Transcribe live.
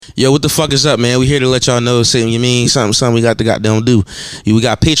Yo, what the fuck is up, man? We here to let y'all know something we got to goddamn do. We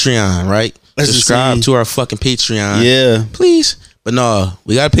got Patreon, right? Subscribe to our fucking Patreon. Yeah. Please. But no,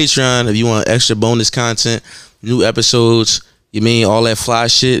 we got a Patreon. If you want extra bonus content, new episodes, all that fly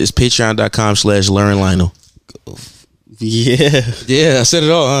shit, it's patreon.com/LearnLionel. Yeah. Yeah, I said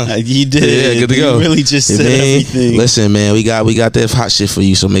it all, huh? You did. Yeah, good to go. You really just said everything. Listen, man, we got that hot shit for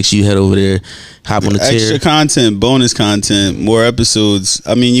you, so make sure you head over there, hop on the tier. Extra content, bonus content, more episodes.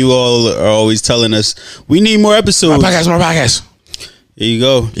 I mean, you all are always telling us we need more episodes. More podcasts. There you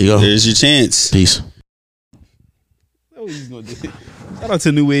go. There's your chance. Peace. Shout out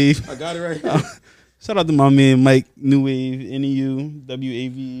to New Wave. I got it right. Shout out to my man Mike, New Wave, NEU,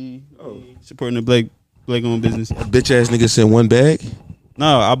 WAVE, supporting the black-owned business. A bitch ass nigga sent one bag.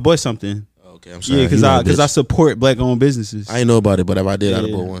 No, I bought something. Okay, I'm sorry. Yeah, because I support black-owned businesses. I ain't know about it, but if I did, I'd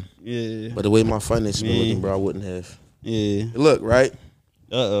have bought one. Yeah. But the way my finances been looking, bro, I wouldn't have. Yeah. Look, right?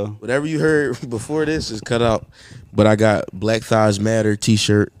 Whatever you heard before this is cut out. But I got Black Thighs Matter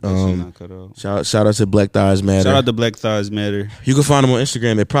t-shirt. Shout out to Black Thighs Matter. Shout out to Black Thighs Matter. You can find them on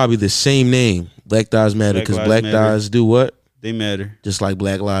Instagram at probably the same name, Black Thighs Matter, because Black Thighs do what? They matter. Just like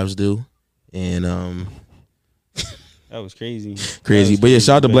Black Lives do. And that was crazy. But yeah,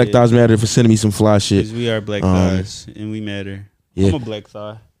 shout out to Black Thighs Matter for sending me some fly shit. We are Black Thighs and we matter. Yeah. I'm a Black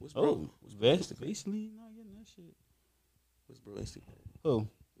Thigh. What's bro? Basically not getting that shit. What's bro Instagram? Oh.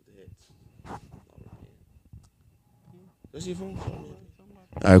 That's your phone?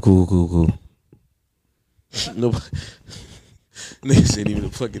 All right, cool. No, niggas ain't even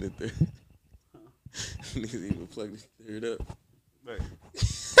plugging it there. Niggas ain't even plugging the third up. Right.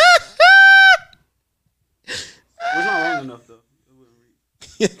 It's not long enough though.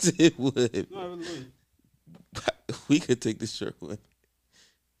 Yes, it would. No, it wouldn't. We could take this short one.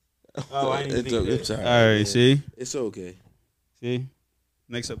 Oh, I didn't think it's all right. All right, see? It's okay. See?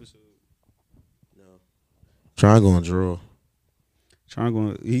 Next episode. No. Triangle and draw.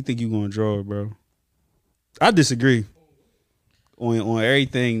 He think you gonna draw, bro. I disagree. On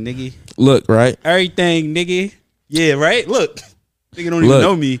everything, nigga. Look, right? Everything, nigga. Yeah, right? Look. Nigga don't even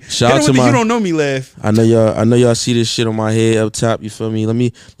know me. Shout out to you don't know me laugh. I know y'all see this shit on my head up top, you feel me? Let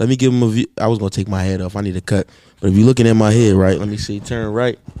me give him a view. I was gonna take my head off. I need to cut. But if you're looking at my head, right, let me see. Turn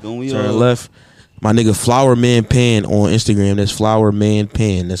right. Turn left. My nigga Flower Man Pan on Instagram. That's Flower Man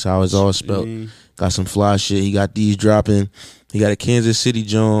Pan. That's how it's all spelled. Got some fly shit. He got these dropping. He got a Kansas City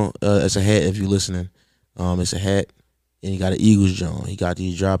John. It's a hat if you're listening. It's a hat. And he got an Eagles John. He got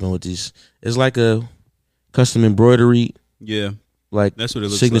these dropping with these. It's like a custom embroidery. Yeah. Like that's what it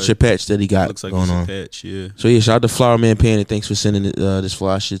looks signature like. patch that he got looks like going on. Patch, yeah. So yeah, shout out to Flower Man Pan and thanks for sending this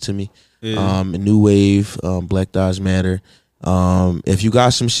fly shit to me. Yeah. New Wave, Black Thighs Matter. If you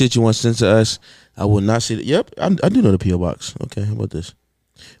got some shit you want to send to us, I will not say that. Yep, I do know the P.O. Box. Okay, how about this?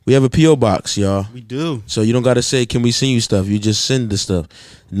 We have a P.O. Box, y'all. We do. So you don't got to say, can we send you stuff? You just send the stuff.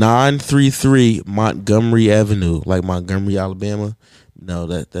 933 Montgomery Avenue, like Montgomery, Alabama. No,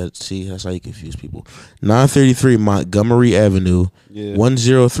 that's how you confuse people. 933 Montgomery Avenue,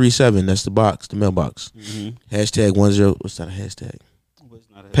 1037. That's the box, the mailbox. Hashtag 10. What's that? A hashtag?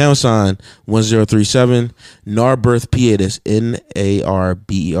 Pound sign 1037 Narberth, PA. That's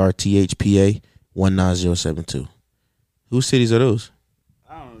NARBERTH, PA 19072. Whose cities are those?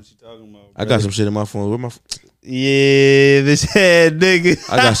 I don't know what you're talking about. I got some shit in my phone. Where my? Yeah, this head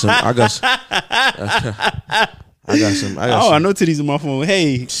nigga. I got some. I know titties in my phone.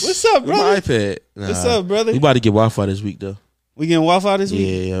 Hey, what's up, bro? My iPad. What's up, brother? We about to get Wi-Fi this week, though. We getting Wi-Fi this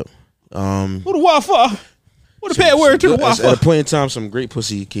week? Yeah. What the Wi-Fi? What a bad word to the Wi-Fi? At a point in time, some great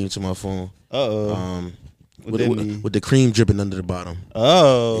pussy came to my phone. With the cream dripping under the bottom.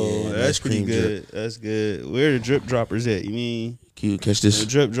 Oh, yeah, that's pretty good. Drip. That's good. Where are the drip droppers at? You mean? Can you catch this? The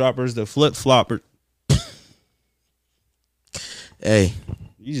drip droppers, the flip flopper. Hey.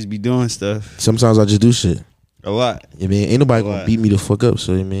 You just be doing stuff. Sometimes I just do shit. A lot. You mean ain't nobody gonna beat me the fuck up?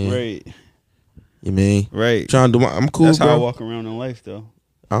 So you mean right? You mean right? Trying to do I'm cool. That's bro. how I walk around in life, though.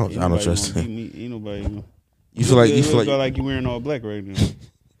 I don't trust him. Ain't nobody. You feel like you wearing all black right now.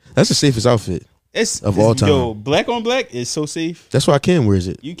 That's the safest outfit of all time. Yo, black on black is so safe. That's why Cam wears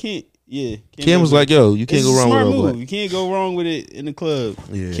it. You can't. Yeah. Cam was like, yo, you can't go wrong with all black. You can't go wrong with it in the club.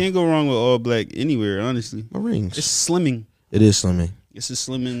 Yeah. Can't go wrong with all black anywhere. Honestly, my rings. It's slimming. It is slimming. It's a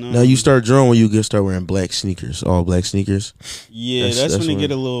slimming. Now you start drawing when you start wearing black sneakers, all black sneakers. Yeah, that's when it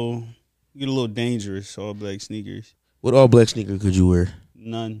get a little dangerous. All black sneakers. What all black sneaker could you wear?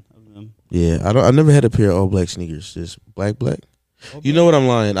 None of them. Yeah, I never had a pair of all black sneakers. Just black. You know what? I'm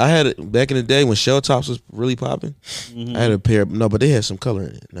lying. I had it back in the day when shell tops was really popping. I had a pair. No, but they had some color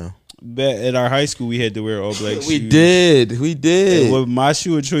in it. No. at our high school, we had to wear all black shoes. We did. And well, my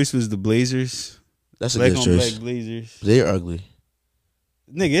shoe of choice was the Blazers. That's a black good on choice. black Blazers. They're ugly.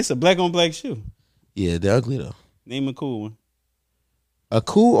 Nigga, it's a black on black shoe. Yeah, they're ugly though. Name a cool one. A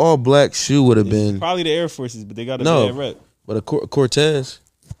cool all black shoe would have been probably the Air Forces, but they got a bad rep. But a Cortez.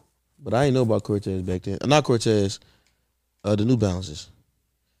 But I didn't know about Cortez back then. Not Cortez. The New Balances.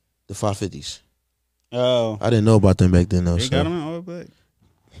 The 550s. Oh. I didn't know about them back then though. They got them in all black?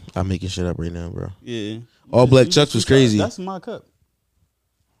 I'm making shit up right now, bro. Yeah. All black Chucks was crazy. That's my cup.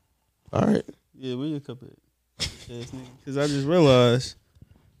 All right. Yeah, where your cup at? Because I just realized.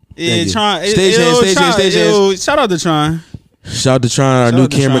 Yeah, Tron. Stage hands. Shout out to Tron. Shout out to Tron, our new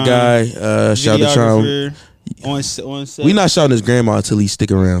camera guy. Shout out to Tron. On set. We not shouting his grandma until he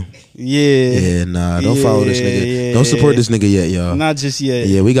stick around. Yeah. Nah, don't follow this nigga. Yeah. Don't support this nigga yet, y'all. Not just yet.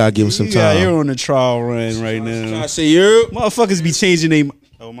 Yeah, we gotta give him some time. You're on the trial run right now. I say you. Motherfuckers be changing name.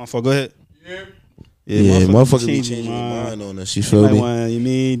 Oh, my fault. Go ahead. Yeah, motherfuckers be changing their mind on us. You feel me? You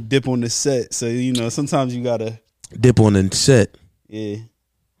mean dip on the set? So sometimes you gotta dip on the set. Yeah.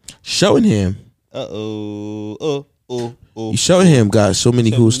 Showingham. Oh. Showingham got so many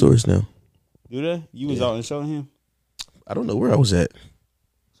cool stores now. Do they? You was out in Showingham? I don't know where I was at. So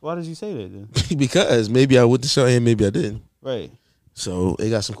why did you say that then? Because maybe I went to Showingham, maybe I didn't. Right. So they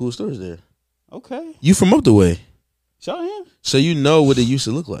got some cool stores there. Okay. You from up the way? Showingham? So you know what it used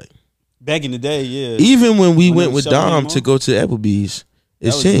to look like. Back in the day, yeah. Even when we went with Dom to go to Applebee's,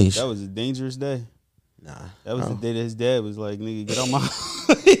 it's changed. That was a dangerous day. Nah. That was the day that his dad was like, nigga, get out my house.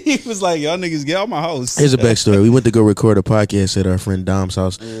 He was like, y'all niggas get out my house. Here's a backstory. We went to go record a podcast at our friend Dom's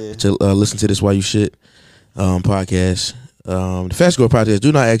house to listen to this Why You Shit podcast. The Fast Girl podcast.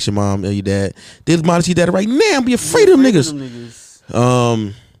 Do not ask your mom or your dad. There's modesty dad right now. Be afraid of them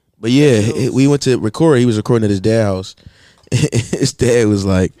niggas. But yeah, we went to record. He was recording at his dad's house. His dad was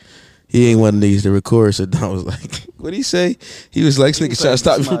like, he ain't one of the niggas to record. So Dom was like, what'd he say? He was like, nigga, trying to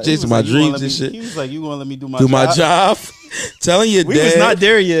stop me from chasing my dreams and shit. He was like, you gonna let me do my job? Telling your dad. We was not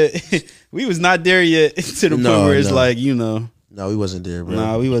there yet. We was not there yet to the point where it's like, No, we wasn't there, bro.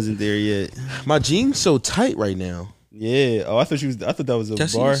 Nah, we wasn't there yet. My jeans so tight right now. Yeah. Oh, I thought that was a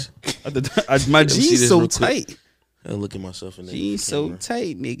bar. My jeans so tight. I look at myself in the jeans so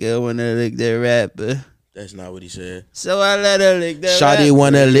tight, nigga. I wanna lick that rapper. That's not what he said. So I let her lick that. Shawty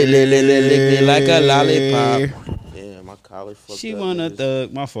wanna lick me like a lollipop. Yeah, my collar fucked up. She wanna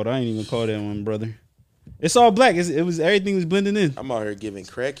thug. My fault. I ain't even call that one, brother. It's all black. It was everything was blending in. I'm out here giving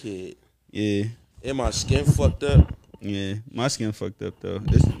crackhead. Yeah. And my skin fucked up. Yeah, my skin fucked up though.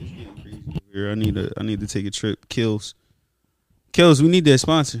 It's getting crazy over here. I need to take a trip. Kills, we need that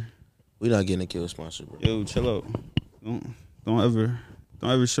sponsor. We not getting a Kill sponsor, bro. Yo, chill out. Don't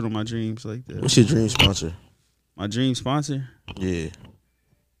ever shit on my dreams like that. What's your dream sponsor? My dream sponsor? Yeah.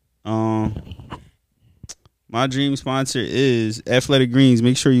 My dream sponsor is Athletic Greens.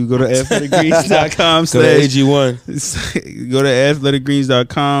 Make sure you go to athleticgreens.com Go to AG1. Go to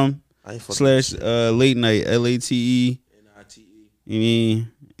athleticgreens.com / late night LATE. You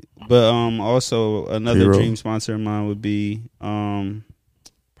mean? But also another dream sponsor of mine would be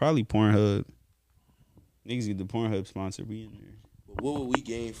probably Pornhub. Niggas get the Pornhub sponsor. We in there. What would we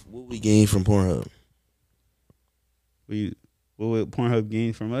gain? What we gain from Pornhub? What would Pornhub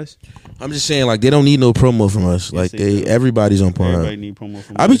gain from us? I'm just saying, like, they don't need no promo from us. Like, everybody's on Pornhub. Everybody need promo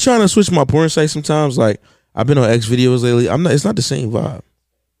from us. I be trying to switch my porn site sometimes. Like, I've been on X videos lately. It's not the same vibe.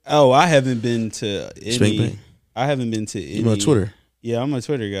 Oh, I haven't been to any. Spank Bang. I haven't been to any. You on Twitter? Yeah, I'm a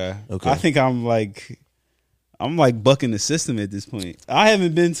Twitter guy. Okay. I think I'm like bucking the system at this point. I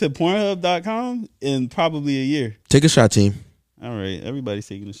haven't been to Pornhub.com in probably a year. Take a shot, team. All right, everybody's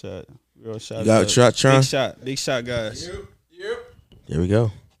taking a shot. We're all shot. You got a shot, Tron? Big shot, guys. Yep. There we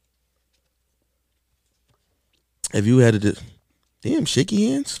go. Have you had damn shaky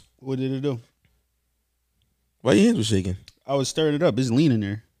hands? What did it do? Why your hands were shaking? I was stirring it up. It's lean in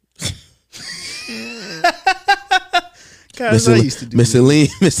there.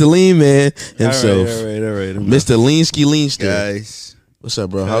 Mr. Lean Man himself. All right. Mr. Leanski. Guys, what's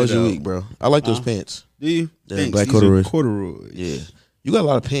up, bro? How was your week, bro? I like those pants. Do you? Yeah, black corduroys. Corduroys. Yeah, you got a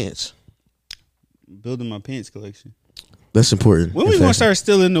lot of pants. Building my pants collection. That's important. When we gonna start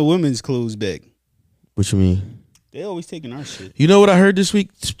stealing the women's clothes back? What you mean? They always taking our shit. You know what I heard this week?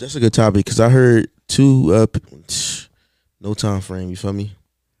 That's a good topic because I heard two. No time frame. You feel me?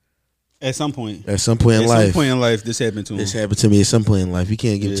 At some point in life. This happened to him. This happened to me at some point in life. You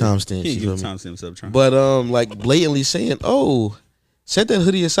can't give timestamps. You can't give timestamps up, Trump. But like blatantly saying, "Oh, set that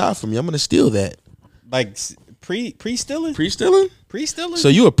hoodie aside for me. I'm gonna steal that." Like pre-stealing? Pre-stealing? Pre-stealing? So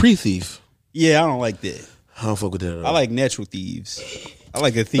you a pre-thief? Yeah, I don't like that. I don't fuck with that at all. I like natural thieves. I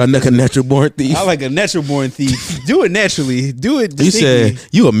like a thief. I like a natural born thief. I like a natural born thief. Do it naturally. Do it. He said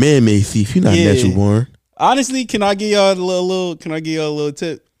you a man made thief. You're not natural born. Honestly, can I give y'all a little? Can I give y'all a little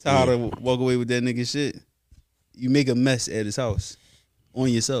tip to how to walk away with that nigga shit? You make a mess at his house on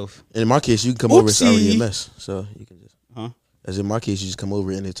yourself. And in my case, you can come over. It's already a mess, so you can just. As in my case, you just come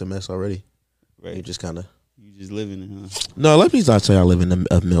over and it's a mess already. Right. You just kind of. You just live in it, huh? No, let me not say I live in a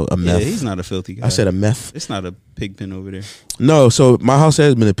meth. Yeah, he's not a filthy guy. I said a meth. It's not a pig pen over there. No, so my house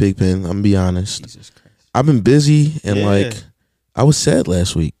has been a pig pen. I'm gonna be honest. Jesus Christ. I've been busy and I was sad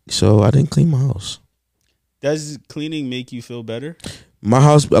last week, so I didn't clean my house. Does cleaning make you feel better? My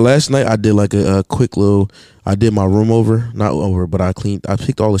house last night I did like a quick little. I did my room not over, but I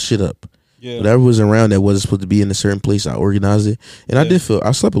picked all the shit up. Yeah. Whatever was around that wasn't supposed to be in a certain place, I organized it, and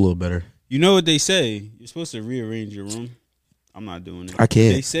I slept a little better. You know what they say? You're supposed to rearrange your room. I'm not doing it. I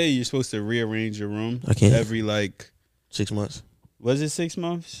can't. They say you're supposed to rearrange your room. I can't. Every 6 months. Was it 6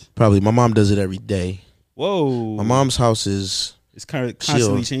 months? Probably. My mom does it every day. Whoa. My mom's house is. It's kind of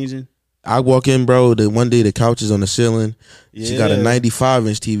constantly changing. I walk in, bro. One day the couch is on the ceiling. Yeah. She got a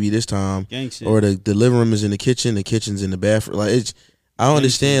 95-inch TV this time. Gang shit. Or the living room is in the kitchen. The kitchen's in the bathroom. Like I don't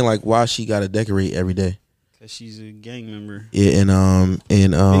understand why she got to decorate every day. Cause she's a gang member. Yeah, and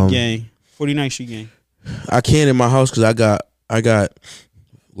big gang. 49th Street gang. I can't in my house because I got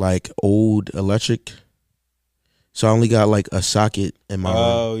like old electric, so I only got like a socket in my room.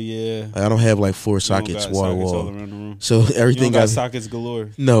 Oh yeah. I don't have like 4 sockets wall to wall. All around the room. So everything got sockets galore.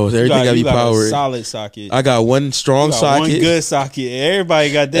 No, everything got to be powered. A solid socket. I got one strong socket. One good socket.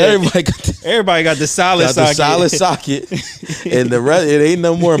 Everybody got that. Everybody got the solid socket. The solid socket. And the rest, it ain't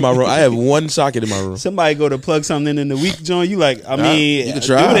no more in my room. I have one socket in my room. Somebody go to plug something in the weak joint. You like? I mean, you can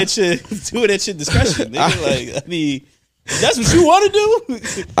try. Do it at your discretion. Nigga. I mean. That's what you want to do?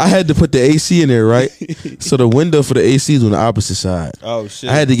 I had to put the AC in there, right? So the window for the AC is on the opposite side. Oh shit!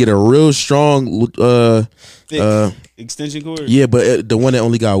 I had to get a real strong extension cord. Yeah, but the one that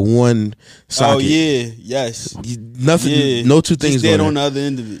only got one socket. Oh yeah, yes. Nothing. Yeah. No two things. Just dead on the other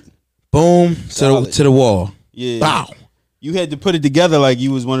end of it. Boom to the wall. Yeah. Bow. You had to put it together like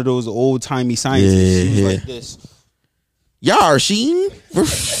you was one of those old timey scientists. Yeah, like this. Yar Sheen.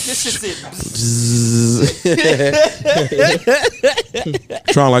 This is it.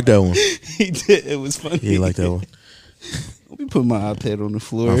 Tron like that one. He did. It was funny. He liked that one. Let me put my iPad on the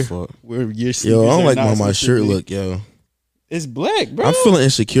floor. Where your yo, I don't like how my shirt look, yo. It's black, bro. I'm feeling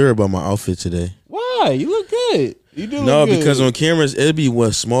insecure about my outfit today. Why? You look good. You do. No, look good. Because on cameras it'd be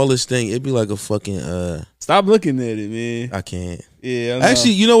one smallest thing. It'd be like a fucking. Stop looking at it, man. I can't. Yeah. I know.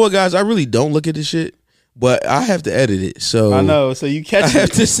 Actually, you know what, guys? I really don't look at this shit. But I have to edit it, so I know. So you catch I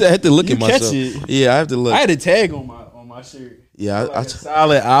have to look at myself. It. Yeah, I have to look. I had a tag on my shirt. Yeah, like a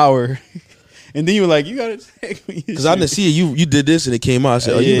solid hour, and then you were like, "You got to tag me," because I didn't see it. You did this, and it came out. I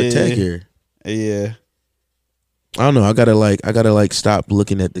said, "Oh, you have a tag here." Yeah. I don't know. I gotta stop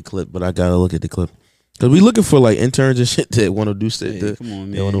looking at the clip, but I gotta look at the clip because we looking for like interns and shit that want to do shit. Hey, come on,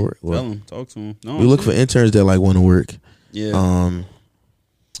 man. They want to work. Tell them, talk to them. No, we look for interns that like want to work. Yeah.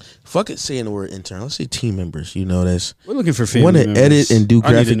 Fuck it, saying the word intern. Let's say team members. You know, we're looking for family want to members. edit and do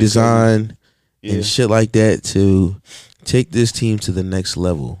graphic design and shit like that to take this team to the next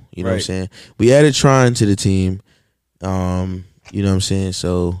level. You know what I'm saying? We added Tron to the team. You know what I'm saying?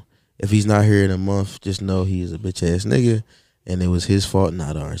 So if he's not here in a month, just know he's a bitch ass nigga, and it was his fault,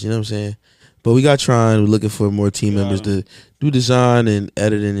 not ours. You know what I'm saying? But we got Tron. We're looking for more team members to do design and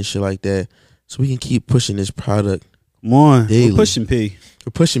editing and shit like that, so we can keep pushing this product. More. We're pushing P.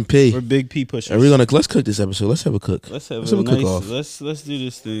 We're pushing P. We're big P pushers. And let's cook this episode. Let's have a cook. Let's have a nice, cook off. Let's do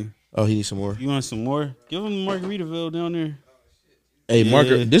this thing. Oh, he needs some more. You want some more? Give him Margaritaville down there. Hey,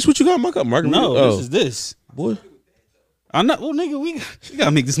 this what you got, Margarita? No, this. Boy. I'm not. Well, nigga, we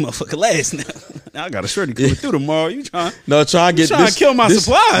gotta make this motherfucker last now. Now I got a shorty coming through tomorrow. You trying? No, trying to kill my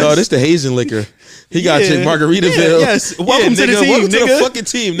supplies. No, this the hazing liquor. He got to take Margaritaville. Yeah, yes. Welcome to the team, welcome nigga. to the fucking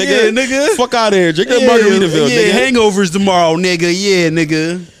team, nigga. Yeah, nigga. Fuck out of here. Drink that Margaritaville, nigga. Hangovers tomorrow, nigga. Yeah,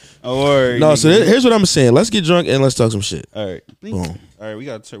 nigga. Oh, no, nigga. So here's what I'm saying. Let's get drunk and let's talk some shit. All right. Boom. All right, we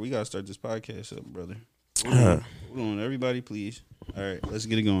gotta start this podcast up, brother. Hold on, everybody, please. All right, let's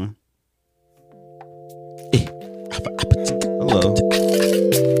get it going. Hello.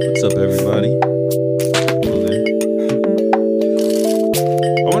 What's up, everybody?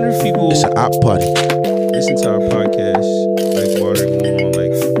 I wonder if people It's an op party. Listen to our podcast like water going on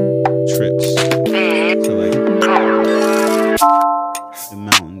like trips to like the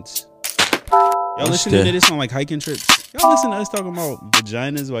mountains. Y'all listening to this on like hiking trips? Y'all listen to us talking about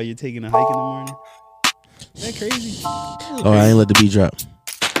vaginas while you're taking a hike in the morning? Is that crazy? Oh, I ain't let the beat drop.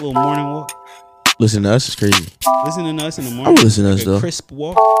 A little morning walk. Listen to us is crazy. Listen to us in the morning. I would listen to us though. Crisp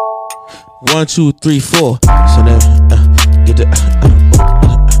walk. 1, 2, 3, 4. So then get the.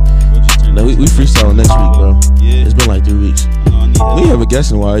 No, we freestyle next week, bro. Yeah. It's been like 3 weeks. No, we ain't have a guest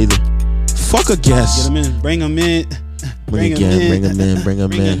in a while either. Fuck a guest. Get him in. Bring him in. Bring him in.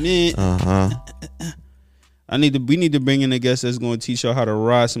 We need to bring in a guest that's going to teach y'all how to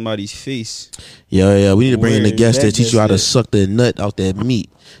ride somebody's face. Yeah. We need to bring in a guest that teach you how to suck the nut out that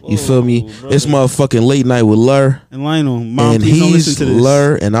meat. You feel me? Brother. It's motherfucking late night with Lur and Lionel. Mom, and please don't listen to this.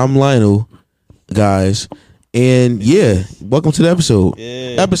 Lur and I'm Lionel, guys. And yeah, welcome to the episode.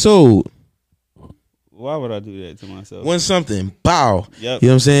 Yeah. Episode. Why would I do that to myself? One something. Bow. Yep. You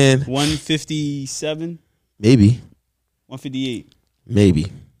know what I'm saying? 157. Maybe. 158. Maybe.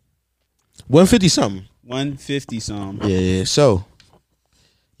 150 something. 150 something. Yeah. So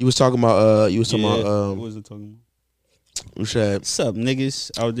you was talking about what was it talking about? What's up,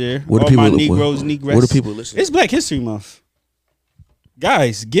 niggas out there? What all people, my Negroes, Negress. What do people listen? It's Black History Month.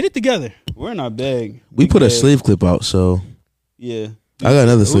 Guys, get it together. We're in our bag. We put a slave clip out, so yeah. I got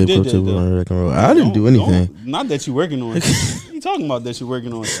another slave clip too. I didn't do anything. Not that you're working on. What are you talking about that you're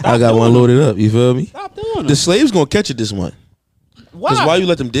working on? I got one loaded up. You feel me? Stop doing it. The slaves gonna catch it this month. Why? Because why you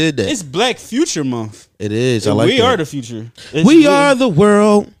let them did that? It's Black Future Month. It is. I like we that. are the future. We are the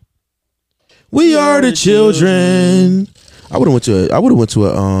world. We are the children. I would have went to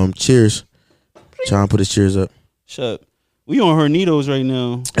a Cheers. Trying to put his Cheers up. Shut up. We on Hornitos right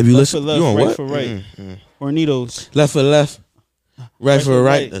now. Have you listened? Left, you on right what? For right. Hornitos. Left for left. Right for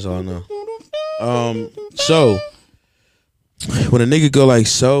right. That's all I know. So when a nigga go like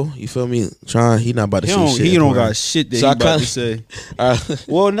so, you feel me? He not about to say shit. He don't got shit that he about to say.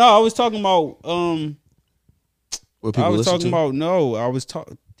 Well, no, I was talking about what people listen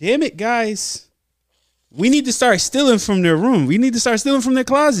to? Damn it, guys. We need to start stealing from their room. We need to start stealing from their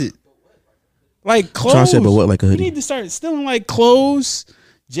closet. Like clothes. Trying to say, but what, like a hoodie? We need to start stealing like clothes,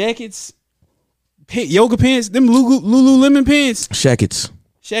 jackets, yoga pants, them Lululemon pants. Shackets.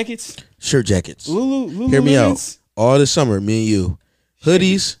 Shirt jackets. Hear me out. All this summer, me and you.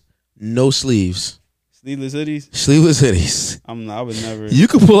 Hoodies, no sleeves. Sleeveless hoodies. I would never. You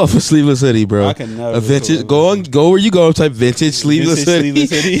can pull off a sleeveless hoodie, bro. I can never. A vintage. Go where you go. Type vintage sleeveless hoodie.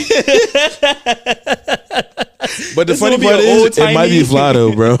 But the funny part is, it might be fly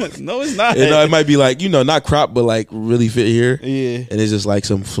though, bro. No, it's not. It might be like not cropped, but like really fit here. Yeah. And it's just like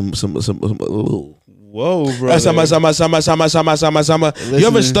some. Whoa, bro. Sama. You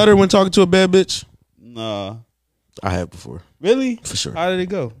ever stutter when talking to a bad bitch? Nah. I have before. Really? For sure. How did it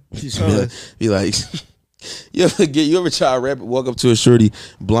go? Be like, you ever try to rap, walk up to a shorty,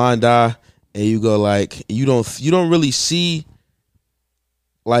 blind eye, and you go like, you don't really see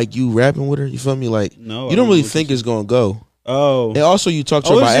like you rapping with her. You feel me? Like, no, you don't really think it's gonna go. Oh. And also you talk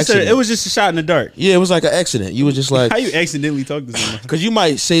to her by accident. It was just a shot in the dark. Yeah, it was like an accident. You was just like, how you accidentally talk to someone? Because you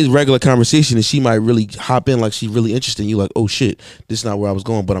might say regular conversation and she might really hop in like she's really interested. You like, oh shit, this is not where I was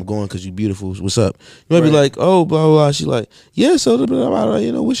going, but I'm going because you beautiful. What's up? You might be like, oh blah blah blah. She like, yeah, so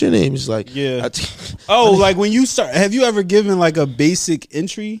what's your name? It's like, yeah. Like when you start, have you ever given like a basic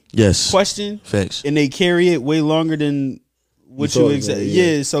entry? Yes. Question. Facts. And they carry it way longer than what you expect.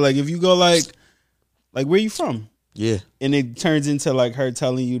 Yeah. So like if you go like where you from? Yeah. And it turns into like her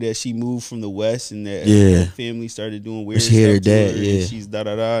telling you that she moved from the West and that her family started doing weird stuff her to dad, her and she's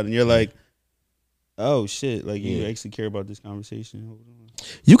da-da-da. And you're like, oh shit, like you actually care about this conversation.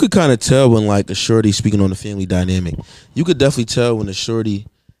 You could kind of tell when like a shorty speaking on the family dynamic. You could definitely tell when the shorty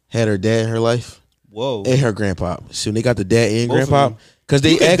had her dad in her life. Whoa. And her grandpa. So when they got the dad and grandpa. Because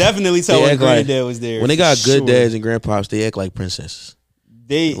they definitely tell when granddad was there. When they got good dads and grandpops, they act like princesses.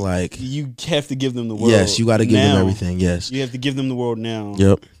 You have to give them the world. Yes, you got to give them everything. Yes, you have to give them the world now.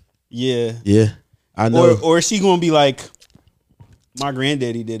 Yep. Yeah. I know. Or is she gonna be like, my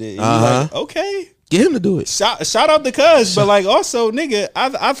granddaddy did it? And like, okay, get him to do it. Shout out the cuz, but like also, nigga,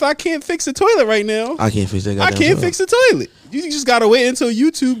 I can't fix the toilet right now. I can't fix that. I can't fix the toilet. You just gotta wait until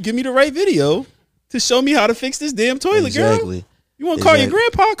YouTube give me the right video to show me how to fix this damn toilet, girl. You want to call your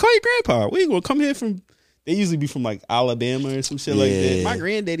grandpa? Call your grandpa. We gonna come here from. They usually be from like Alabama or some shit like that. My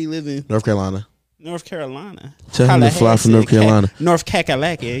granddaddy live in North Carolina. Tell him to fly from North Carolina. North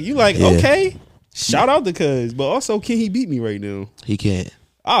Kakalaki. You like, okay. Shout out the cuz. But also, can he beat me right now? He can't.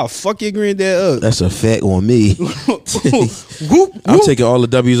 I'll fuck your granddad up. That's a fact on me. I'm taking all the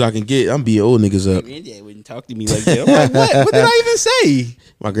W's I can get. I'm beating old niggas up. My granddad wouldn't talk to me like that. I'm like, what? What did I even say?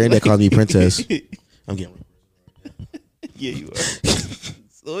 My granddad called me princess. I'm getting. Yeah, you are.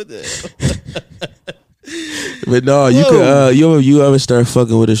 Slow down. But no, you could you ever start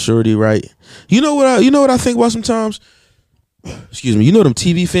fucking with a shorty, right? You know what I think about sometimes? Excuse me. You know them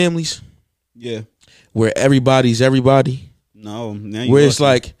TV families? Yeah. where everybody's everybody. No, where it's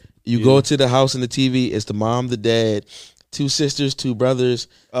like you go to the house and the TV, it's the mom, the dad, 2 sisters, 2 brothers,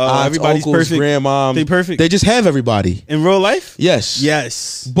 aunts, everybody's uncles, perfect. grandmom. They perfect. They just have everybody in real life.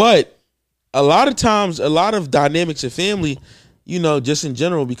 Yes. But a lot of times, a lot of dynamics of family, you know, just in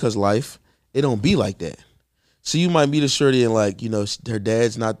general, because life, it don't be like that. So you might meet a shorty and like, you know, her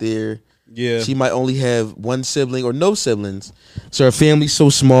dad's not there. Yeah. She might only have 1 sibling or no siblings. So her family's so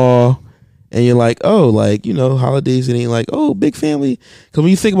small. And you're like, oh, like, you know, holidays, it ain't like, oh, big family. Because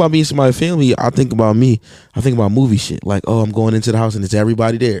when you think about me and somebody's family, I think about me. I think about movie shit. Like, oh, I'm going into the house and it's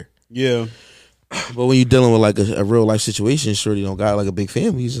everybody there. Yeah. But when you're dealing with like a real life situation, sure you don't got like a big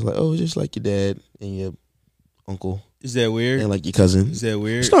family. It's just like, oh, it's just like your dad and your uncle. Is that weird? And like your cousin. Is that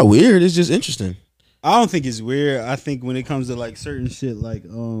weird? It's not weird. It's just interesting. I don't think it's weird. I think when it comes to like certain shit, like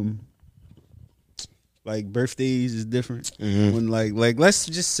birthdays is different. Mm-hmm. When like let's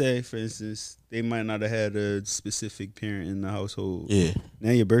just say, for instance, they might not have had a specific parent in the household. Yeah.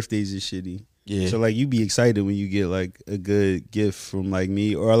 Now your birthdays is shitty. Yeah. So like you be excited when you get like a good gift from like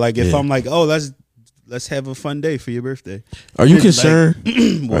me, or like if I'm like, oh, let's have a fun day for your birthday. Are you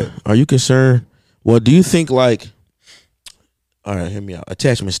concerned? What? Are you concerned? Well, do you think like, all right, hear me out.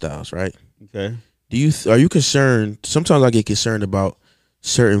 Attachment styles, right? Okay. Are you concerned? Sometimes I get concerned about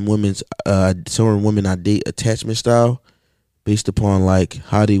certain women I date attachment style based upon like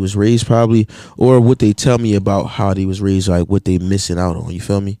how they was raised probably, or what they tell me about how they was raised, like what they missing out on. You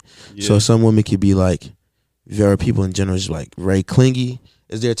feel me? Yeah. So some women could be like, there are people in general is like very clingy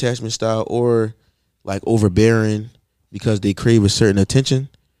as their attachment style, or like overbearing because they crave a certain attention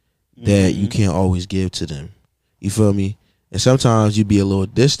that you can't always give to them. You feel me? And sometimes you be a little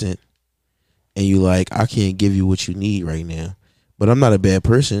distant and you like, I can't give you what you need right now. But I'm not a bad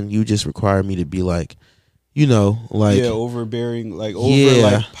person. You just require me to be like, you know, like overbearing, like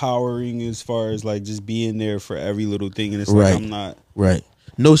like powering as far as like just being there for every little thing, and it's like I'm not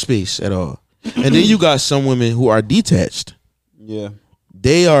no space at all. And then you got some women who are detached. Yeah,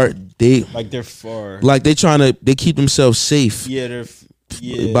 they like they're far, like they keep themselves safe. Yeah,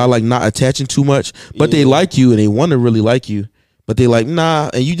 by like not attaching too much, but they like you and they want to really like you, but they like nah,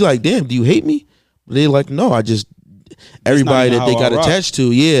 and you like, damn, do you hate me? But they like, no, I just. Everybody that they got attached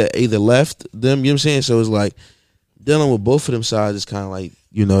to, either left them, you know what I'm saying? So it's like dealing with both of them sides is kind of like,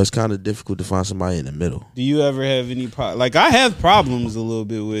 you know, it's kind of difficult to find somebody in the middle. Do you ever have any like I have problems a little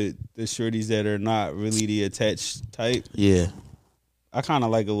bit with the shorties that are not really the attached type. Yeah. I kind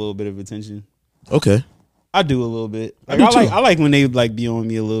of like a little bit of attention. Okay. I do a little bit. Like I like when they like be on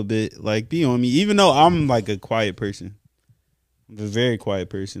me a little bit, like be on me, even though I'm like a quiet person. I'm a very quiet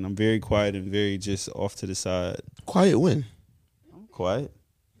person. I'm very quiet and very just off to the side. Quiet when? I'm quiet.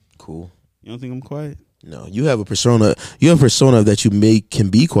 Cool. You don't think I'm quiet? No, you have a persona. You have a persona that you can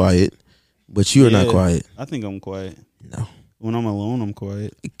be quiet, but you are not quiet. I think I'm quiet. No. When I'm alone, I'm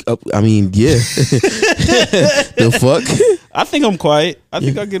quiet. I mean, yeah. The fuck? I think I'm quiet. I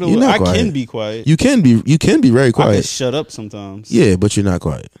think I get a little. I can be quiet. You can be very quiet. I can shut up sometimes. Yeah, but you're not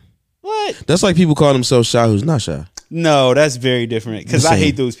quiet. What? That's like people call themselves shy who's not shy. No, that's very different. Because I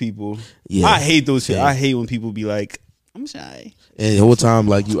hate those people. Yeah, I hate those shit. I hate when people be like, I'm shy. And the whole time,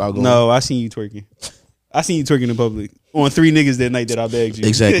 like, you outgoing. No, I seen you twerking. I seen you twerking in public. On 3 niggas that night that I begged you.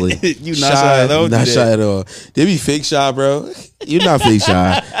 Exactly. You not shy. Not shy at all. They be fake shy, bro. You're not fake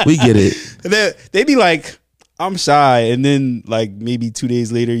shy. We get it. They be like, I'm shy. And then, like, maybe 2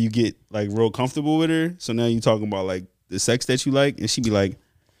 days later, you get, like, real comfortable with her. So now you talking about, like, the sex that you like. And she be like,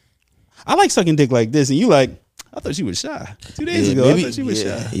 I like sucking dick like this. And you like, I thought she was shy. 2 days ago, maybe, I thought she was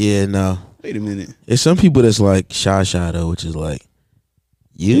shy. Yeah, no. Wait a minute. There's some people that's like shy though, which is like,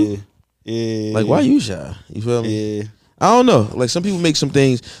 you? Yeah. Like, why you shy? You feel me? Yeah. I don't know. Like, some people make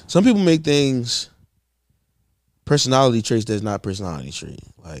things personality traits that's not personality trait.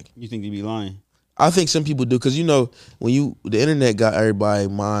 Like, you think they be lying? I think some people do, because, you know, when the internet got everybody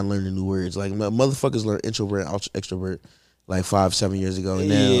mind learning new words. Like, motherfuckers learn introvert and extrovert like 5-7 years ago. And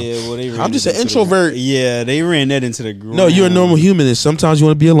now I'm just an introvert. They ran that into the ground. No, you're a normal human, and sometimes you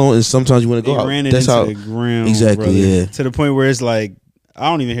want to be alone, and sometimes you want to go out. Ran it into the ground, exactly, brother. Yeah. To the point where it's like I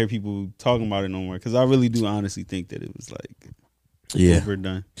don't even hear people talking about it no more, because I really do honestly think that it was like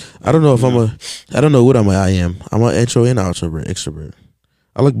overdone. I don't know if I don't know what I am. I'm an intro and extrovert.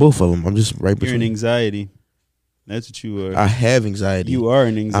 I like both of them. I'm just right between. You're an anxiety. That's what you are. I have anxiety. You are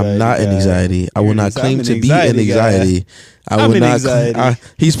an anxiety. I'm not an anxiety. I will not claim to be an anxiety. I will not.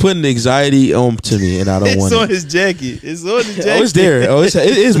 He's putting anxiety on to me, and I don't want it. It's on his jacket. It's on the jacket. Oh, it's there. Oh, it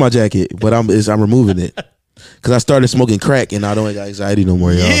is my jacket, but I'm removing it because I started smoking crack, and I don't got anxiety no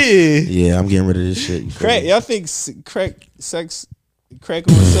more, y'all. Yeah, I'm getting rid of this shit. Crack. Y'all think crack sex Crack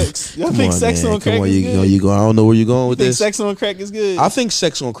on sex. Y'all think sex on crack is good? You go. I don't know where you're going with this. Sex on crack is good? I think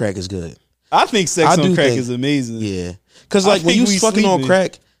sex on crack is good. I think sex on crack is amazing. Yeah. Because like when you fucking on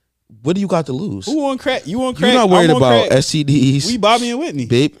crack, what do you got to lose? Who on crack? You on crack? You're not worried about STDs. We Bobby and Whitney.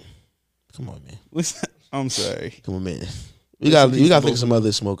 Babe. Come on, man. I'm sorry. Come on, man. We got to think of some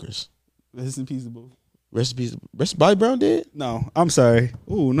other smokers. Rest in peace to both. Rest in peace. Bobby Brown dead? No, I'm sorry.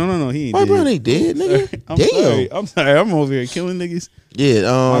 Ooh, no, he ain't Bobby dead. Brown ain't dead, nigga. Damn. I'm sorry. I'm over here killing niggas.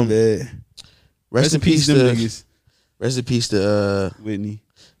 Yeah, my bad. Rest in peace to niggas. Rest in peace to Whitney.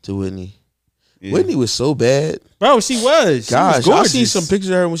 To Whitney. Yeah. Whitney was so bad. Bro, she was. Gosh, I seen some pictures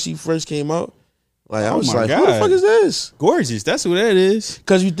of her when she first came out. Like, I was like, God. Who the fuck is this? Gorgeous. That's who that is.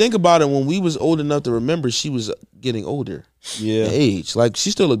 Because you think about it, when we was old enough to remember, she was getting older. Yeah. In age. Like,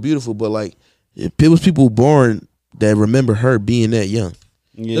 she still looked beautiful, but like, it was people born that remember her being that young.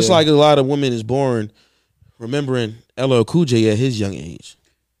 Yeah. Just like a lot of women is born remembering LL Cool J at his young age.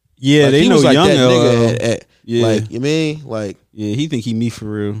 Yeah, like, they know like young that nigga at yeah. Like, you mean? Like, yeah, he think he me for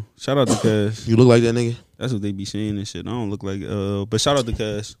real. Shout out to Cuz. You look like that nigga? That's what they be saying and shit. I don't look like but shout out to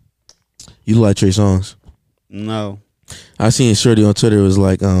Cuz. You look like Trey Songz. No. I seen Shorty on Twitter was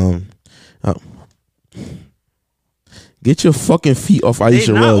like, get your fucking feet off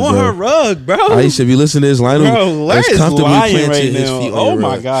Aisha rug, on bro. Her rug, bro. Aisha, if you listen to this, Lionel is comfortably lying planted right his now. feet on Oh your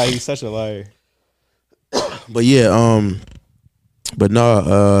my rug. God, he's such a liar. But yeah, but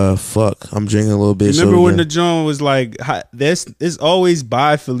nah, fuck. I'm drinking a little bit. Remember when the John was like, it's always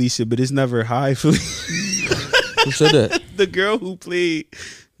bye Felicia, but it's never hi Felicia. Who said that? The girl who played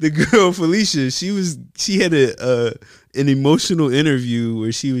the girl Felicia. She had an emotional interview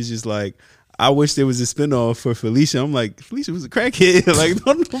where she was just like, I wish there was a spinoff for Felicia. I'm like, Felicia was a crackhead. Like,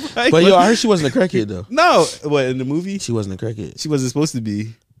 don't nobody. But yo, I heard she wasn't a crackhead though. No, what, in the movie? She wasn't a crackhead. She wasn't supposed to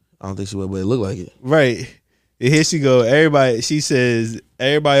be. I don't think she was, but it looked like it. Right. And here she go. Everybody, she says,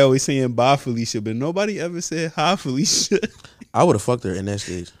 everybody always saying bye Felicia, but nobody ever said hi Felicia. I would have fucked her in that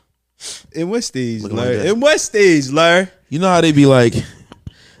stage. In what stage, Larry? Like in what stage, Larry? You know how they be like,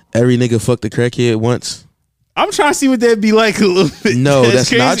 every nigga fucked a crackhead once? I'm trying to see what that'd be like a little bit. No,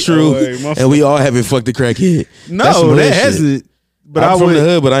 that's not true. And we all haven't fucked a crackhead. No, that hasn't. But I'm from the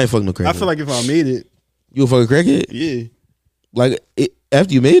hood, but I ain't fucking no crackhead. I feel like if I made it. You would fuck a crackhead? Yeah. Like,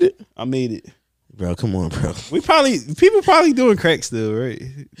 after you made it? I made it. Bro, come on, bro. People probably doing crack still, right?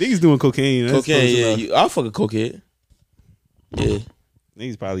 Niggas doing cocaine. Cocaine, yeah. I'll fuck a cokehead. Yeah.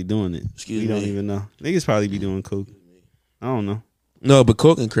 Niggas probably doing it. We don't even know. Niggas probably be doing coke. I don't know. No, but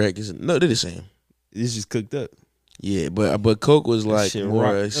coke and crack they're the same. It's just cooked up. Yeah, but coke was like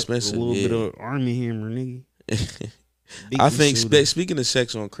more expensive. A little bit of Army Hammer, nigga. I think speaking of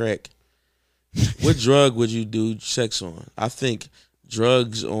sex on crack, what drug would you do sex on? I think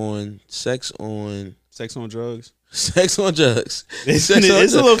sex on drugs. Sex on drugs. It's a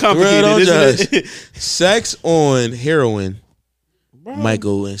little complicated, isn't it? Sex on heroin. Bro. Might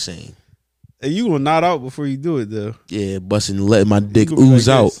go insane. And you will not out before you do it though. Yeah, busting, letting my dick ooze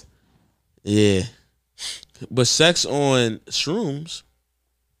like out. Yeah. But sex on shrooms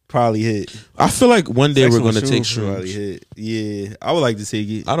probably hit. I feel like one day we're gonna take shrooms. Probably hit. Yeah, I would like to take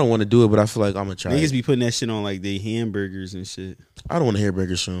it. I don't want to do it, but I feel like I'm gonna try. Niggas be putting that shit on like they hamburgers and shit. I don't want to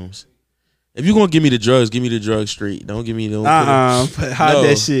hamburger shrooms. If you gonna give me the drugs, give me the drugs straight. Don't give me no. Hide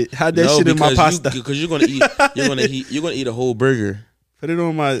that shit. Hide that shit in my pasta. Because you're gonna eat. You're gonna eat a whole burger. Put it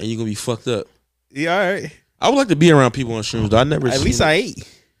on my. And you're gonna be fucked up. Yeah, all right. I would like to be around people on shrooms, though. I never. At least I ate.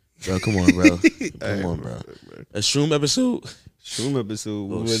 Bro, come on, bro. Come on, bro. A shroom episode? Shroom episode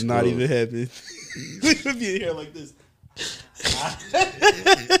would not even happen. We would be in here like this.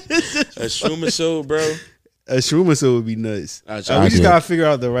 A shroom episode, bro? A shroom episode would be nuts. We just gotta figure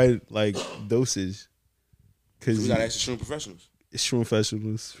out the right like dosage. Cause we gotta ask the shroom professionals. It's shroom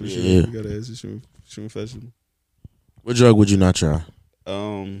professionals for sure. We gotta ask the shroom professional. What drug would you not try?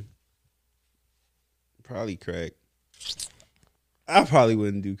 Probably crack. I probably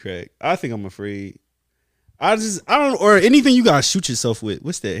wouldn't do crack. I think I'm afraid. Or anything you gotta shoot yourself with.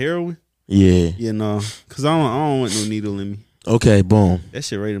 What's that, heroin? Yeah. Yeah, no. Cause I don't want no needle in me. Okay, boom. That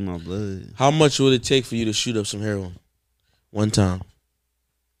shit right in my blood. How much would it take for you to shoot up some heroin? One time.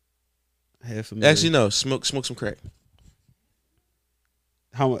 $500,000. Actually, no. Smoke some crack.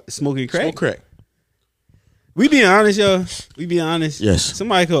 How much? Smoking crack? Smoke crack. We being honest, yo. We being honest. Yes.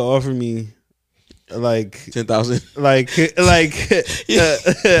 Somebody could offer me like 10,000. Like how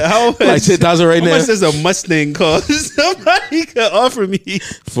much? Like 10,000 right now. How much does a Mustang cost? Somebody could offer me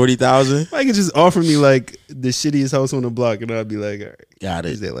 40,000. I could just offer me like the shittiest house on the block, and I'd be like, all right, got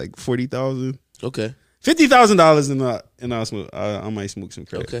it. Is that like 40,000? Okay. $50,000 and I'll smoke. I might smoke some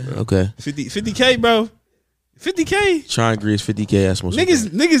crack. Okay. Bro. Okay. 50K, bro. 50K. Trying to grease 50K. I smoke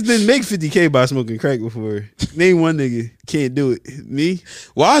niggas didn't make 50K by smoking crack before. Name one nigga can't do it. Me.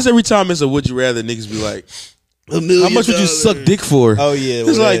 Why is every time it's a would you rather niggas be like, how much would you suck dick for? Oh yeah,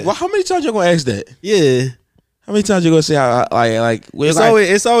 it's like, well, how many times you gonna ask that? Yeah. How many times you gonna say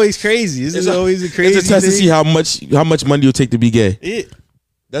it's always crazy. It's always a crazy. It's a test to see how much money you'll take to be gay. Yeah.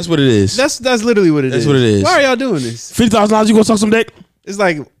 That's what it is. That's literally what it is. That's what it is. Why are y'all doing this? $50,000 you gonna suck some dick? It's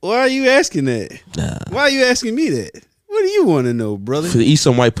like, why are you asking that? Nah. Why are you asking me that? What do you want to know, brother? To eat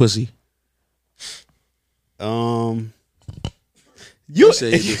some white pussy. You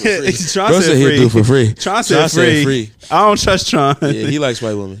said he'd do it for free. Tron said free. I don't trust Tron. Yeah, he likes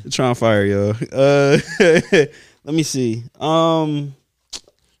white women. Tron fire, yo. Let me see. Probably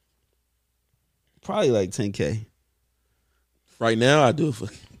like 10K. Right now, I do it for.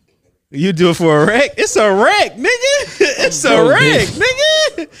 You do it for a rack? It's a rack, nigga. It's a rack,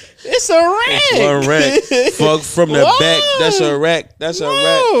 nigga. It's a rack. It's a rack. Fuck from the back. That's a rack. That's a rack.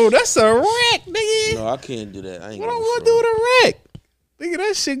 No, that's a rack, nigga. No, I can't do that. I ain't what I want to do with a rack? Nigga,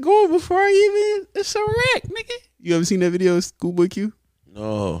 that shit going before I even. It's a rack, nigga. You ever seen that video of Schoolboy Q?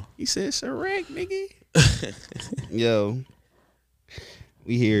 No. He said it's a rack, nigga. Yo,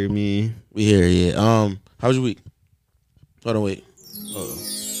 we here, man. We here, yeah. How was your week? Hold on, wait.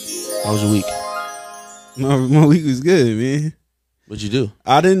 How was your week? My week was good, man. What'd you do?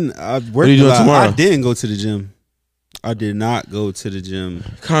 I worked what are you doing tomorrow? I didn't go to the gym. I did not go to the gym.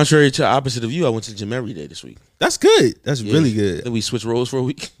 Contrary to the opposite of you, I went to the gym every day this week. That's good. That's really good. Then we switched roles for a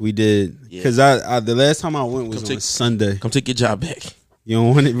week. We did. Because I the last time I went was on Sunday. Come take your job back. You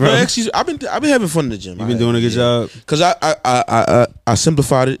don't want it, bro? No, actually, I've been having fun in the gym. You've been doing a good job? Because I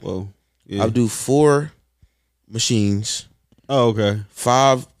simplified it. Whoa. Yeah. I do 4 machines. Oh, okay.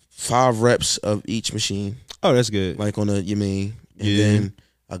 5 reps of each machine. Oh, that's good. Like on and then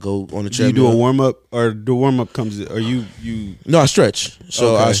I go on the treadmill. Do you do a warm up, or the warm up comes? Or you? No, I stretch.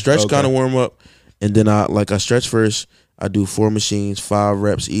 So okay. I stretch, kind of warm up, and then I stretch first. I do 4 machines, 5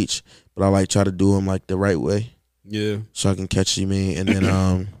 reps each, but I try to do them the right way. Yeah. So I can catch and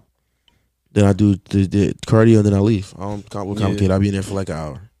then then I do the cardio, and then I leave. I don't complicate. I'll be in there for an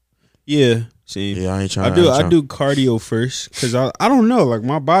hour. Yeah. See, yeah, I ain't trying. I do cardio first because I don't know.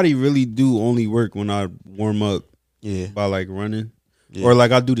 My body really do only work when I warm up. Yeah. By running, or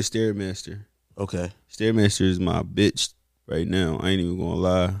I do the Stairmaster. Okay. Stairmaster is my bitch right now. I ain't even gonna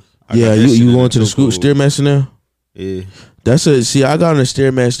lie. You going to the school Stairmaster now? Yeah. I got on the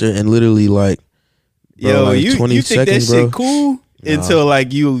Stairmaster and literally yo, you 20 you think seconds, that shit bro? cool until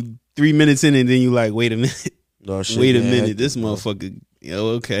you 3 minutes in and then you wait a minute. No, shit, wait a minute, this motherfucker. Yo,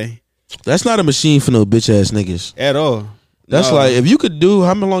 okay. That's not a machine for no bitch ass niggas at all. That's if you could do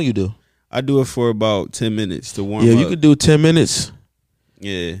how long you do? I do it for about 10 minutes to warm up. Yeah, you could do 10 minutes.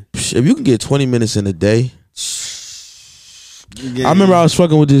 Yeah. If you can get 20 minutes in a day. Yeah. I remember I was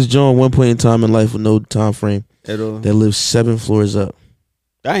fucking with this John one point in time in life with no time frame. At all. That lives 7 floors up.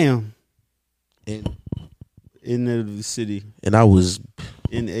 Damn. In the city. And I was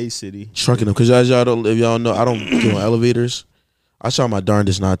in a city. Trucking them. Because if y'all know, I don't get on elevators. I shot my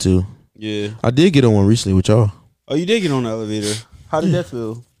darndest not to. Yeah. I did get on one recently with y'all. Oh, you did get on the elevator. How did that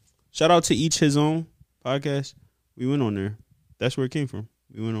feel? Shout out to Each His Own podcast. We went on there. That's where it came from.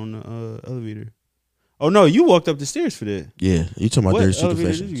 We went on the elevator. Oh, no, you walked up the stairs for that. Yeah. You talking about Dirty Street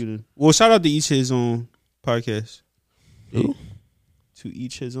Confessions. Well, shout out to Each His Own podcast. Who? To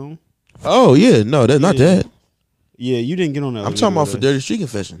Each His Own. Oh, yeah. No, that's not that. Yeah, you didn't get on that. I'm talking about for Dirty Street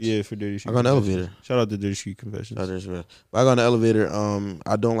Confessions. Yeah, for Dirty Street. I got an elevator. Shout out to Dirty Street Confessions. But I got on the elevator.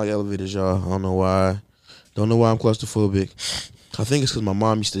 I don't like elevators, y'all. I don't know why. Don't know why I'm claustrophobic. I think it's because my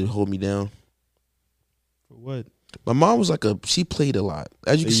mom used to hold me down. For what? My mom was she played a lot.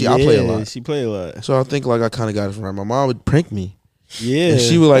 As you can see, I play a lot. She played a lot. So I think I kind of got it from her. My mom would prank me. Yeah. And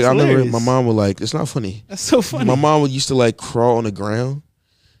she would I remember my mom would it's not funny. That's so funny. My mom would used to crawl on the ground.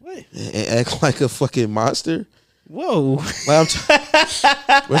 What? And act like a fucking monster. Whoa. Where's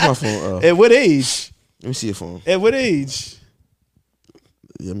my phone? At what age? Let me see your phone. At what age?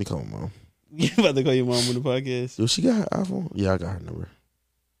 Yeah, let me call my mom. You about to call your mom on the podcast? Yo, she got her iPhone? Yeah, I got her number.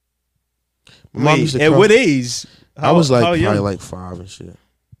 My mom used to at what age? I was probably 5 and shit.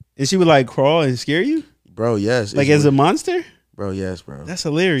 And she would crawl and scare you? Bro, yes. As a monster? Bro, yes, bro. That's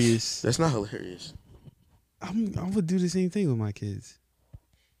hilarious. That's not hilarious. I would do the same thing with my kids.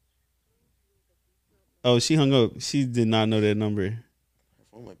 Oh, she hung up. She did not know that number. Her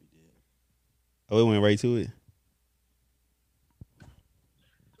phone might be dead. Oh, it went right to it.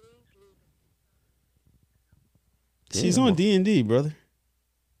 Damn. She's on D&D, brother.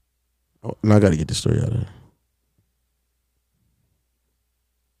 Oh, no, I got to get this story out of her.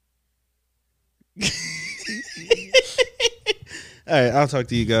 All right, I'll talk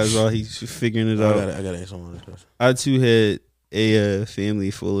to you guys while he's figuring it out. I gotta ask someone this question. I too had a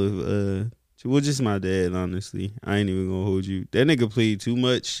family full of just my dad. Honestly, I ain't even gonna hold you. That nigga played too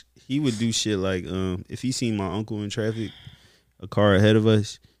much. He would do shit like if he seen my uncle in traffic, a car ahead of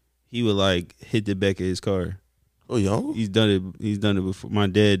us, he would like hit the back of his car. Oh, your uncle? He's done it before. My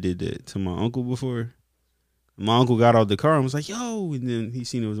dad did that to my uncle before. My uncle got out the car and was like, "Yo," and then he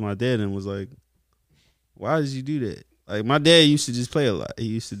seen it was my dad and was like, "Why did you do that?" Like, my dad used to just play a lot. He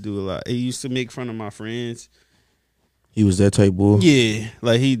used to do a lot. He used to make fun of my friends. He was that type boy? Yeah.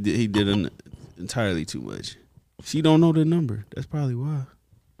 Like, he did entirely too much. She don't know the number. That's probably why.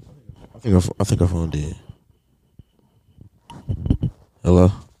 I think our phone did. Hello?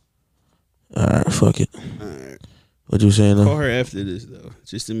 Alright, fuck it. Alright. What you saying though? Call her after this, though,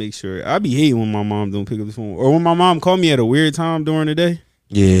 just to make sure. I be hating when my mom don't pick up the phone. Or when my mom call me at a weird time during the day.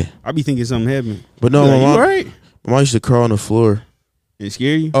 Yeah. I be thinking something happened. But no, like, my mom... You right? My mom used to crawl on the floor. It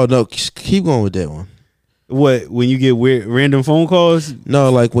scare you? Oh, no. Keep going with that one. What? When you get weird random phone calls?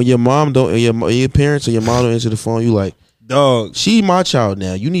 No, like when your mom don't... Your parents or your mom don't answer the phone, you like... Dog. She my child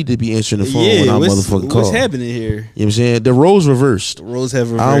now. You need to be answering the phone when I motherfucking call. What's happening here? You know what I'm saying? The roles reversed. The roles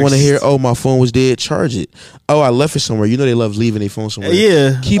have reversed. I don't want to hear, oh, my phone was dead. Charge it. Oh, I left it somewhere. You know they love leaving their phone somewhere.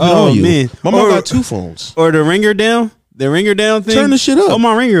 Yeah. Keep it on you. Man. My mom got 2 phones. Or the ringer down. The ringer down thing. Turn the shit up. Oh,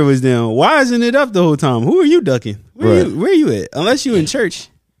 my ringer was down. Why isn't it up the whole time? Who are you ducking? Where are you at? Unless you in church.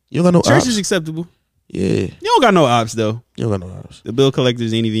 You don't got no church ops. Is acceptable. Yeah. You don't got no ops, though. You don't got no ops. The bill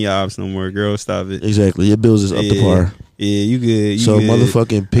collectors ain't even your ops no more. Girl, stop it. Exactly. Your bills is up to par. Yeah, you good. So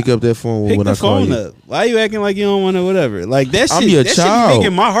motherfucking pick up that phone when I call you. Pick the phone up. Why you acting like you don't want to whatever? Like that shit. I'm your child. That shit be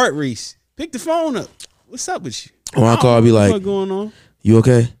making my heart race. Pick the phone up. What's up with you? When I call, I be like, what's going on? You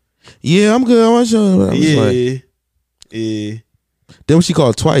okay? Yeah, I'm good. I want you. Yeah. Yeah. Then when she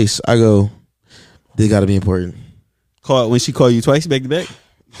called twice, I go, they gotta be important. When she called you twice back to back?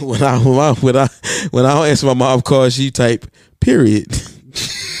 When I don't answer my mom call, she type period.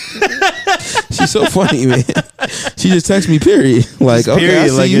 She's so funny, man. She just text me period. Like, okay, period,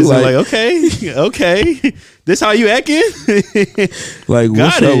 I see you. Like, okay. This how you acting? Like,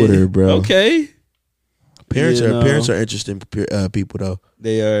 what's up with her, bro? Okay. Parents are interesting people though.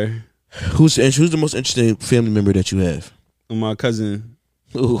 They are. Who's the most interesting family member that you have? My cousin.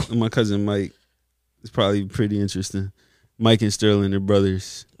 Ooh. My cousin Mike. It's probably pretty interesting. Mike and Sterling, they're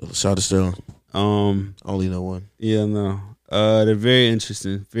brothers. Shout out to Sterling. Only know one. Yeah, no. They're very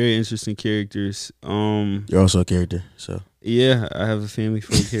interesting characters. You're also a character, so yeah, I have a family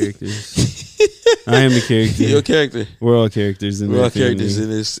full of characters. I am a character. You're a character. We're all characters in We're all characters in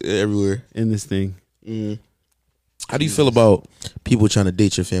this everywhere in this thing. Mm. How do you feel about people trying to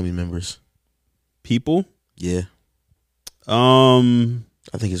date your family members? People? Yeah.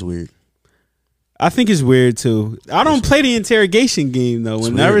 I think it's weird. I think it's weird too. I don't play the interrogation game though.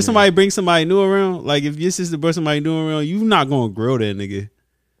 Whenever somebody brings somebody new around, like if your sister brings somebody new around, you're not gonna grill that nigga.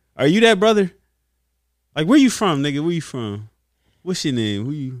 Are you that brother? Like, where you from, nigga? Where you from? What's your name?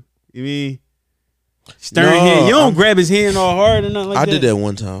 Who you mean? Stern hand. You don't grab his hand all hard or nothing like that. I did that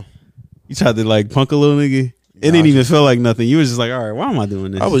one time. You tried to like punk a little nigga. It didn't even feel like nothing. You was just like, all right, why am I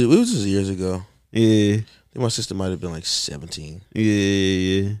doing this? It was just years ago. Yeah. I think my sister might have been like 17.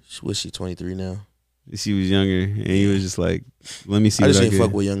 Yeah. Was she 23 now? She was younger, and he was just like, "Let me see." I just ain't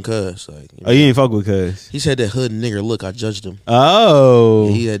fuck with young cuz. Like, you ain't fuck with cuz. He said that hood nigger look. I judged him. Oh,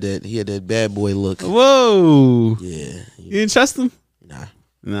 yeah, he had that bad boy look. Whoa. Yeah. You didn't trust him? Nah,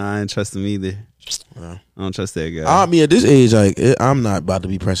 I didn't trust him either. No. I don't trust that guy. I mean, at this age, like, I'm not about to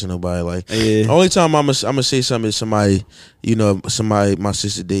be pressing nobody. Like, the only time I'm gonna say something is somebody, my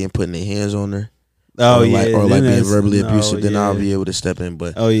sister dating, putting their hands on her. Oh, or being verbally abusive, then I'll be able to step in. But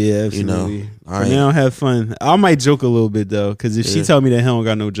absolutely. For now, have fun. I might joke a little bit though, because if she tell me that he don't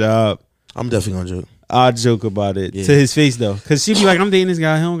got no job, I'm definitely gonna joke. I'll joke about it to his face though, because she be like, "I'm dating this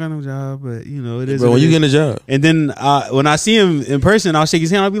guy, he don't got no job," but it is. Bro, when you get a job, and then when I see him in person, I'll shake his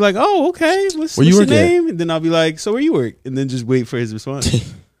hand. I'll be like, "Oh, okay, what's your name?" And then I'll be like, "So where you work?" And then just wait for his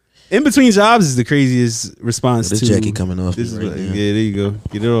response. In between jobs is the craziest response. This jacket coming off. This right yeah, there you go.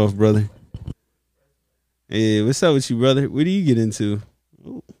 Get it off, brother. Hey, what's up with you, brother? What do you get into?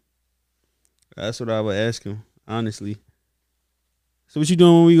 Ooh. That's what I would ask him, honestly. So what you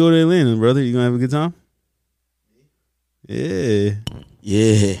doing when we go to Atlanta, brother? You gonna have a good time? Yeah.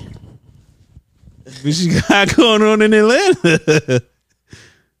 Yeah. What you got going on in Atlanta?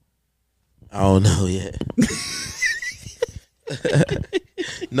 I don't know yet.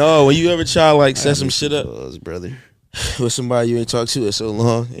 No, when you ever try like set some shit up, brother, with somebody you ain't talked to in so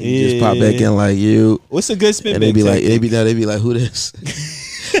long, and you just pop back in like you. What's a good spin? And they be like, who this?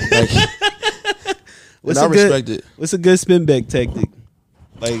 Like, I respect it. What's a good spin back tactic?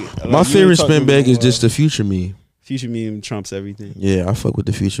 Like my favorite spin back is just the future me. Future meme trumps everything. Yeah, I fuck with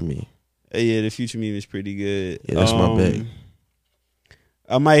the future me. Yeah, the future meme is pretty good. Yeah, that's my bag.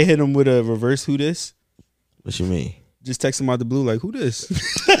 I might hit him with a reverse who this. What you mean? Just text him out the blue like, who this?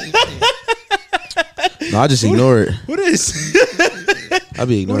 No, I just ignore it. Who this? I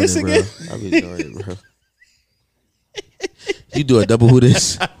be ignoring it, bro. I be ignoring it, bro. You do a double who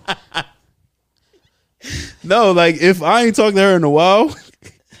this? No, like if I ain't talked to her in a while.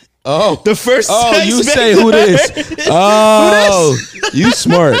 Oh, the first. Oh, you say who this? Oh, you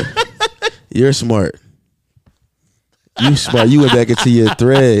smart. You're smart. You smart. You went back into your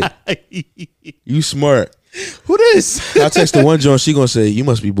thread. You smart. Who this? I texted one John. She gonna say you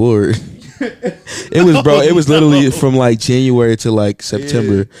must be bored. It was, bro. It was literally from like January to like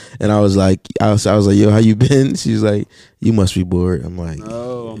September, and I was like, yo, how you been? She's like, you must be bored. I'm like,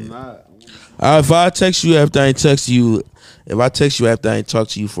 no, I'm not. If I text you after I ain't text you, if I text you after I ain't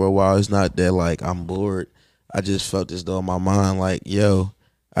talked to you for a while, it's not that like I'm bored. I just felt as though in my mind, like, yo,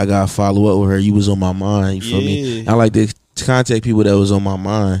 I gotta follow up with her. You was on my mind. You feel me? I like to contact people that was on my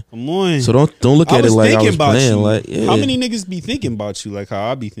mind. Come on. So don't look at it like I was playing. You. Like, yeah. How many niggas be thinking about you like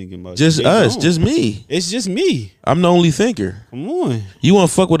how I be thinking about you? Just us. Don't. Just me. It's just me. I'm the only thinker. Come on. You want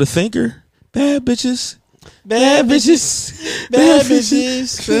to fuck with a thinker? Bad bitches. Bad bitches. Bad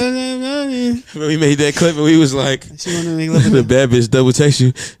bitches. When we made that clip and we was like, the bad bitch double text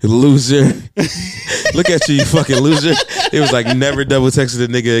you, loser. Look at you, you fucking loser. It was like never double texted the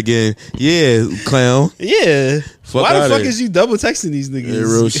nigga again. Yeah, clown. Yeah. Fuck why the fuck is you double texting these niggas? Yeah,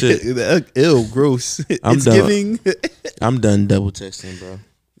 real shit. Ew, gross. I'm it's done. Giving. I'm done double texting, bro.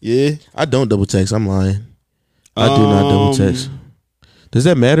 Yeah. I don't double text. I'm lying. I do not double text. Does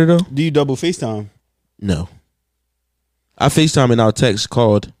that matter though? Do you double FaceTime? No. I FaceTime and I'll text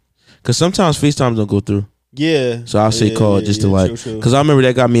called. Because sometimes FaceTime don't go through. Yeah. So I'll say call just to like. Because I remember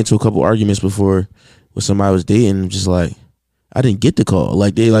that got me into a couple arguments before when somebody I was dating. Just like, I didn't get the call.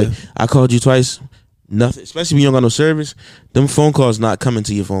 Like, they like, I called you twice. Nothing. Especially when you don't got no service. Them phone calls not coming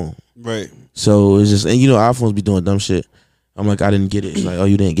to your phone. Right. So it's just, and you know, iPhones be doing dumb shit. I'm like, I didn't get it. It's like, oh,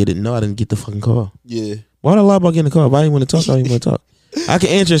 you didn't get it? No, I didn't get the fucking call. Yeah. Why'd I lie about getting the call? If I didn't want to talk, I didn't want to talk. I can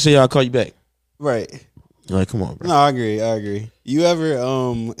answer and say, I'll call you back. Right. Like, come on, bro. No, I agree. You ever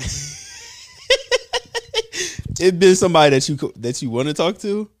it been somebody that you want to talk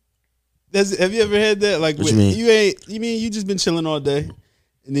to? Have you ever had that? Like, what you mean? You just been chilling all day,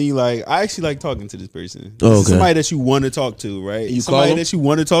 and then you like, I actually like talking to this person. Oh, okay. Somebody that you want to talk to, right? Somebody that you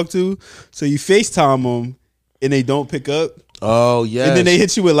want to talk to, so you FaceTime them, and they don't pick up. Oh yeah. And then they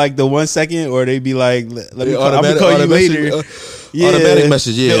hit you with like the 1 second, or they be like, "Let me I'm gonna call you later." Automatic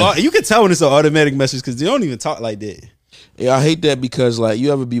message, yeah. You can tell when it's an automatic message because they don't even talk like that. Yeah, I hate that because like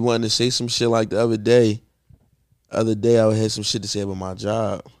you ever be wanting to say some shit like the other day I had some shit to say about my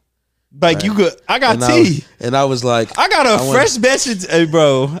job. Like right. You could, I got tea, and I was like, I got a fresh message, hey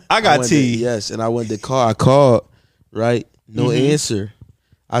bro. I got tea. Yes, and I went to call. I called, right? No answer.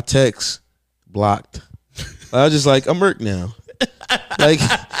 I text, blocked. I was just like, I'm work now. like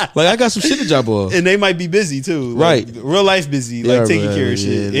I got some shit to drop off, and they might be busy too, right? Like, real life busy, like taking care of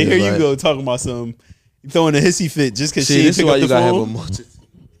shit. And here you go talking about some throwing a hissy fit just because she didn't pick up the phone.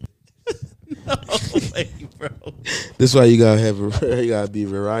 No way, bro. This is why you gotta be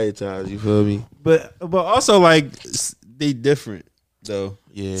varietized. You feel me? But also like they different though.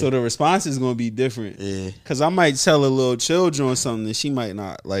 Yeah. So the response is gonna be different. Yeah. Cause I might tell a little children or something and she might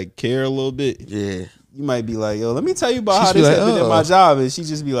not like care a little bit. Yeah. You might be like, yo, let me tell you about how this happened at my job, and she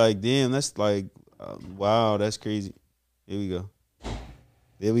just be like, damn, that's like, wow, that's crazy. Here we go.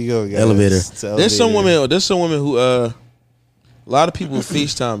 Guys. Elevator. There's some women who a lot of people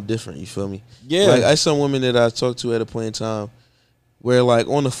FaceTime different. You feel me? Yeah. Like I some women that I talked to at a point in time where like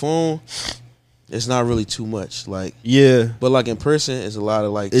on the phone, it's not really too much. Like but like in person, it's a lot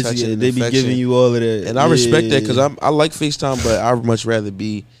of like touching. They be giving you all of that, and I respect that because I like FaceTime, but I'd much rather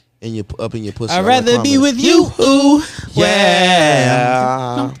be in your pussy. I'd rather be with you.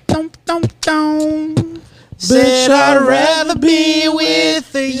 Yeah. Bitch, I'd rather be with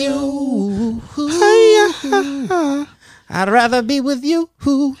you. I'd rather be with you.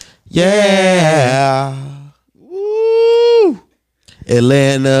 Yeah. Woo.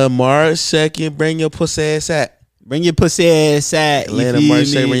 Atlanta, March 2nd. Bring your pussy ass out. Bring your pussy ass out. Atlanta, March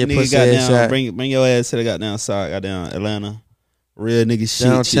 2nd. Bring your pussy ass out. Bring your ass to the goddamn side. Goddamn Atlanta. Real nigga shit.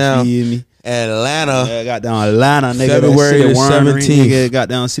 Downtown. You feel me? Atlanta. Yeah, goddamn Atlanta, nigga. February the 17th. Nigga,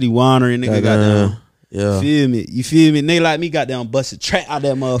 goddamn city wandering. Nigga, goddamn. Yeah. You feel me? Nigga like me goddamn busted track out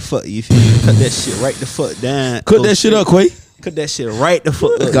that motherfucker. You feel me? Cut that shit right the fuck down. Cut that shit up, Quay. Cut that shit right the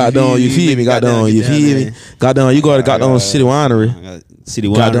fuck up. Goddamn, you feel me? Goddamn, you feel me? Goddamn, you go to goddamn City Winery. City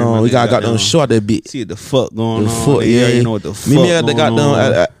Winery. Goddamn, we goddamn short that bitch. See what the fuck going on. Fuck, yeah, you know what the fuck me at the going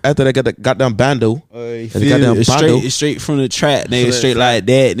goddamn after they got the goddamn bando. Straight from the trap, nigga. Straight like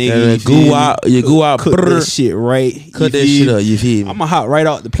that, nigga. You go out. Cut that shit right. Cut that shit up. You feel me? I'ma hop right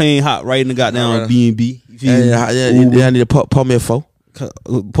out the plane, hop right in the goddamn B&B. Yeah, I need to pour me a four.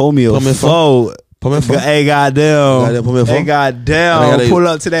 Pull me a four. Hey, goddamn. Hey, goddamn. Pull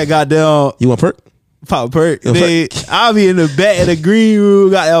up to that goddamn. You want perk? Pop perk. I'll be in the back of the green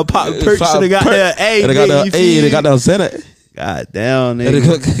room. Got that pop perk. Should have got that. Hey, they got that Senate. Goddamn,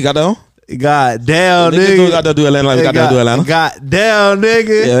 nigga. Goddamn. Goddamn, nigga. Got to do Atlanta like we got to do Atlanta. Goddamn,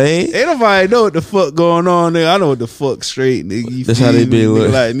 nigga. Yeah, ain't nobody know what the fuck going on, nigga. I know what the fuck straight, nigga. That's how they be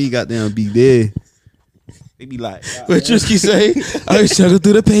look. Like me, goddamn, be there. They be like, what Trisky say? I struggle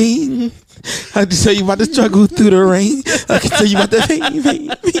through the pain. I can tell you about the struggle through the rain. I can tell you about the pain.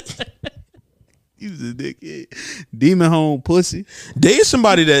 You was a dickhead. Demon home pussy. Dating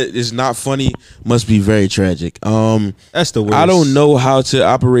somebody that is not funny must be very tragic. That's the worst. I don't know how to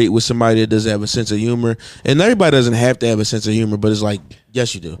operate with somebody that doesn't have a sense of humor. And everybody doesn't have to have a sense of humor, but it's like,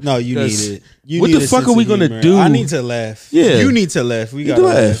 yes, you do. No, you need it. What the fuck are we going to do? I need to laugh. Yeah. You need to laugh. We got to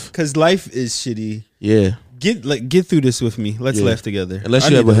laugh. Because life is shitty. Yeah. Get through this with me. Let's laugh together. Unless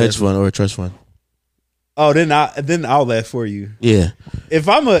you have a hedge fund or a trust fund. Oh, then I'll laugh for you. Yeah. If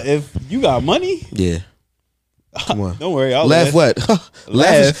you got money, yeah. Come on. Don't worry. I'll laugh. What?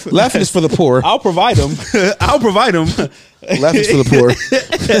 Laughing is for the poor. I'll provide them. Laughing is for the poor.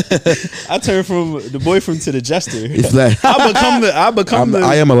 I turn from the boyfriend to the jester. It's like,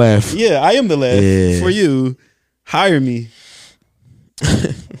 I am a laugh. Yeah, I am the laugh for you. Hire me.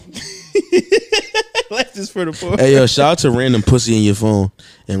 Laugh is for the poor. Hey yo, shout out to random pussy in your phone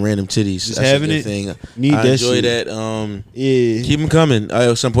and random titties. Just having it. Thing. Need I that enjoy shit. That. Yeah. Keep them coming.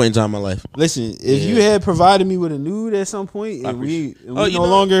 At some point in time in my life. Listen, if you had provided me with a nude at some point and we no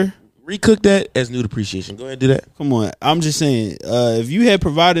longer recook that as nude appreciation. Go ahead and do that. Come on. I'm just saying, if you had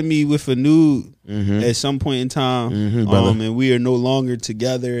provided me with a nude at some point in time, and we are no longer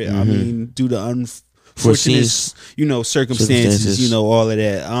together, I mean, due to unfortunate, circumstances, all of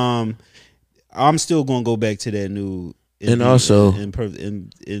that. I'm still gonna go back to that nude, and also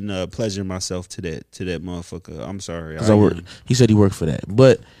pleasure myself to that motherfucker. I'm sorry, he said he worked for that,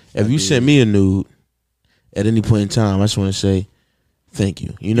 but if you sent me a nude at any point in time, I just want to say thank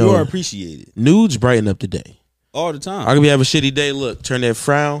you. You are appreciated. Nudes brighten up the day all the time. I could be having a shitty day. Look, turn that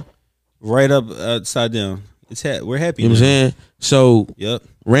frown right upside down. We're happy. You know what I'm saying? So yep.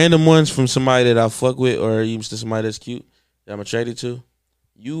 Random ones from somebody that I fuck with, or even somebody that's cute that I'm attracted to.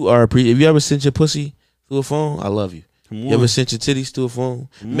 You are if you ever sent your pussy through a phone, I love you. You ever sent your titties through a phone?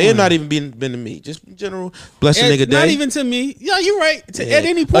 May have not even been to me. Just in general. Bless a nigga day. Not even to me. Yeah, you're right. At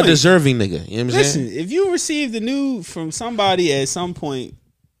any point. A deserving nigga. You know what I'm saying? Listen, if you received the nude from somebody at some point,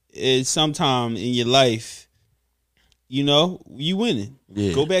 at some time in your life, you winning.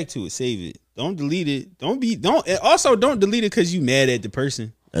 Yeah. Go back to it. Save it. Don't delete it. Don't delete it because you mad at the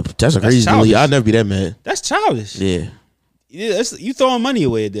person. That's a crazy delete. I'll never be that mad. That's childish. Yeah. Yeah, you throwing money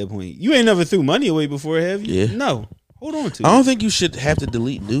away at that point. You ain't never threw money away before, have you? Yeah. No. Hold on to it. I don't think you should have to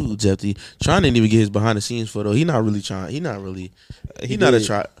delete nudes after trying to even get his behind the scenes photo. He not really trying. He not a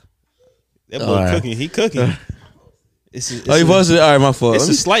try. That boy cooking. He cooking. He was. All right, my fault. It's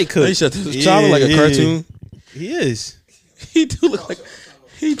a slight cook. He trying to like a cartoon. He is. He do look like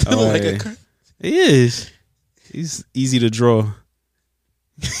a cartoon. He is. He's easy to draw.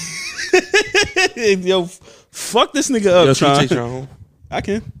 Yo, fuck this nigga up. Yo, can you take your home? I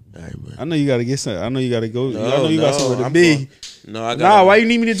can. All right, bro. I know you gotta get some. I know you gotta go. I know you got somewhere to be. No, I got. Nah, why you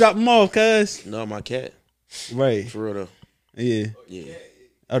need me to drop them off, cuz? No, my cat. Right. For real though. Yeah. Yeah.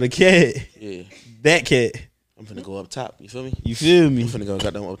 Oh, the cat. Yeah. That cat. I'm finna go up top. You feel me? You feel me? I'm finna go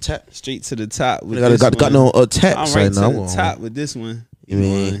goddamn up top. Straight to the top. Got no up top. I'm right to the top with this one. You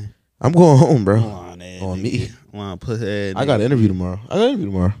mean? I'm going home, bro. On me. I got an interview tomorrow.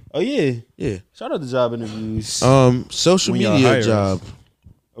 Oh yeah. Yeah. Shout out to job interviews. Social media job.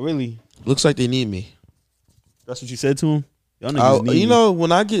 Oh really? Looks like they need me. That's what you said to him? Y'all niggas need me.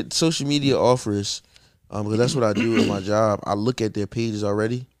 When I get social media offers, because that's what I do in my job, I look at their pages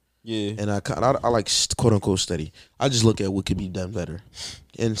already. Yeah. And I like quote unquote study. I just look at what could be done better.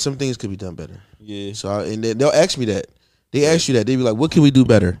 And some things could be done better. Yeah. So they'll ask me that. They ask you that. They be like, what can we do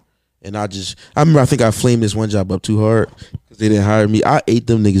better? And I remember I think I flamed this one job up too hard because they didn't hire me. I ate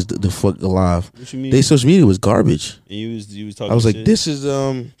them niggas the fuck alive. What you mean? Their social media was garbage. And you was talking. I was like, shit?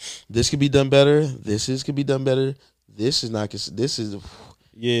 this could be done better. Could be done better. This is not. This is.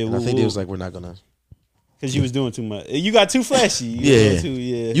 Yeah. And I think they was like, we're not gonna. Because you was doing too much. You got too flashy.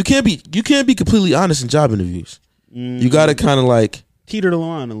 Yeah. You can't be completely honest in job interviews. You gotta kind of like teeter the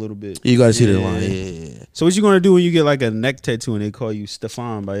line a little bit. You gotta teeter the line. Yeah. So what you gonna do when you get like a neck tattoo and they call you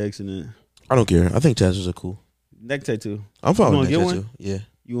Stefan by accident? I don't care. I think tattoos are cool. Neck tattoo. I'm fine with neck tattoo. One? Yeah.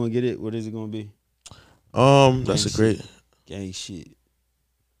 You wanna get it? What is it gonna be? That's a great gang shit.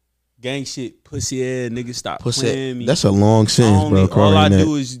 Gang shit, pussy ass nigga, stop playing me. That's a long sentence, bro. All I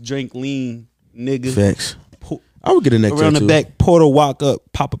do is drink lean, nigga. Facts. I would get a neck tattoo. Around the back, portal walk up,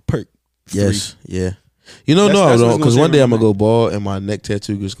 pop a perk. Yes, yeah. You know, no, I don't, because one day I'm gonna go bald and my neck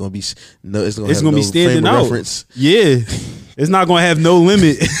tattoo is gonna be it's gonna be standing out. Reference. Yeah, it's not gonna have no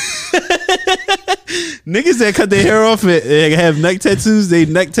limit. Niggas that cut their hair off and have neck tattoos, they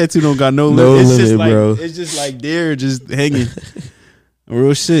neck tattoo don't got no limit. It's just like, bro. It's just like they're just hanging.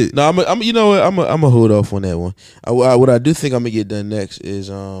 Real shit. No, I'm. You know what? I'm a hold off on that one. What I do think I'm gonna get done next is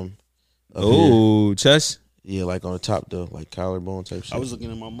chest. Yeah, like on the top though, like collarbone type shit. I was looking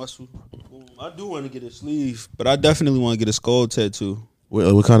at my muscle. I do want to get a sleeve, but I definitely want to get a skull tattoo.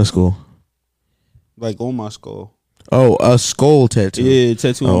 What kind of skull? Like on my skull. Oh, a skull tattoo. Yeah,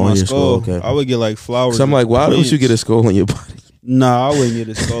 tattoo on my skull. Okay. I would get like flowers. So I'm like, why don't you get a skull on your body? Nah, I wouldn't get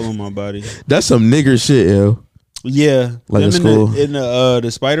a skull on my body. That's some nigger shit, yo. Yeah, like a skull in the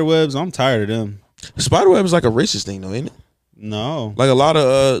spider webs. I'm tired of them. Spider web is like a racist thing, though, ain't it? No, like a lot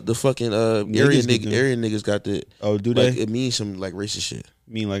of the fucking Aryan niggas got the. Oh, do like, they? It means some like racist shit.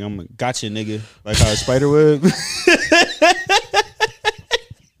 Mean like I'm a gotcha nigga, like how a spider web.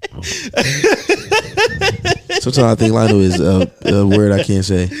 Sometimes I think Lionel is a word I can't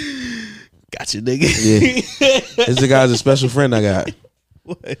say. Gotcha nigga. Yeah, it's the guy's a special friend I got.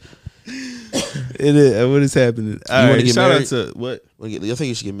 What? It is. What is happening? All right, shout married? Out to what? I think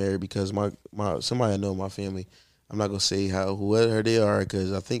you should get married because my somebody I know in my family. I'm not gonna say whoever they are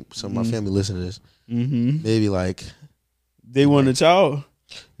because I think some of my family listen to this. Mm-hmm. Maybe like they want a child.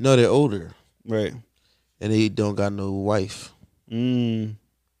 No, they're older, right? And they don't got no wife. You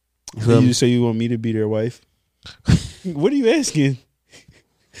say you want me to be their wife? What are you asking?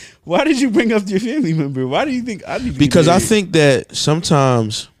 Why did you bring up your family member? Why do you think I need to Because I think that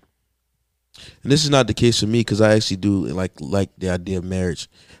sometimes, and this is not the case for me because I actually do like the idea of marriage,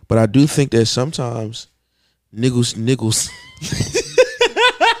 but I do think that sometimes niggas.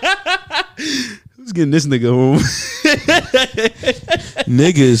 Who's getting this nigga home?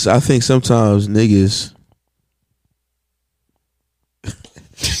 Niggas, I think sometimes niggas.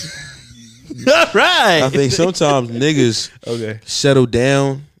 All right. I think sometimes niggas settle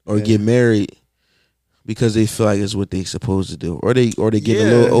down or get married because they feel like it's what they supposed to do, or they get a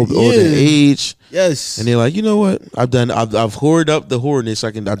little older age. Yes, and they're like, you know what? I've whored up the whoreness.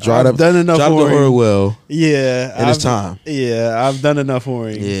 I've done enough whoring. The whore well. Yeah, and it's time. Yeah, I've done enough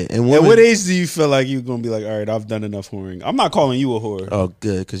whoring. Yeah, and what age do you feel like you're gonna be like, all right, I've done enough whoring? I'm not calling you a whore. Oh,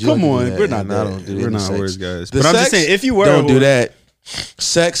 good, because come on, we're not. We're not whores, guys. But I'm just saying, if you were, don't do that.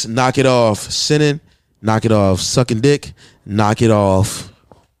 Sex, knock it off. Sinning, knock it off. Sucking dick, knock it off.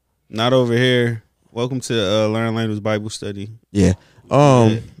 Not over here. Welcome to Learn Language Bible Study. Yeah.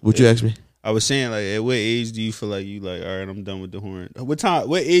 What you ask me? I was saying, like, at what age do you feel like you like, all right, I'm done with the whoring?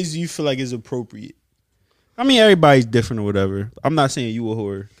 What age do you feel like is appropriate? I mean, everybody's different or whatever. I'm not saying you a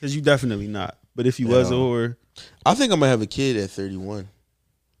whore because you definitely not. But if you was a whore, I think I'm gonna have a kid at 31.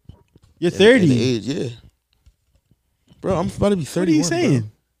 You're 30. At the age, yeah. Bro, I'm about to be 31. What are you saying? Bro.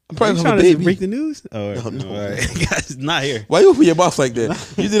 I'm probably trying to break the news. Oh, no. All right. Guys, not here. Why you open your mouth like that?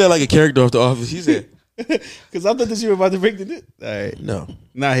 You did that like a character off The Office. You said because I thought that you were about to break the news. All right, no,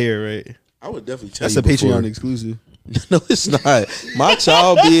 not here, right? I would definitely tell you. That's a Patreon exclusive. No, it's not. My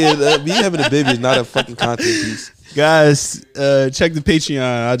child me having a baby is not a fucking content piece. Guys, check the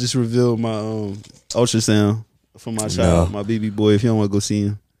Patreon. I just revealed my ultrasound for my child, my baby boy. If you don't want to go see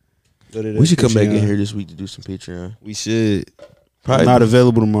him, we should come back in here this week to do some Patreon. We should. Probably not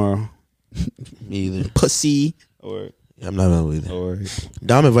available tomorrow. Me either. Pussy. I'm not available either.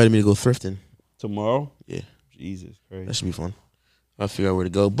 Dom invited me to go thrifting tomorrow. Yeah. Jesus Christ. That should be fun. I'll figure out where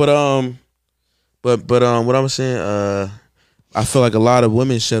to go. But what I'm saying, I feel like a lot of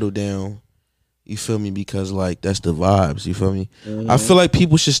women settle down. You feel me? Because like that's the vibes. You feel me? Mm-hmm. I feel like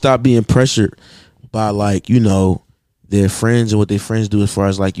people should stop being pressured by like their friends and what their friends do as far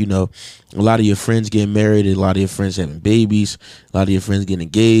as like a lot of your friends getting married, and a lot of your friends having babies, a lot of your friends getting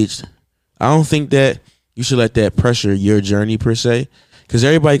engaged. I don't think that you should let that pressure your journey per se, because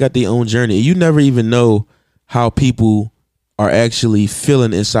everybody got their own journey. You never even know how people are actually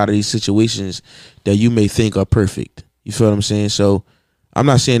feeling inside of these situations that you may think are perfect. You feel what I'm saying? So I'm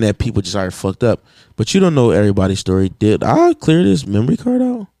not saying that people just are fucked up, but you don't know everybody's story. Did I clear this memory card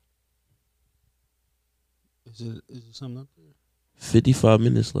out? Is it something up there? 55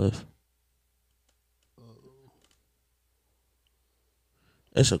 minutes left.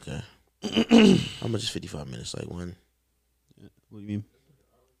 That's okay. How much is 55 minutes? Like one? What do you mean?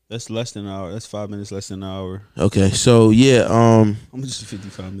 That's less than an hour. That's 5 minutes less than an hour. Okay, so yeah. How much is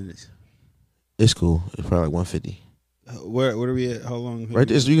 55 minutes? It's cool. It's probably like 150. Where are we at? How long? Right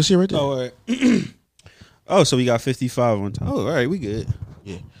there. You can see it right there. Oh, all right. Oh, so we got 55 on top. Oh, all right. We good.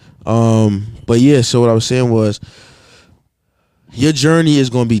 Yeah. But yeah, so what I was saying was your journey is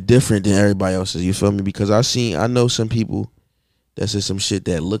going to be different than everybody else's. You feel me? Because I know some people that said some shit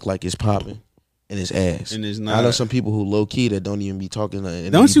that look like it's popping and it's ass. And it's not. I know some people who low key that don't even be talking.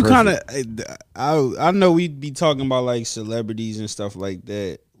 Don't you kind of? I know we be talking about like celebrities and stuff like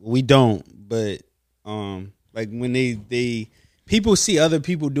that. We don't, but like when they people see other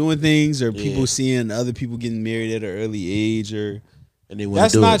people doing things, or people seeing other people getting married at an early age, or and they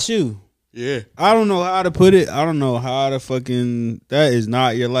that's not you. Yeah, I don't know how to put it. I don't know how to fucking. That is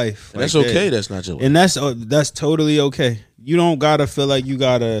not your life. Like that's okay. That's not your life, and that's totally okay. You don't gotta feel like you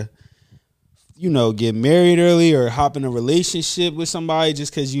gotta, get married early or hop in a relationship with somebody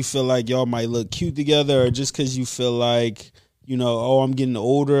just because you feel like y'all might look cute together, or just because you feel like, I'm getting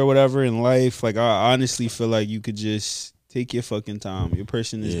older or whatever in life. Like, I honestly feel like you could just take your fucking time. Your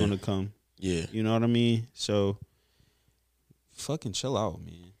person is gonna come. Yeah, you know what I mean. So, fucking chill out,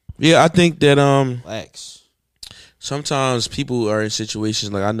 man. Yeah, I think that relax. Sometimes people are in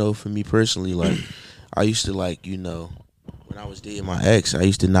situations like, I know for me personally, like I used to like, when I was dating my ex, I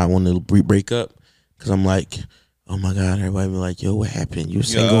used to not want to break up because I'm like, oh my God, everybody be like, yo, what happened? You're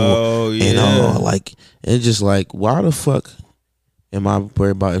single. Oh, yeah. And it's just like, why the fuck am I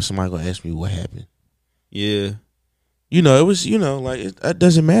worried about if somebody gonna ask me what happened? Yeah. It was, like, it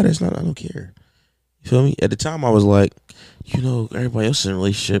doesn't matter. It's not, I don't care. You feel me? At the time I was like, everybody else in a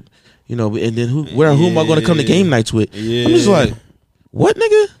relationship, and then who am I gonna come to game nights with? Yeah. I'm just like, what,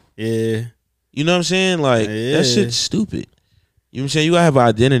 nigga? Yeah. You know what I'm saying? Like, that shit's stupid. You know what I'm saying? You gotta have an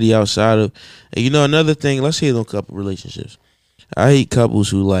identity outside of, and another thing, let's hate on couple relationships. I hate couples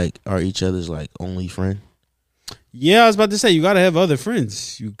who like are each other's like only friend. Yeah, I was about to say, you gotta have other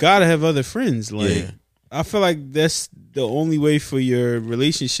friends. Like, I feel like that's the only way for your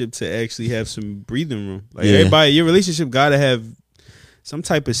relationship to actually have some breathing room. Like, everybody, your relationship gotta have some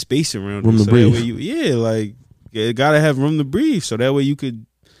type of space around room it. To so breathe. That way it gotta have room to breathe. So that way you could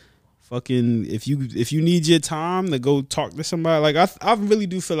fucking, if you need your time to go talk to somebody, like I really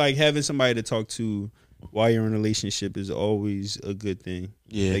do feel like having somebody to talk to while you're in a relationship is always a good thing.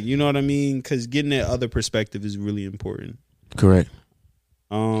 Yeah, like, you know what I mean? Because getting that other perspective is really important. Correct.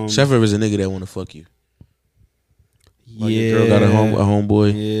 Except for a nigga that want to fuck you. Like, yeah, a girl got a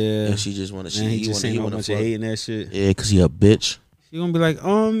homeboy. Yeah, and she just want to. He just saying a bunch of hating that shit. Yeah, because he a bitch. He gonna be like,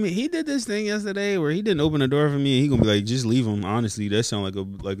 he did this thing yesterday where he didn't open the door for me. And he gonna be like, just leave him. Honestly, that sound like a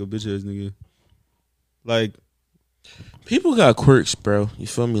bitch ass nigga. Like, people got quirks, bro. You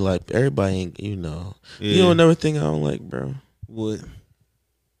feel me? Like, everybody ain't, You know another thing I don't like, bro. What?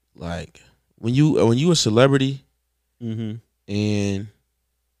 Like, when you a celebrity, mm-hmm.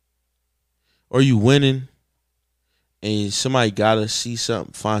 or you winning, and somebody gotta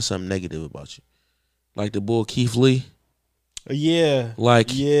find something negative about you, like the boy Keith Lee. Yeah.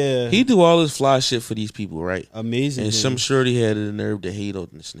 Like, he do all this fly shit for these people, right? Amazing. And some shorty had the nerve to hate on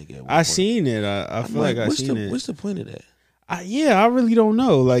this nigga. I seen it. I feel like I seen it. What's the point of that? I really don't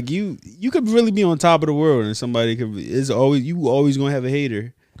know. Like, you could really be on top of the world, and somebody could. You always gonna have a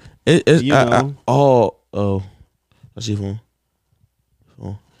hater. Let's see phone.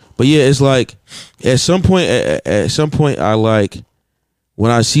 But yeah, it's like at some point, I like when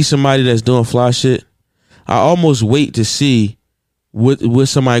I see somebody that's doing fly shit, I almost wait to see what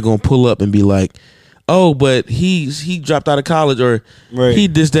somebody gonna pull up and be like, oh, but he dropped out of college, or he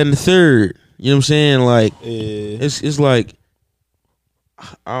this, that, and the third. You know what I'm saying? Like, it's like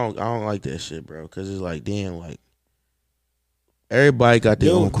I don't like that shit, bro. Because it's like, damn, like everybody got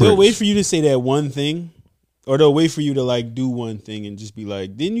their own quirks. They'll wait for you to say that one thing. Or they'll wait for you to like do one thing and just be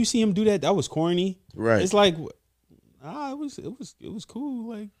like, "Didn't you see him do that? That was corny." Right. It's like, it was cool.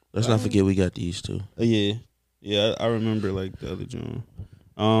 Like, let's not forget we got these too. Yeah. I remember like the other John.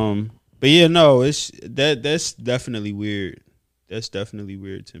 But yeah, no, that's definitely weird. That's definitely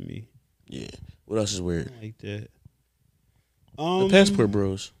weird to me. Yeah. What else is weird? I like that. The passport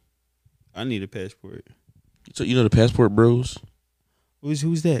bros. I need a passport. So the passport bros.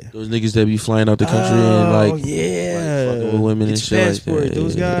 Who's that? Those niggas that be flying out the country and like fucking with women and shit passport, like that.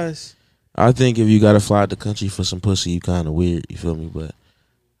 Those guys. I think if you gotta fly out the country for some pussy, you kind of weird. You feel me? But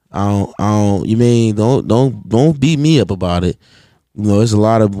I don't. You mean don't beat me up about it. There's a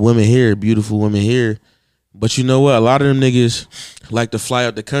lot of women here, beautiful women here, But you know what? A lot of them niggas like to fly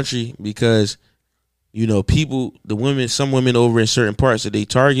out the country because, you know, some women over in certain parts that they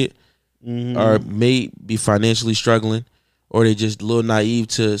target may be financially struggling, or they just a little naive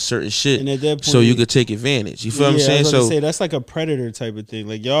to certain shit. And at that point, so you could take advantage. You feel what I'm saying? I was say that's like a predator type of thing.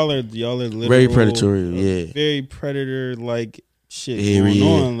 Like y'all are literal, very predatory. Very predator like shit going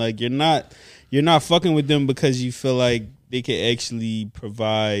on. Like you're not fucking with them because you feel like they can actually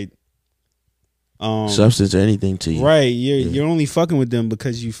provide substance or anything to you. Right. You're only fucking with them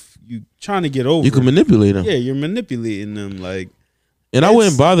because you trying to get over. You can manipulate them. Yeah, you're manipulating them. Like, and I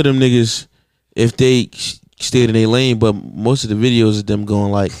wouldn't bother them niggas if they stayed in their lane, but most of the videos of them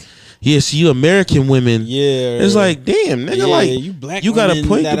going like, yeah, see you American women. Yeah. It's like, damn, nigga, like you black you got a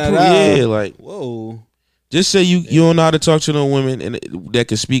point to prove. Yeah, like whoa. Just say you don't know how to talk to no women and that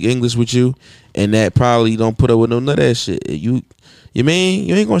can speak English with you, and that probably don't put up with none of that shit. You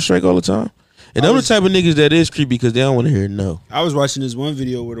ain't gonna strike all the time. And them the type of niggas that is creepy because they don't want to hear no. I was watching this one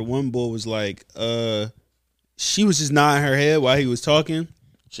video where the one boy was like, she was just nodding her head while he was talking.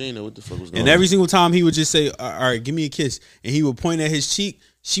 She didn't know what the fuck was going on. And every single time he would just say, all right, give me a kiss. And he would point at his cheek.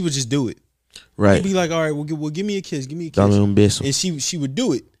 She would just do it. Right. He'd be like, all right, well, give me a kiss. Give me a kiss. And she would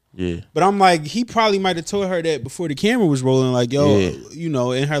do it. Yeah. But I'm like, he probably might have told her that before the camera was rolling. Like, yo, you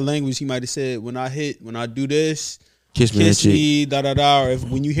know, in her language, he might have said, when I do this, kiss me, da da da. Or if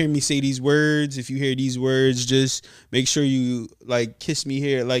when you hear me say these words, if you hear these words, just make sure you like kiss me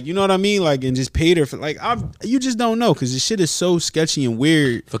here, like you know what I mean, like, and just paid her for like you just don't know because this shit is so sketchy and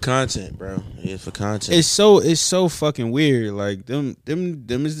weird for content, bro. Yeah, for content. It's so fucking weird. Like them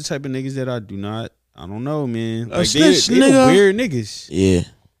is the type of niggas that I don't know, man. Like they weird niggas. Yeah,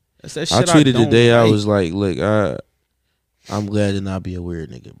 that's that shit. I tweeted today. I was like, look, I'm glad to not be a weird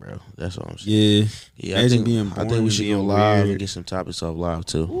nigga, bro. That's all I'm saying. Yeah. I think we should go live and get some topics off live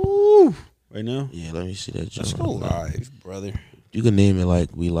too. Ooh. Right now? Yeah, let me see that. Let's go live, brother. You can name it like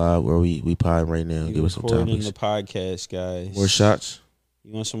we live or we pod right now. Give us some topics. The podcast, guys. More shots.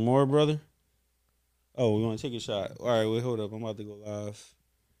 You want some more, brother? Oh, we want to take a shot. All right, wait, hold up. I'm about to go live.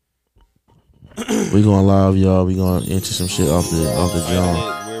 We going live, y'all. We going to enter some shit off the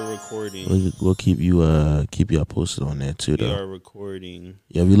John. We're recording. We'll keep y'all posted on that too, though. We are recording.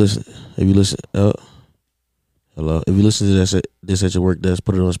 Yeah, if you listen, hello. If you listen to this at your work desk,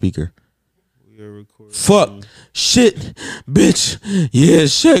 put it on speaker. We are recording. Fuck, shit, bitch. Yeah,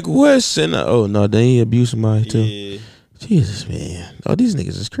 Sheck West and oh no, they ain't abuse somebody too. Yeah. Jesus, man. Oh, these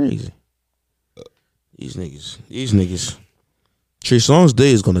niggas is crazy. These niggas. Trey Songz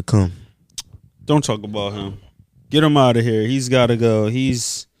day is gonna come. Don't talk about him. Get him out of here. He's got to go. He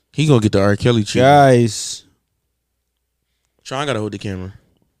gonna get the R. Kelly treatment. Guys. Sean gotta hold the camera.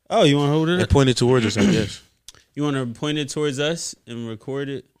 Oh, you want to hold it? And point it towards us, I guess. You want to point it towards us and record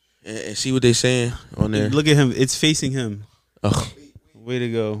it? And see what they saying on there. Look at him. It's facing him. Oh. Way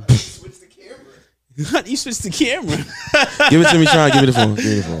to go. Switch the camera. You switched the camera. Give it to me, Sean. Give me the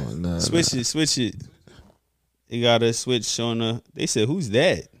phone. Nah, switch it. You got to switch on the... They said, who's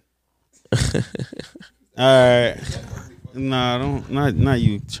that? All right. Nah, not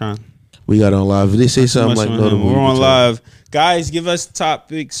you, Sean. We got on live. If they say something like notable, we're on live. Guys, give us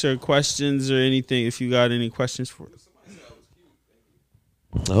topics or questions or anything if you got any questions for us.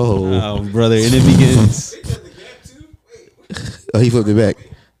 Oh, brother, and it begins. Oh, he flipped it back.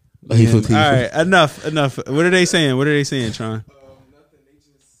 Oh, he flipped it. All right, enough. What are they saying? Tron? Nothing.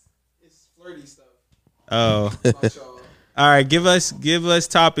 It's flirty stuff. Oh. All right, give us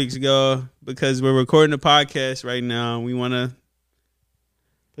topics, y'all, because we're recording a podcast right now. We want to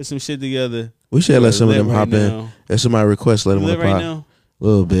put some shit together. We should let some of them hop in. If somebody requests, let them on the pod. A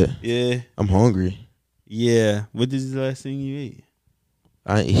little bit. Yeah. I'm hungry. Yeah. What is the last thing you ate?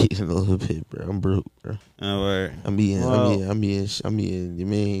 I ain't eating a little bit, bro. I'm broke, bro. All right. I'm eating. You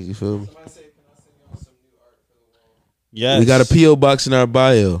mean, you feel me? Somebody say, can I send y'all some new art for the wall? Yes. We got a P.O. box in our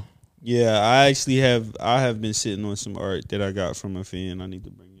bio. Yeah, I have been sitting on some art that I got from a fan. I need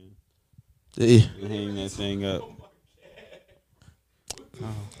to bring in. Yeah. Hang that thing up.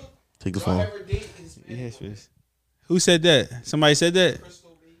 Oh. Take the phone. Yes. Who said that? Somebody said that?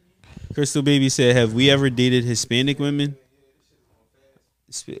 Crystal Baby said, have we ever dated Hispanic women?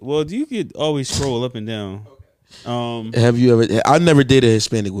 Well, you could always scroll up and down. Have you ever? I never dated a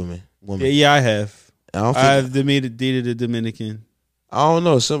Hispanic woman. Yeah, I have. I've dated a Dominican. I don't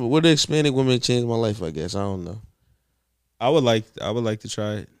know. What a Hispanic woman changed my life, I guess. I don't know. I would like to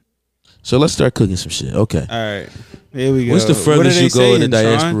try it. So let's start cooking some shit. Okay. All right. Here we go. What's the furthest you go in the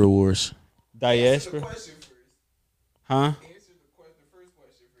diaspora wars? Diaspora? Huh?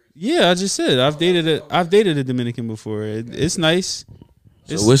 Yeah, I just said I've dated a Dominican before. It's nice.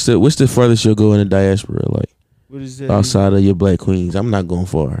 So what's the farthest you'll go in the diaspora? Like, what is that? Outside of your black queens, I'm not going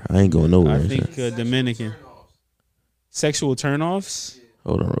far. I ain't going nowhere. I think Dominican. Sexual turnoffs.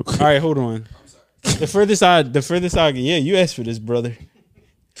 Hold on, real quick. All right, hold on. The furthest I yeah, you asked for this, brother.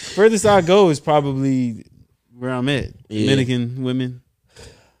 Furthest I go is probably where I'm at. Yeah. Dominican women,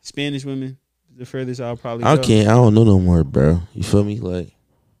 Spanish women. The furthest I'll probably go. I don't know no more, bro. You feel me? Like,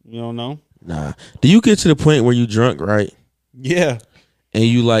 you don't know? Nah. Do you get to the point where you drunk, right? Yeah. And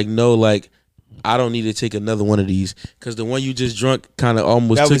you like know like I don't need to take another one of these because the one you just drunk kind of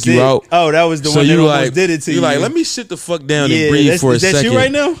almost took you out. Oh, that was the one that almost did it to you. You're like, let me sit the fuck down and breathe for a second. Is that you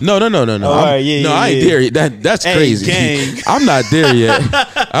right now? No. Oh, all right, I ain't there yet. That's crazy. Gang. I'm not there yet.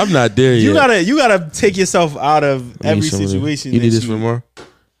 I'm not there yet. You gotta take yourself out of every situation. You need this for more?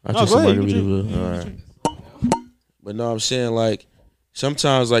 No, go ahead. All right. But no, I'm saying like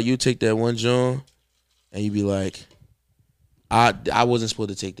sometimes like you take that one joint and you be like, I wasn't supposed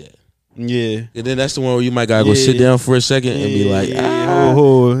to take that. Yeah. And then that's the one where you might gotta go sit down for a second and be like,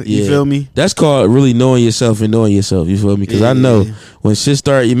 you feel me? That's called really knowing yourself and knowing yourself. You feel me? Because I know when shit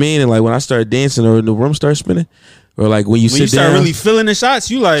start, and like when I start dancing or the room starts spinning, or like when you sit down, start really feeling the shots,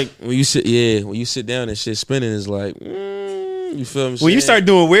 you like when you sit down and shit spinning is like, you feel me? When you start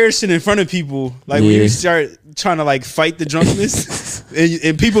doing weird shit in front of people, like when you start trying to like fight the drunkenness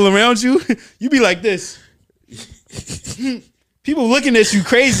and people around you, you be like this. People looking at you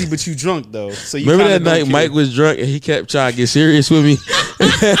crazy, but you drunk though. So you remember that night Mike was drunk and he kept trying to get serious with me.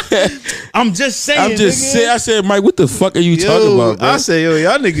 I'm just saying. I said, Mike, what the fuck are you talking about, bro? I say,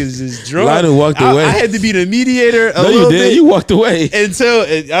 y'all niggas just drunk. I done walked away. I had to be the mediator a little little bit. bit. You walked away until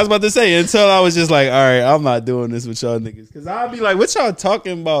I was about to say until I was just like, all right, I'm not doing this with y'all niggas because I'll be like, what y'all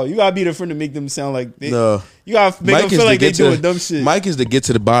talking about? You gotta be the friend to make them sound like no. You gotta make them feel like they doing dumb shit. Mike is to get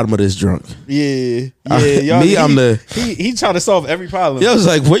to the bottom of this drunk. Yeah. He trying to solve every problem. Yeah, I was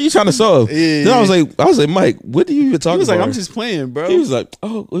like, what are you trying to solve? Yeah. Then I was like, Mike, what are you even talking about? He was like, I'm just playing, bro. He was like,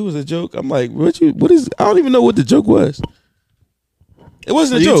 oh, it was a joke. I'm like, what is? I don't even know what the joke was. It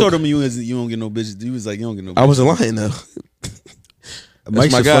wasn't a joke. You told him you don't get no bitches. He was like, you don't get no bitches. I wasn't lying though.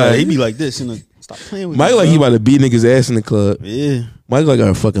 Mike's my guy. He be like this. Stop playing with Mike. Like he about to beat niggas ass in the club. Yeah. Mike like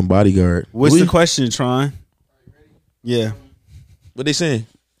our fucking bodyguard. What's the question, Tron? Yeah. What they saying?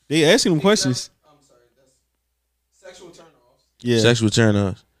 They asking him questions. I'm sorry. That's sexual turn-offs. Yeah. Sexual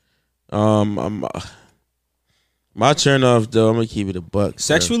turn-offs. My turn-off though, I'm gonna keep it a buck.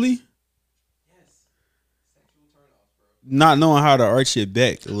 Sexually? Yes. Sexual turn-offs, bro. Not knowing how to arch it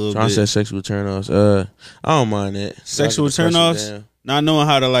back a little Tron bit. said sexual turn-offs. I don't mind that. Sexual turn-offs? Not knowing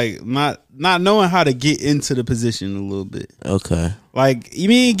how to like not knowing how to get into the position a little bit. Okay. Like you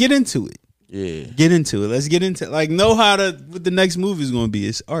mean get into it. Yeah. Get into it. Let's get into it. Like know how to what the next move is gonna be.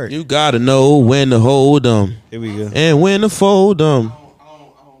 It's art. You gotta know when to hold them. Here we go. And when to fold them. I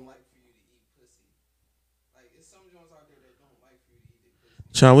don't like for you to eat pussy. Like it's some joints out there that don't like for you to eat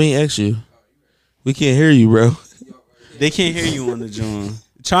pussy. Sean, we ain't asked you. We can't hear you, bro. They can't hear you on the joint.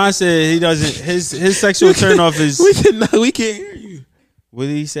 Sean said he doesn't his sexual turnoff is we can't hear you. What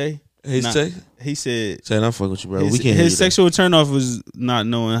did he say? He said I'm fucking with you, bro. We can't. His sexual turnoff was not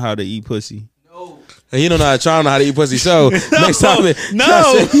knowing how to eat pussy. No, he don't know how to eat pussy. So next time,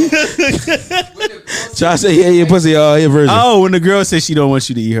 try to say he ate your pussy. Version. Oh, when the girl says she don't want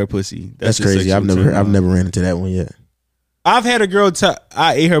you to eat her pussy, that's crazy. I've never ran into that one yet. I've had a girl.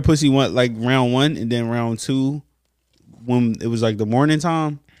 I ate her pussy like round 1 and then round 2 when it was like the morning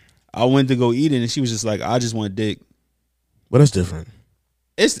time. I went to go eat it and she was just like, I just want dick. Well, that's different.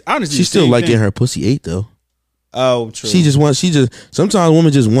 It's honestly she still like getting her pussy ate though. Oh, true. Sometimes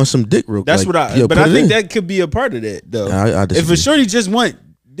women just want some dick real quick. That's what I think that could be a part of that though. I if a shorty just want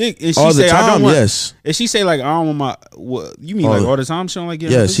dick and she all say the time, I don't want, yes. And she say like I don't want my what you mean like all the time she don't like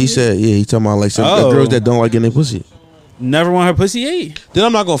getting yes, he said he talking about like some girls that don't like getting their pussy. Never want her pussy ate. Then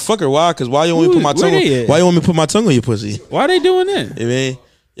I'm not gonna fuck her. Why? Because why you want me to put my tongue? Why you want me to put my tongue on your pussy? Why they doing that? I mean,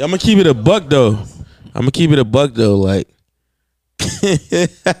 I'm gonna keep it a buck though. Like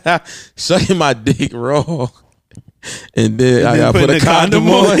sucking my dick raw, and then I gotta put a condom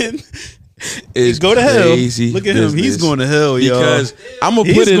on. It's go to hell. Look at him. He's going to hell, yo. Because I'm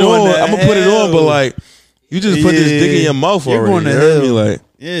gonna put it on. I'm gonna put it on, but like you just put this dick in your mouth already. You're going to hell. Like,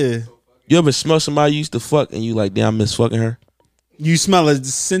 yeah. You ever smell somebody you used to fuck and you like, damn, I miss fucking her? You smell a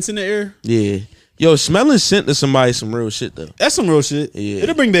scent in the air? Yeah. Yo, smelling scent to somebody is some real shit though. That's some real shit. Yeah.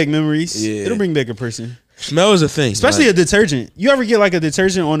 It'll bring back memories. Yeah. It'll bring back a person. Smell is a thing. Especially a detergent. You ever get like a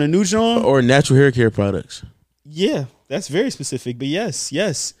detergent on a new joint? Or natural hair care products. Yeah. That's very specific. But yes.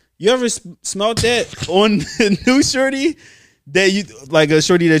 You ever smelled that on the new shorty? that you like a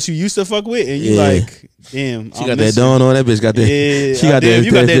shorty that you used to fuck with, and you like, damn, she got that Dawn on. That bitch got that. Yeah, she got that.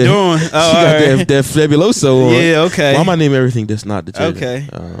 You got that Dawn. She got that Fabuloso on. Yeah, okay. Why am I name everything that's not detergent? Okay.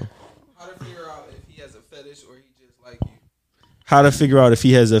 How to figure out if he has a fetish or he just like you? How to figure out if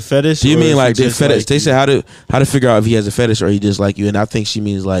he has a fetish? Do you mean like the fetish? Like they say how to figure out if he has a fetish or he just like you, and I think she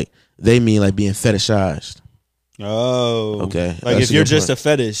means like they mean like being fetishized. Oh, okay. Like if you're just a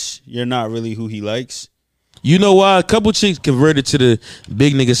fetish, you're not really who he likes. You know why? A couple chicks converted to the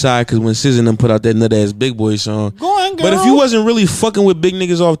big nigga side because when SZA and them put out that nut ass Big Boy song. Go on, girl. But if you wasn't really fucking with big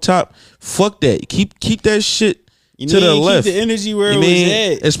niggas off top, fuck that. Keep that shit to the left. Keep the energy where it was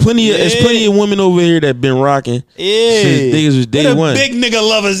at. There's plenty of women over here that been rocking. Yeah, since niggas was day one. Big nigga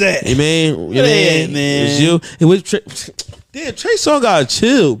lovers at. Hey man, man. It was you. It was damn, Trey Songz gotta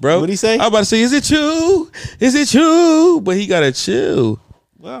chill, bro. What'd he say? I was about to say, is it you? Is it you? But he gotta chill.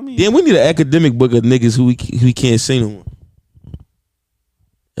 Well, I mean, damn, we need an academic book of niggas who we can't sing no more.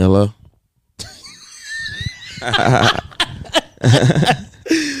 Hello?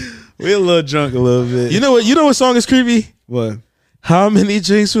 We're a little drunk a little bit. You know what song is creepy? What? How many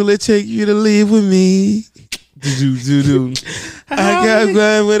drinks will it take you to leave with me? I got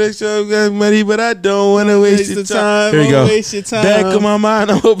grind with a show, got money, but I don't want to waste your time. Here you go. Waste your time. Back of my mind,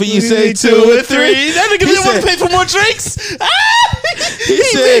 I'm hoping you say 2 or 3. That nigga didn't want to pay for more drinks. He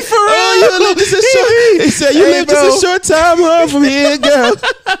said, for real. Oh, you live just a short. He said, you live just a short time home from here, girl.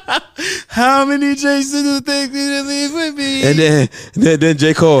 How many drinks do you think you to leave with me? And then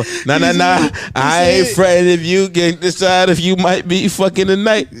J. Cole, nah. I ain't fretting if you can decide if you might be fucking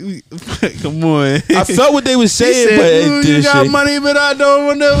tonight. Come on. I felt what they was saying, but you got money, but I don't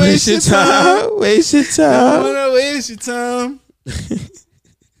want to waste your time. Waste your time. I don't want to waste your time.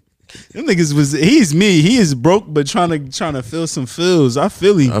 Them niggas he's me. He is broke, but trying to fill some fills. I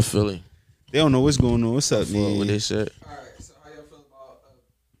feel him. They don't know what's going on. What's up, man? What they said. All right, so how y'all feel about a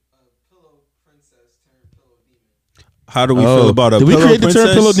pillow princess turned pillow demon? How do we feel about a pillow princess? Did we create the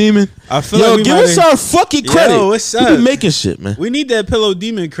term pillow demon? I feel like we give us our fucking credit. Yo, what's up? We been making shit, man. We need that pillow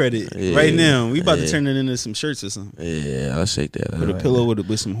demon credit right now. We about to turn it into some shirts or something. Yeah, I'll shake that. With a pillow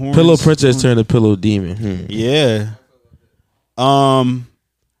with some horns. Pillow princess turned a pillow demon. Yeah.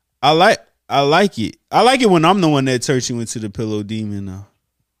 I like it. I like it when I'm the one that turns you into the pillow demon though.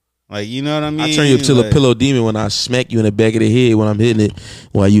 Like, you know what I mean? I turn you into a pillow demon when I smack you in the back of the head when I'm hitting it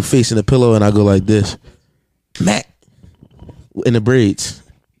while you facing the pillow and I go like this. Mac. In the braids.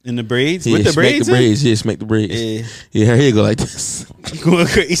 In the braids? Yeah, with the braids? Yeah, smack the braids. Yeah, here you go like this. Going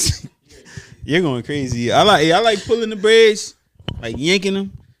crazy. You're going crazy. I like pulling the braids, like yanking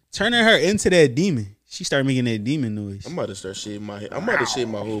them, turning her into that demon. She started making that demon noise. I'm about to start shaving my head. I'm about to shave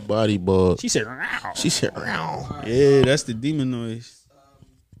my whole body, bug. She said, "Row." She said, "Row." Yeah, that's the demon noise.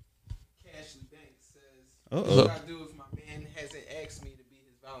 Cashley Banks says, Uh-oh. what should I do if my man hasn't asked me to be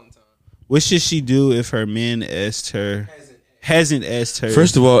his Valentine? What should she do if her man hasn't asked her?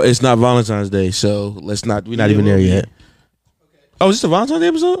 First of all, it's not Valentine's Day, so we're not even there yet. Okay. Oh, is this a Valentine's Day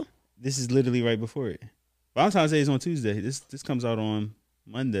episode? This is literally right before it. Valentine's Day is on Tuesday. This comes out on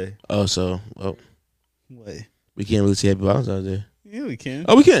Monday. Oh, so what? We can't really say Happy Valentine's Day. Yeah, we can.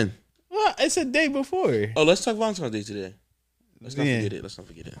 Oh, we can. Well, it's a day before. Oh, let's talk Valentine's Day today. Let's not forget it. This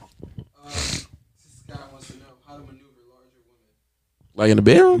guy wants to know how to maneuver larger women. Like in the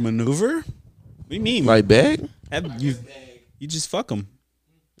bedroom? Maneuver? What do you mean? Like bag? You just fuck them.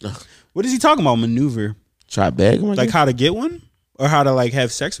 What is he talking about? Maneuver? Try bag? Like how to get one? Or how to like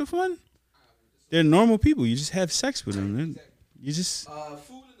have sex with one? They're normal people. You just have sex with them. You just food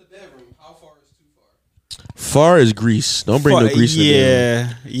in the bedroom. How far is too far? Far is grease. Don't bring no grease in the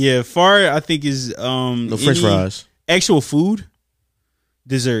bedroom. Yeah. Far I think is no French fries. Actual food,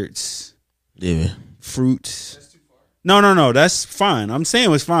 desserts. Yeah. Fruit. That's too far. No. That's fine. I'm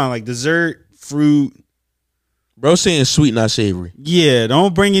saying it's fine. Like dessert, fruit. Bro saying sweet, not savory. Yeah,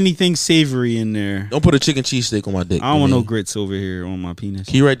 don't bring anything savory in there. Don't put a chicken cheesesteak on my dick. I don't want no grits over here on my penis.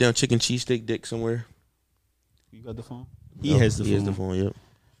 Can you write down chicken cheesesteak dick somewhere? You got the phone? He has the phone, yep.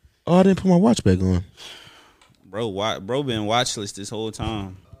 Oh, I didn't put my watch back on. Bro been watchless this whole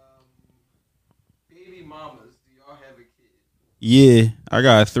time. Baby mamas, do y'all have a kid? Yeah, I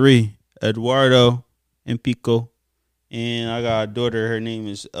got 3. Eduardo and Pico. And I got a daughter, her name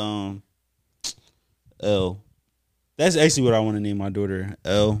is L. That's actually what I want to name my daughter,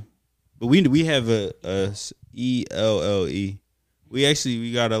 L. But we have a ELLE.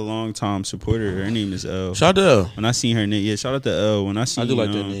 We got a long time supporter. Her name is L. Shout out to L. When I seen her name, shout out to L. When I do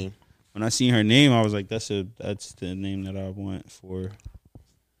like that name. When I seen her name, I was like, that's the name that I want for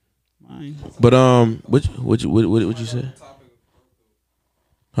mine. But what you say?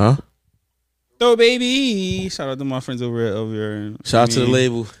 Huh? Throw baby. Shout out to my friends over. Shout out to the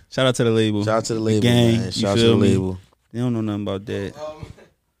label. Shout out to the label. Shout out to the label, gang. man. Shout out to the label. They don't know nothing about that. All right,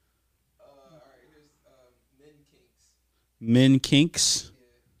 here's Men Kinks. Men kinks.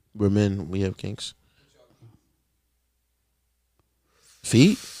 We're men. We have kinks.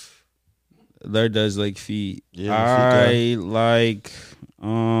 Feet? Larry does like feet. Yeah, I like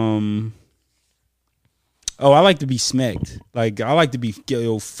I like to be smacked. Like I like to be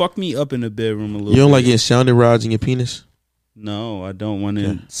fuck me up in the bedroom a little. You don't bit. like getting sounding rods in your penis? No, I don't want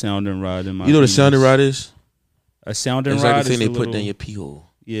a sounding rod in my You know what a penis. sounding rod is? A sounding It's rod like the thing is they the put little, down your pee hole.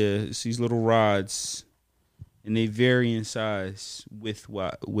 Yeah, it's these little rods. And they vary in size with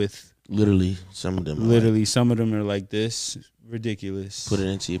Literally, some of them. literally some of them are like this. Ridiculous. Put it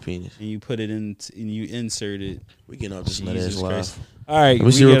into your penis. And you put it in and you insert it. We getting off this nut ass Jesus live. Christ. All right, Let me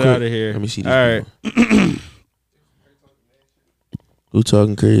we see real get quick. out of here. Let me see All these right. Who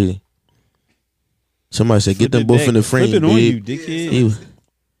talking crazy? Somebody said, "Get them both in the frame, Flip it on you, babe." dickhead.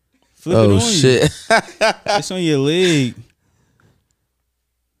 Flip it on Oh you. shit! It's on your leg.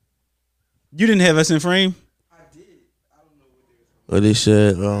 You didn't have us in frame? I did. I don't know what they were. Well, they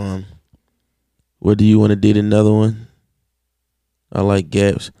said, "What do you want to date another one?" I like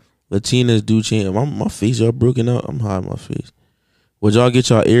gaps. Latinas do change. My face all broken out. I'm hiding my face. Would y'all get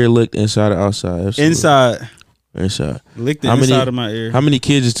y'all ear licked inside or outside? Absolutely. Inside. Inside. Lick the How many- inside of my ear. How many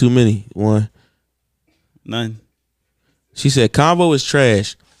kids is too many? One. None. She said combo is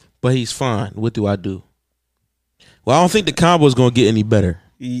trash, but he's fine. What do I do? Well, I don't think the combo is gonna get any better.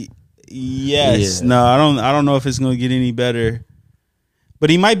 Yes. Yeah. No, I don't know if it's gonna get any better. But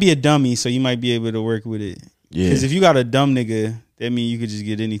he might be a dummy, so you might be able to work with it. Yeah. Because if you got a dumb nigga, that means you could just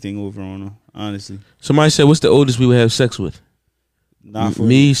get anything over on him, honestly. Somebody said, "What's the oldest we would have sex with?" Not 40,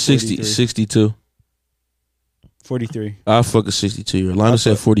 Me, 60, 43. 62. 43. I fuck a 62-year-old. Lana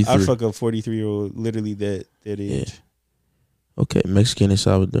said 43. I fuck a 43-year-old, literally that age. Okay, Mexican and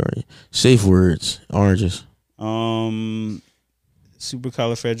Salvadorian. Safe words. Oranges.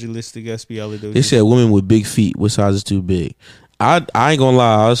 Supercalifragilisticexpialidocious. They said women with big feet. What size is too big? I ain't gonna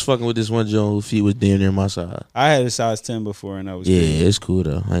lie. I was fucking with this one Joan whose feet was damn near my size. I had a size 10 before, and I was Yeah, crazy. it's cool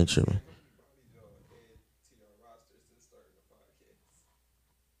though. I ain't tripping.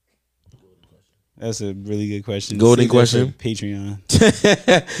 That's a really good question. Golden Save that question. for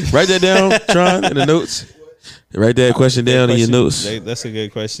Patreon. Write that down, Tron, in the notes. Write that question down in your notes. That's a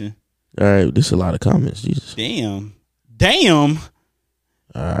good question. All right, this is a lot of comments. Jesus. Damn.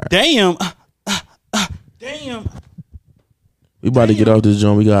 All right. Damn. We about to get off this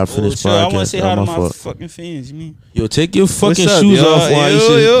joint. We gotta finish So I want to podcast. say hi to My my fault. fucking fans. You mean? Yo, take your fucking What's up, shoes yo? off while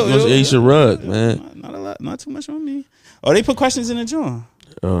Yo. you should rug, man. Not a lot. Not too much on me. Oh, they put questions in the joint.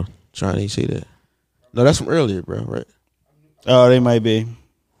 Oh, Tron ain't say that. No, that's from earlier, bro. Right? Oh, they might be.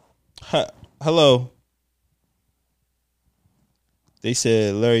 Hello. They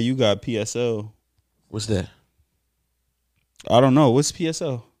said, Larry, you got PSO. What's that? I don't know. What's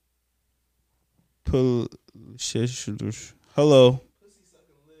PSO? Hello.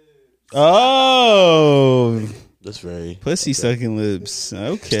 Oh, That's very pussy sucking lips.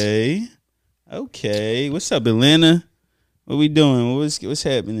 Okay. What's up, Atlanta? What we doing? What's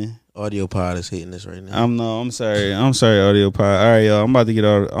happening? Audio Pod is hating this right now. I'm sorry, Audio Pod. All right, y'all. I'm about to get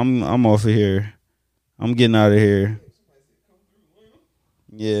out. I'm off of here. I'm getting out of here.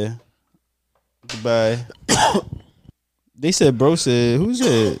 Yeah. Goodbye. They said, bro said, who's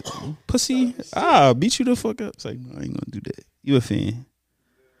that? Pussy? Beat you the fuck up. It's like, no, I ain't gonna do that. You a fan.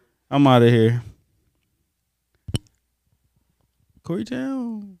 I'm out of here. Corey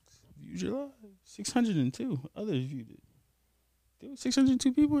Town viewed your live. 602 others viewed it. There were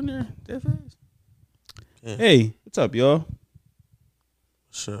 602 people in there that fast. Yeah. Hey, what's up, y'all?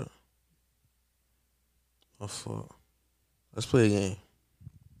 Sure. My fault. Let's play a game.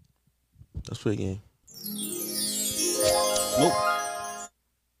 Nope.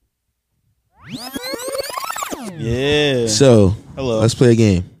 Yeah. So, Hello. let's play a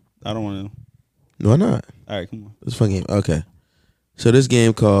game. I don't want to. Why not? All right, come on. It's a fun game. Okay. So this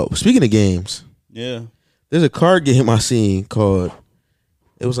game called, speaking of games, Yeah. there's a card game I seen called,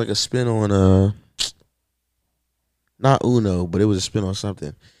 it was like a spin on, not Uno, but it was a spin on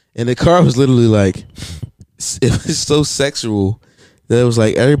something. And the card was literally like, it was so sexual that it was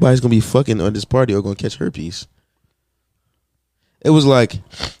like, everybody's going to be fucking on this party or going to catch herpes. It was like,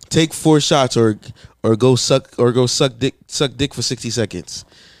 take 4 shots or go suck dick for 60 seconds.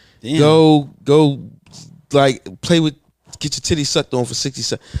 Damn. Go like play with, get your titties sucked on for 60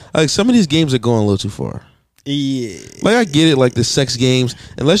 seconds. Like some of these games are going a little too far. Yeah. Like I get it, like the sex games,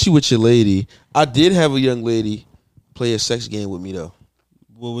 unless you with your lady. I did have a young lady play a sex game with me though.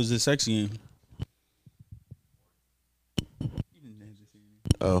 What was the sex game?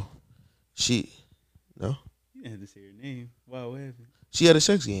 Oh, no. You didn't have to say her name. Wow, what happened? She had a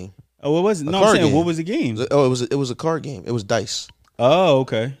sex game. Oh, what was it? No, I'm saying, what was the game? It was a card game. It was dice. Oh,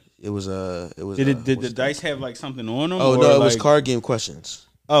 okay. It was. Did the dice have like something on them? Oh no, it was card game questions.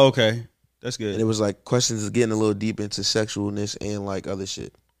 Oh, okay, that's good. And it was like questions getting a little deep into sexualness and like other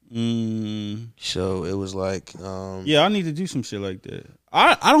shit. So it was like, yeah, I need to do some shit like that.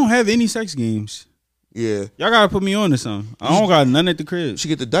 I don't have any sex games. Yeah, y'all gotta put me on to something. I don't got none at the crib. You should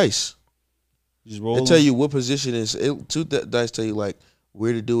get the dice. Just roll. They tell you what position is. Two dice tell you like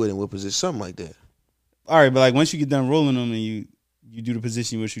where to do it and what position, something like that. All right, but like once you get done rolling them and you do the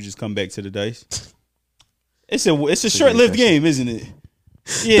position in which you just come back to the dice. It's a short-lived game, isn't it?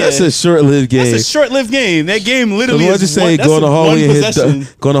 Yeah, that's a short-lived game. That's a short-lived game. That game literally is just say go in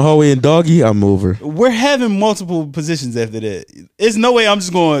the hallway and doggy. I'm over. We're having multiple positions after that. There's no way I'm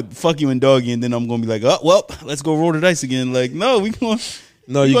just going fuck you and doggy and then I'm going to be like, oh well, let's go roll the dice again. Like no, we going.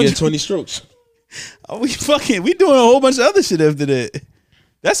 No, you get 20 strokes. We doing a whole bunch of other shit after that.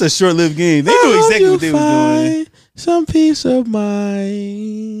 That's a short-lived game. They knew exactly what they were doing. Some peace of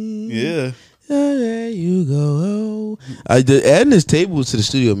mind. Yeah. There you go. Adding this table to the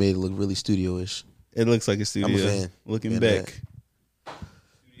studio made it look really studio-ish. It looks like a studio. I'm a fan. Looking back.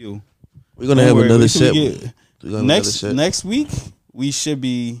 Studio. We're gonna have another set. Next week we should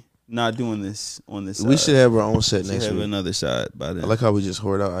be not doing this on this side. We should have our own set next week. Have another side by then. I like how we just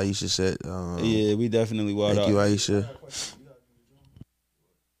hoard out Aisha's set. Yeah, we definitely wild out. Thank you, Aisha.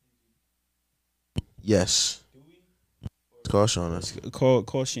 Yes. Call Shauna. Call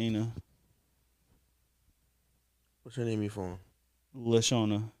Shayna. What's her name on your phone?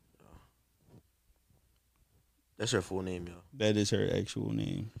 LaShauna. That's her full name, yo. That is her actual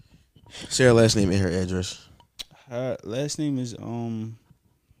name. Say her last name and her address. Her last name is doesn't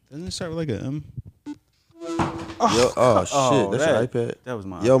it start with like an M? Shit, that's your iPad. That was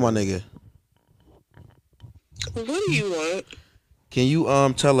my iPad. My nigga. What do you want? Can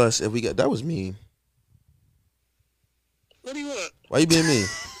you tell us if we got that was mean. What do you want? Why you being mean?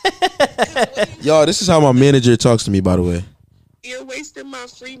 Y'all, this is how my manager talks to me, by the way. You're wasting my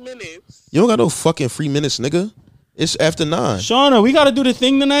free minutes. You don't got no fucking free minutes, nigga. It's after 9. Shauna, we gotta do the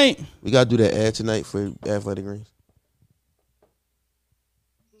thing tonight. We gotta do that ad tonight for Athletic Greens.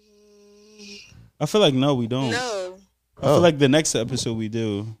 I feel like no, we don't. No. I feel like the next episode we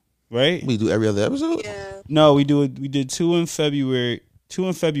do, right? We do every other episode? Yeah. No, we do it. We did 2 in February, 2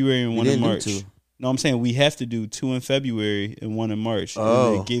 in February and 1 in March. No, I'm saying we have to do 2 in February and 1 in March.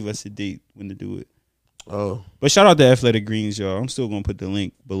 Oh. And they gave us a date when to do it. Oh. But shout out to Athletic Greens, y'all. I'm still going to put the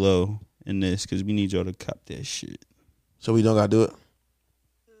link below in this because we need y'all to cop that shit. So we don't got to do it?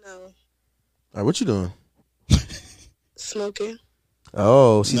 No. All right, what you doing? Smoking.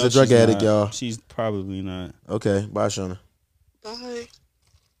 Oh, she's a drug addict, y'all. She's probably not. Okay, bye, Shauna. Bye.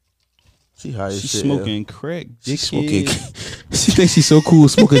 She high as She's shit. smoking crack. She's smoking. She thinks she's so cool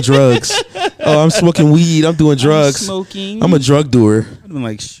smoking drugs. Oh, I'm smoking weed. I'm doing drugs. I'm a drug doer. I'm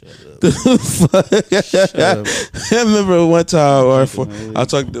like, shut up. Shut up. I remember one time I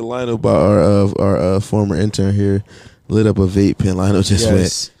talked to Lionel about our former intern here. Lit up a vape pen. Lionel just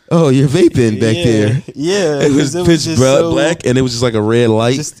went, "Oh, you're vaping back there." Yeah, it was pitch black, and it was just like a red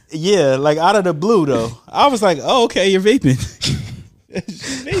light. Like out of the blue though. I was like, "Oh, okay, you're vaping."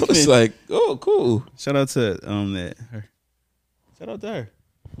 I was like, "Oh, cool." Shout out to her. Shout out to her.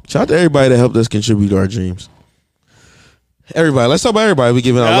 Shout out to everybody that helped us contribute to our dreams. Everybody, let's talk about everybody. We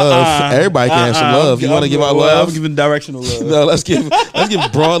giving our love. Everybody can have some love. You want to give out love? I'm giving directional love. No, let's give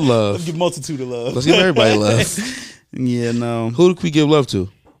broad love. Let's give multitude of love. Let's give everybody love. Yeah, no. Who do we give love to?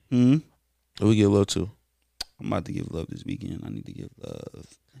 Who we give love to? I'm about to give love this weekend. I need to give love.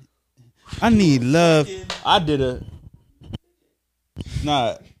 I need love. I did a.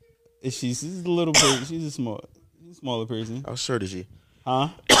 Nah, she's a little person. She's a smaller person. How short is she? Huh?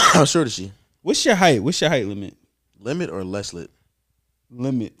 How short is she? What's your height? What's your height limit? Limit or less lit?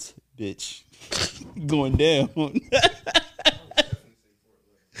 Limit, bitch. Going down.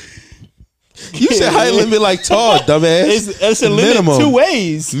 You said height limit like tall, dumbass. It's a limit 2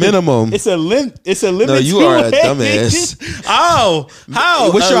 ways. Minimum. It's a limit. No, you are a dumbass. How?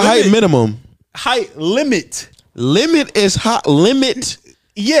 What's your height minimum? Height limit. Limit is hot. Limit.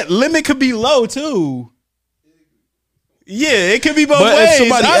 Yeah, limit could be low too. Yeah, it could be both ways. But if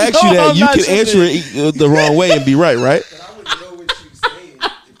somebody asks you that, you can answer it the wrong way and be right? But I wouldn't know what you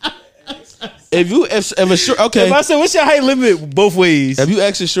saying If a short, okay. If I said, "What's your height limit?" Both ways. If you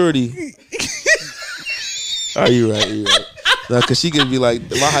ask a shorty, are you right? No, because she could be like,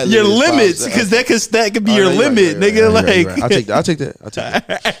 my height limit. Your limits, because that could be your limit, nigga. Like, I'll take that.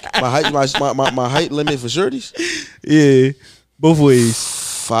 My height limit for shorties. Yeah, both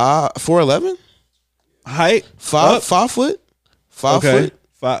ways. 4'11". Height 5 foot. 5 foot.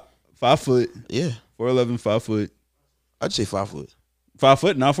 5 foot. Yeah, 4'11", 5 foot. I'd say 5 foot. 5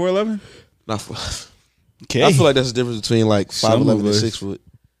 foot, not 4'11". Not 4. Okay. I feel like that's the difference between like 5'11" and 6 foot.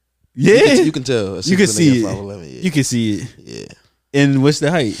 Yeah, you can tell. You can see it. 5'11", yeah. You can see it. Yeah. And what's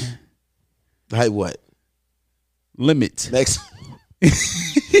the height? The height what? Limit. Next.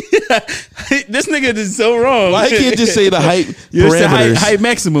 This nigga is so wrong. Why can't just say the height It's the parameters? height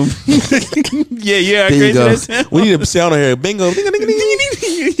maximum. Yeah, how There you crazy go. that sound. We need a sound on here. Bingo. Ding, ding, ding,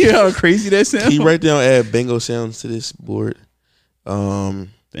 ding. Yeah, how crazy that sound. Can you write down, add bingo sounds to this board?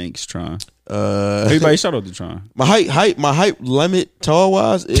 Thanks, Tron. Uh, Everybody shout out to Tron. my height limit tall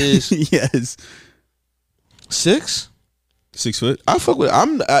wise is Yes. 6. 6 foot. I fuck with.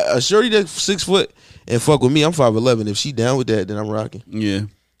 I'm a shorty that's 6 foot and fuck with me. I'm 5'11". If she down with that, then I'm rocking. Yeah.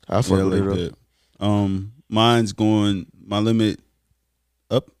 I fuck Yeah, with her. like that. Mine's going, my limit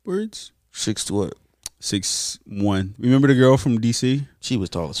upwards. 6 to what? 6'1". Remember the girl from DC? She was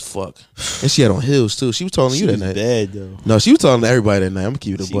tall as fuck, and she had on heels too. She was taller than you that night. Bad though. No, she was taller than everybody that night. I'm gonna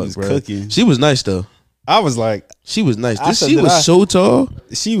keep it a She buck, was bro. cooking. She was nice though. I was like, She was nice. I said She that was so tall.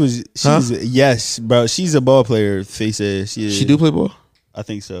 she's Huh? yes, bro. She's a ball player. Face ass. Yeah, She do play ball. I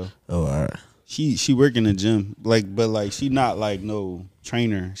think so. Oh, all right. She work in the gym, but she not like no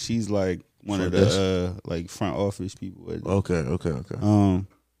trainer. She's like one of Front the like front office people. Okay.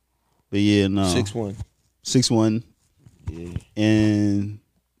 But yeah, no, 6'1". 6'1", Yeah. and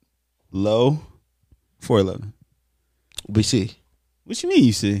low 4'11". BC. What you mean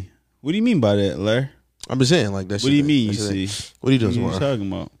you see? What do you mean by that, Larry? I'm just saying like that. What do you mean you see? What are you doing What you tomorrow? talking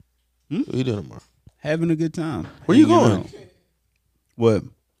about? What are you doing tomorrow? Having a good time. Where you Hanging going? out. What?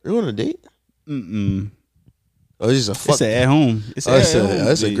 You're on a date? Mm-mm. Oh, it's just a fuck. It's at home. It's Oh, at it's home.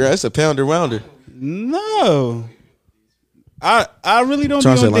 a that's a pounder rounder. No. I really don't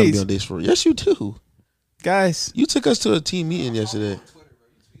Trying be to say on like be dates. on dates for. Yes, you do. Guys, You took us to a team meeting yesterday.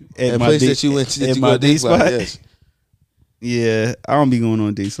 at That my place date, that you went to. at That you my go to date date spot. spot. Yes. Yeah, I don't be going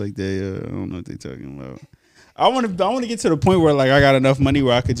on dates like that. I don't know what they're talking about. I want to get to the point where like I got enough money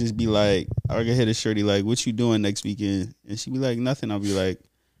where I could just be like, I could hit a shorty like, "What you doing next weekend?" And she be like, "Nothing." I'll be like,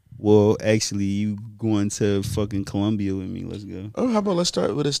 "Well, actually, you going to fucking Colombia with me? Let's go." Oh, how about let's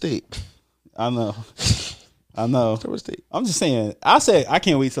start with a state? I know. I know. Start with a state. I'm just saying. I say I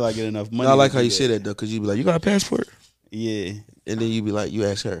can't wait till I get enough money. I like to how do you say that though, because you be like, you got a passport, Yeah, and then you be like, you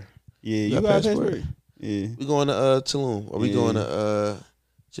ask her, yeah. You You got got a passport? passport? Yeah, we going to Tulum or we Yeah. going to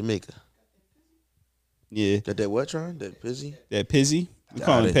Jamaica? yeah. Got that what, Tron? That Pizzy? That Pizzy. We Got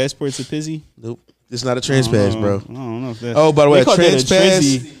calling it. passports a Pizzy. Nope. It's not a trans pass, bro. I don't know if that. Oh, by the way, They a call that trans pass.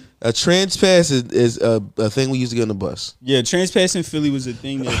 Trizzy. A trans pass is a thing we used to get on the bus. Yeah, Transpass in Philly was a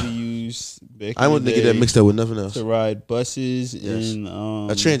thing that we used back. I in wouldn't the get that day mixed up with nothing else. to ride buses Yes.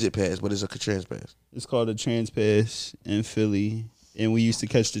 and A transit pass, but it's a trans pass. It's called a Transpass in Philly, and we used to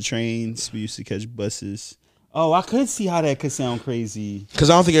catch the trains. We used to catch buses. Oh, I could see how that could sound crazy.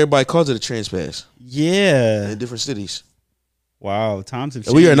 Because I don't think everybody calls it a trans pass Yeah. in different cities. Wow. Times have changed.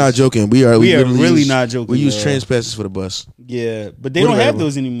 And we are not joking. We are We are really use- not joking. We use y'all. trans passes for the bus. Yeah, but they What don't about have it?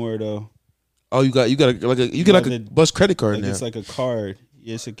 those anymore though. Oh, you got a bus credit card Like now. it's like a card.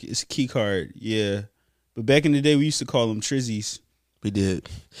 Yeah, it's a key card. Yeah, but back in the day, we used to call them Trizzies. We did.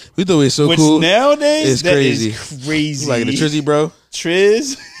 We thought it was so Which cool. nowadays It's that crazy. is crazy. Like the Trizzy, bro.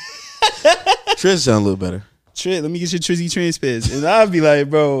 Triz. Triz sound a little better. Triz, let me get your Trizzy Transpass. And I'd be like,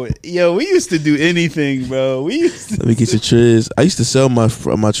 bro, yo, we used to do anything, bro. We used to. Let me get your Triz. I used to sell my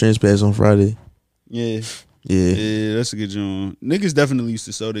trans pass on Friday. Yeah. Yeah. Yeah, that's a good joint. Niggas definitely used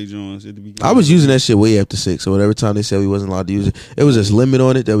to sell their joints at the beginning. I was using that shit way after 6. So whatever time they said we wasn't allowed to use it, it was this limit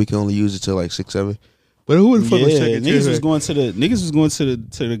on it that we can only use it till like 6, 7. But who would the fuck was Yeah, checking niggas Triz? was going to the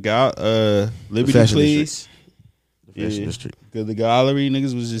Liberty Fashion Place. The Fashion Yeah. District. The gallery,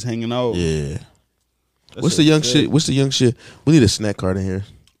 niggas was just hanging out. Yeah. That What's the shit young was shit? sick. What's the young shit? We need a snack card in here.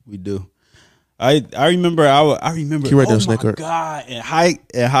 We do. I remember I remember. Can you write down oh snack my card? god!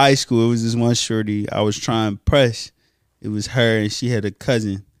 At high school, it was this one shorty I was trying to impress. It was her, and she had a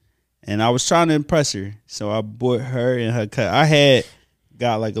cousin, and I was trying to impress her. So I bought her and her cousin. I had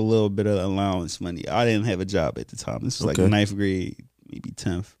got like a little bit of allowance money. I didn't have a job at the time. This was like Okay. 9th grade, maybe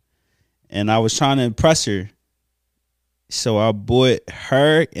 10th, and I was trying to impress her. So I bought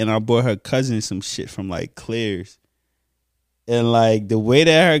her and I bought her cousin some shit from like Claire's. And like the way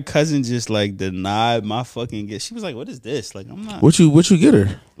that her cousin just like denied my fucking gift, she was like, "What is this?" Like I'm not What you get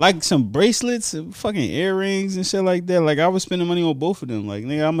her? like some bracelets, and fucking earrings and shit like that. Like I was spending money on both of them. Like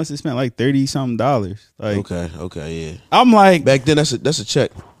nigga, I must have spent like $30-something. Like Okay, yeah. I'm like, Back then, that's a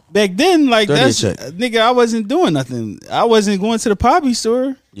check. Back then, like 30 that's check. nigga, I wasn't doing nothing. I wasn't going to the Poppy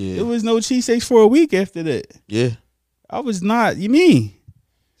store. Yeah. There was no cheesesteaks for a week after that. Yeah. I was not. You mean?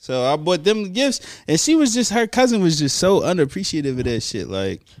 So I bought them gifts, and she was just her cousin was just so unappreciative of that shit.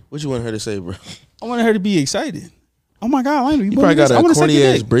 Like, What you want her to say, bro? I wanted her to be excited. Oh my god, Lionel, You probably got a corny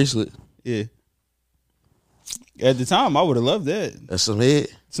ass bracelet. Yeah. At the time, I would have loved that. That's some head.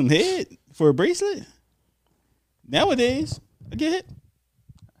 Some head for a bracelet. Nowadays, I get it.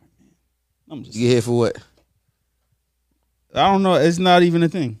 I'm just. You get hit for what? I don't know. It's not even a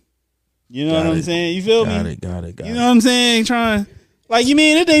thing. You know Got what I'm it. saying? You feel Got me? it. Got it. You know what I'm saying? Trying, like, you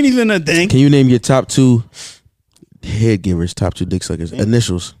mean it ain't even a thing. Can you name your top 2 head givers, top 2 dick suckers? Names.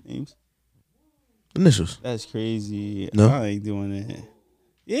 Initials. Names? Initials. That's crazy. No? I ain't doing that.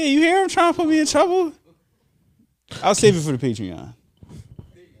 Yeah, you hear him trying to put me in trouble? I'll save it for the Patreon.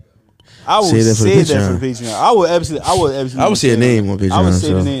 I will Save that for the save that for Patreon. the Patreon. I would absolutely. I would say a name on Patreon. I would say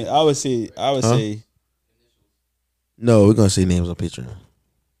so. the name. I would say. No, we're gonna say names on Patreon.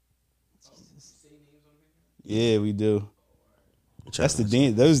 Yeah, we do. That's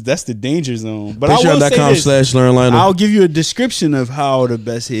the danger zone. But I will say Patreon.com this. /Learn Lionel. I'll give you a description of how the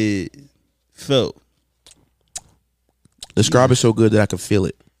best head felt. Describe it so good that I can feel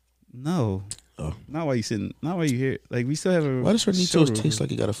it. No. Oh. Not while you sitting. Not while you hear it. Like, we still have a. Why does Hornitos show taste room.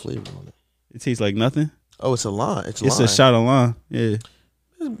 like it got a flavor on it? It tastes like nothing. Oh, it's a lime. It's It's lime. a shot of lime. Yeah.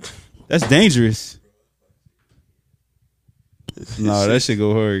 That's dangerous. No, that shit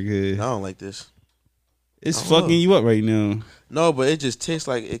go hard, I kid. don't like this. It's I don't fucking know. you up right now. No, but it just tastes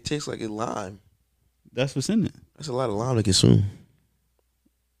like it's lime. That's what's in it. That's a lot of lime to consume.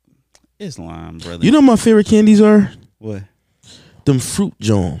 It's lime, brother. You know what my favorite candies are? what? Them fruit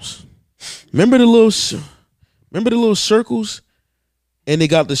Jones. Remember the little circles, and they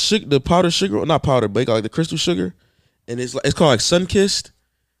got the powdered sugar, not powder, but they got like the crystal sugar, and it's called like Sunkissed.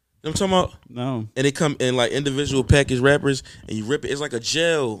 You know what I'm talking about? No. And they come in like individual package wrappers, and you rip it. It's like a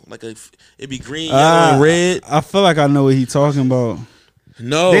gel, it'd be green, yellow, and red. I feel like I know what he's talking about.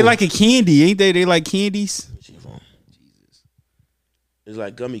 No, They like a candy, ain't they? They like candies. It's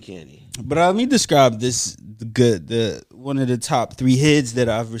like gummy candy. But let me describe this. The one of the top 3 heads that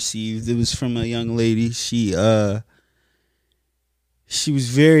I've received. It was from a young lady. She was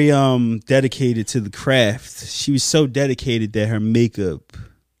very dedicated to the craft. She was so dedicated that her makeup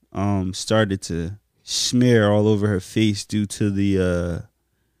started to smear all over her face due to the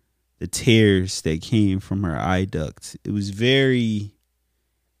tears that came from her eye duct. It was very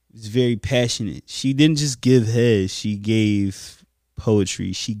passionate. She didn't just give head, she gave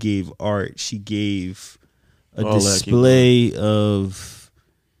poetry, she gave art, she gave a All that display of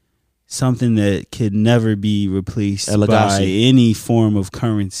something that could never be replaced by Elegancy. any form of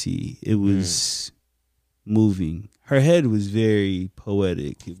currency. It was moving. Her head was very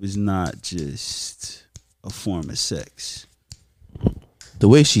poetic. It was not just a form of sex. The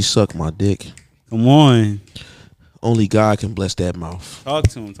way she sucked my dick, Come on. only God can bless that mouth. Talk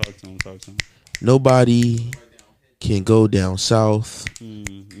to him. Nobody can go down south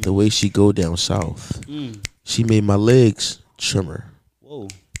the way she go down south. She made my legs tremor. Whoa.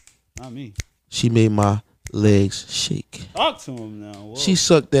 Not me. She made my legs shake. Talk to him now. Whoa. She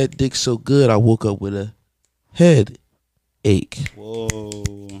sucked that dick so good I woke up with a head ache. Whoa.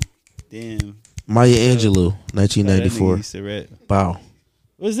 Damn. Maya Angelou, That nigga 1994. used to rap. Wow.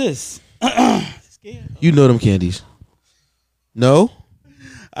 What's this? You know them candies. No?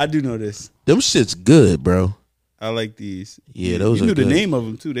 I do know this. Them shit's good, bro. I like these. Yeah, those you are knew the good. name of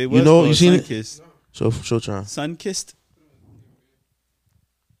them too. They was You know, called you seen it? Sunkissed. Show trying. Sunkissed.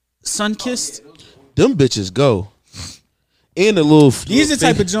 Sunkissed. Them bitches go. And the little These are the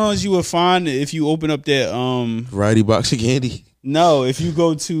type of Jones you would find if you open up that variety box of candy. No, if you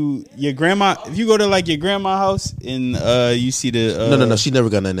go to your grandma, if you go to like your grandma's house and you see the No. She never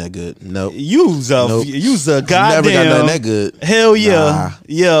got nothing that good. Nope. You's a Nope. goddamn. Never got nothing that good. Hell yeah, Nah.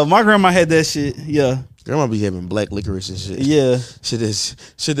 yeah. My grandma had that shit. Yeah, Grandma be having black licorice and shit. yeah. Shit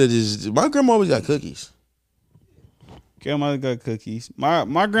that is. My grandma always got cookies. Grandma got cookies.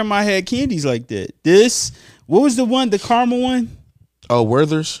 My grandma had candies like that. What was the one? The caramel one? Oh,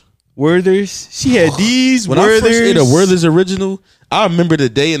 Werther's. Werther's. She had these. When Werther's. I first ate a Werther's original, I remember the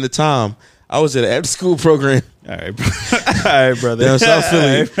day and the time. I was at an after school program All right, bro. All right, brother. down South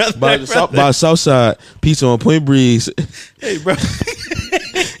Philly All right, brother. by Southside Pizza on Point Breeze, Hey, bro.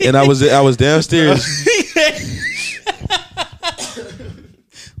 and I was downstairs.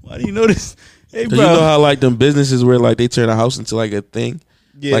 Why do you know this? Hey, Cause bro. you know how like them businesses where like they turn a house into like a thing,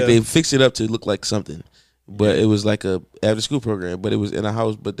 Yeah. like they fix it up to look like something, but it was like a after school program, but it was in a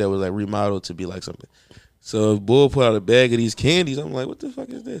house, but that was like remodeled to be like something. So if Bull put out a bag of these candies, I'm like, what the fuck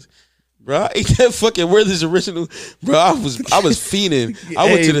is this? Bro, I ate that fucking Werther's Original. Bro, I was fiending. I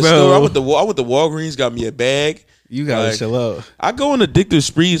went to the store. I went to Walgreens, got me a bag. You gotta chill out. I go on addictive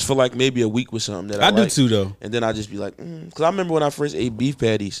sprees for like maybe a week with something that I do like. too though. And then I just be like, because I remember when I first ate beef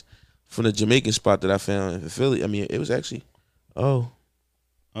patties from the Jamaican spot that I found in Philly. I mean, it was actually, it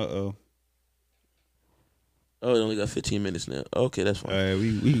only got 15 minutes now. Okay, that's fine. All right,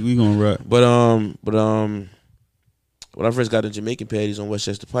 we gonna rock. But when I first got the Jamaican patties on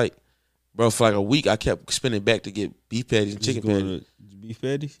Westchester Pike, bro, for like a week I kept spinning back to get beef patties and chicken patties. Beef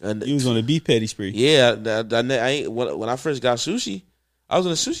patties? And you was on a beef patty spree. Yeah, I ain't, when I first got sushi, I was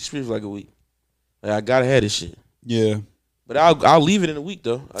on a sushi spree for like a week. Like, I gotta have this shit. Yeah. But I'll leave it in a week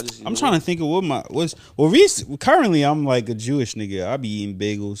though. I'm trying to think of currently I'm like a Jewish nigga. I be eating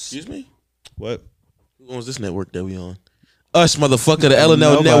bagels. Excuse me? What? Who owns this network that we on? Us, motherfucker, the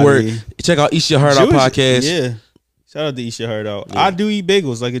LNL network. Check out Eat Your Heart Out podcast. Yeah. Shout out to Eat Your Heart Out. Yeah. I do eat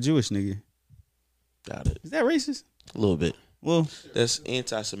bagels like a Jewish nigga. Got it. Is that racist? A little bit. Well, that's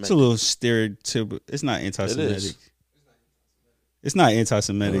anti-Semitic. It's a little stereotypical. It's not anti-Semitic. It is. It's not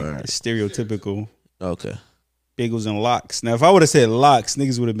anti-Semitic. Right. It's stereotypical. Okay. Bagels and lox. Now, if I would have said lox,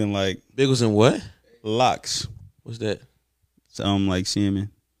 niggas would have been like, bagels and what? Lox. What's that? It's like salmon.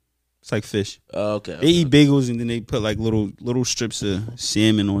 It's like fish. Oh, okay. They eat bagels and then they put like little strips of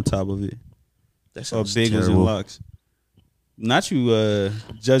salmon on top of it. That sounds bagels terrible. and lox. Not you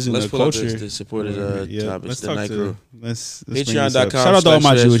judging let's the pull culture. Up the supported topics. Let's the talk night to crew. let's Patreon.com. Shout out to all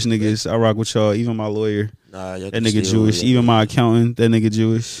my Jewish niggas. I rock with y'all. Even my lawyer. Nah, that nigga Jewish. Even my accountant. That nigga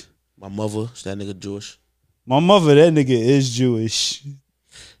Jewish. My mother. That nigga Jewish. My mother. That nigga is Jewish.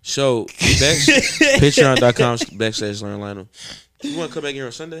 So Patreon.com/Learn Lionel. You want to come back here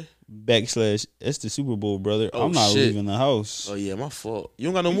on Sunday? It's the Super Bowl, brother. Oh, I'm not shit. leaving the house. Oh yeah, my fault. You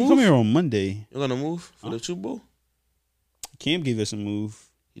don't got no move? Come here on Monday. You don't got no move for the Super Bowl? Cam gave us a move.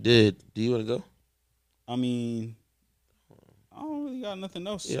 He did. Do you want to go? I mean, I don't really got nothing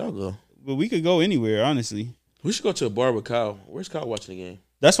else. Yeah, I'll go. But we could go anywhere, honestly. We should go to a bar with Kyle. Where's Kyle watching the game?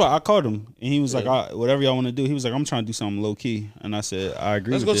 That's why I called him, and he was like, "Whatever y'all want to do." He was like, "I'm trying to do something low key," and I said, "I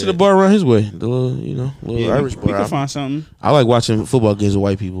agree." Let's go to the bar around his way. The little, Irish bar. We can find something. I like watching football games with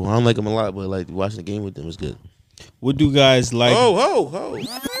white people. I don't like them a lot, but like watching the game with them is good. What do guys like? Oh.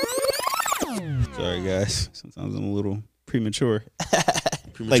 Sorry, guys. Sometimes I'm a little premature.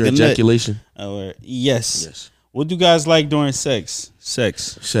 Premature ejaculation. Oh, yes. What do guys like during sex?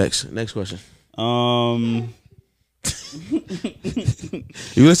 Sex. Next question.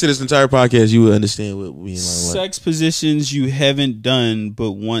 If you listen to this entire podcast, you will understand what we mean. Sex positions you haven't done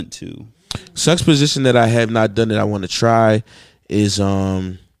but want to. Sex position that I have not done that I want to try is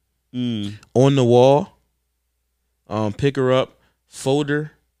on the wall. Pick her up, fold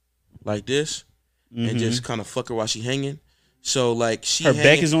her like this, and just kind of fuck her while she hanging. So like her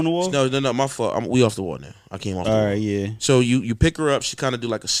back is on the wall. No, my fault. We off the wall now. I came off. All right, yeah. So you pick her up. She kind of do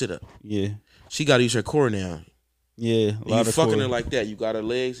like a sit up. Yeah. She got to use her core now. Yeah, you fucking her like that. You got her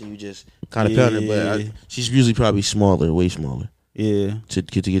legs and you just kind of pound her. But she's usually probably smaller, way smaller. Yeah, to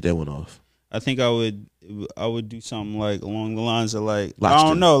get that one off. I think I would do something like along the lines of like Lobster. I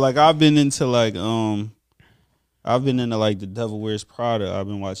don't know. Like I've been into like the Devil Wears Prada. I've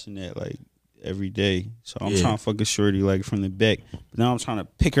been watching that like every day. So I'm trying to fuck a shorty like from the back. But now I'm trying to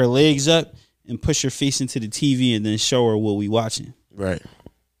pick her legs up and push her face into the TV and then show her what we watching. Right.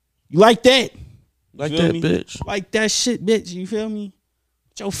 You like that? Like that, bitch. Like that shit, bitch. You feel me?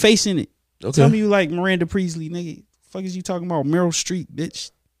 Put your face in it. Okay. Tell me you like Miranda Priestley, nigga. Fuck is you talking about? Meryl Streep,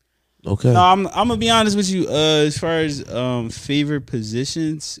 bitch. Okay. No, I'm gonna be honest with you. As far as favorite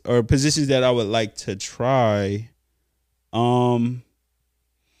positions or positions that I would like to try, I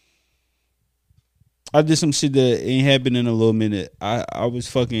did some shit that ain't happened in a little minute. I was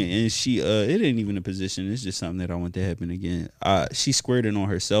fucking and she it ain't even a position. It's just something that I want to happen again. She squirted on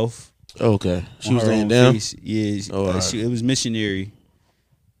herself. Okay. She was laying down. Face. Yeah. It was missionary,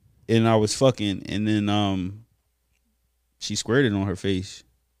 and I was fucking, and then she squirted on her face.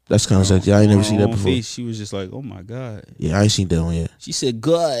 That's kind of sexy. I ain't never seen that before. Face, she was just like, "Oh my god." Yeah, I ain't seen that one yet. She said,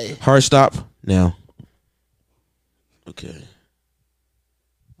 "Good." Hard stop now. Okay.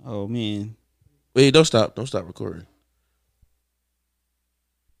 Oh man. Wait, don't stop. Don't stop recording.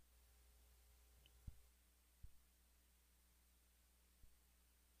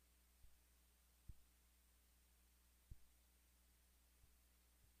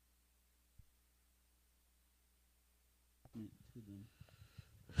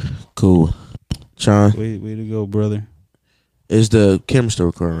 Cool. Sean. Way to go, brother. Is the camera still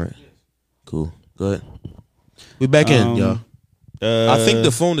recording, right? Cool. Go ahead. We back in, y'all. I think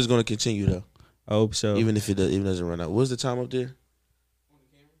the phone is going to continue, though. I hope so. Even if it doesn't run out. What's the time up there?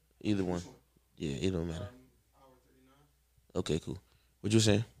 Either one. Yeah, it don't matter. Okay, cool. What you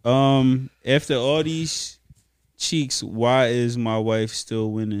saying? After all these cheeks, why is my wife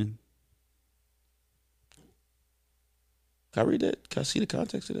still winning? Can I read that? Can I see the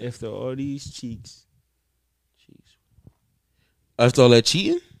context of that? After all these cheeks. After all that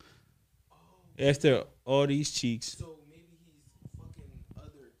cheating? After all these cheeks. So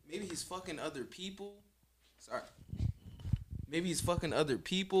maybe he's fucking other people. Sorry. Maybe he's fucking other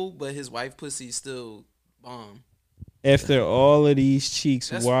people, but his wife pussy's still bomb. After all of these cheeks,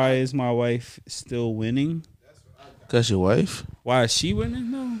 That's why right. is my wife still winning? Cause your wife? Why is she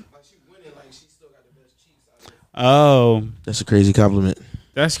winning though? Like she winning, like she still got the best cheeks out of it. Oh, That's a crazy compliment.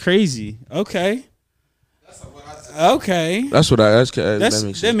 that's crazy. Okay. That's what I said. Okay.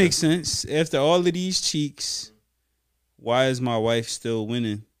 That Makes sense. After all of these cheeks, why is my wife still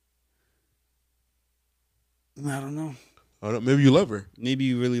winning? I don't know. Maybe you love her. Maybe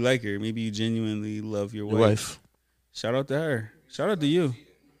you really like her. Maybe you genuinely love your Your wife. wife. Shout out to her. Shout out to you.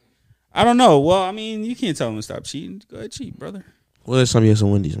 I don't know. Well, I mean, you can't tell him to stop cheating. Go ahead, cheat, brother. Well, last time you had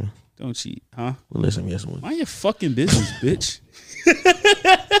some Wendy's, man. Don't cheat, huh? Well, last time you had some Wendy's. Mind your fucking business, bitch.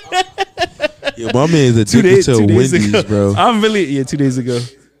 Yo, my man's addicted to 2 days Wendy's, ago. bro. I'm really 2 days ago.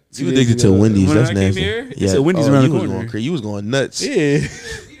 You addicted to Wendy's. When That's I came nasty. here, it's a Wendy's around the corner. You was going nuts. Yeah.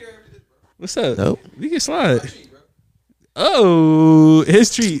 What's up? Nope. We can slide. Oh,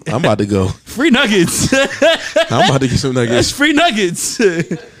 his treat. I'm about to go. Free nuggets. I'm about to get some That's nuggets. free nuggets.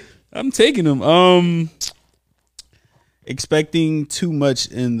 I'm taking them. Expecting too much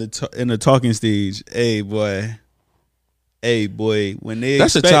in the talking stage. Hey boy. When they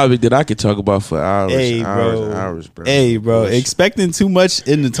That's a topic that I could talk about for hours, Hey, hours, bro. and hours, bro. Hey, bro, expecting too much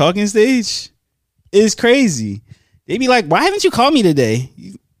in the talking stage is crazy. They be like, "Why haven't you called me today?"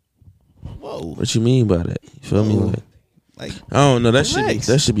 Whoa, What you mean by that? You feel me? like, I don't know. That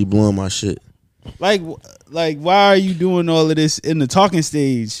Relax. should be blowing my shit. like, why are you doing all of this in the talking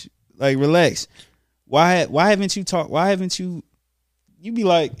stage? Like, relax. Why haven't you talked? Why haven't you? You be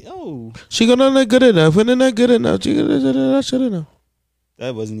like, "Yo, She gonna not good enough. When not good enough, she gonna should enough.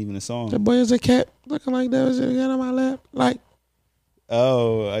 that wasn't even a song." That boy is a cat looking like that. Was it on my lap? Like,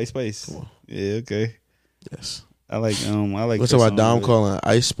 Oh, Ice Spice. Yeah, okay. yes. I like. What's that about song, Dom but calling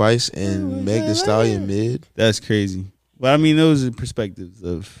Ice Spice and Meg Thee Stallion mid? That's crazy. But I mean, those are perspectives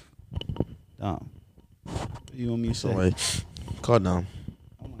of Dom. What you want me to say? So like, call Dom.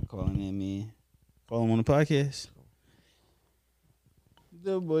 I'm not calling that man. Call him on the podcast.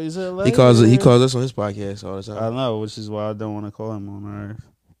 The boys are like He calls us on his podcast all the I time. know, which is why I don't want to call him on ours.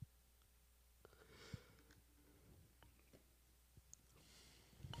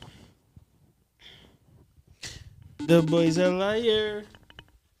 The boys are liar.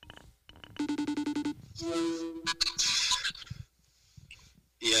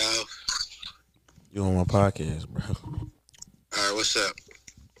 Yo, You on my podcast, bro? all right, what's up?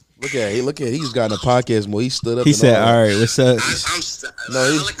 Look at he's got in a podcast more. He stood up. He and said, all. "All right, what's up?" No,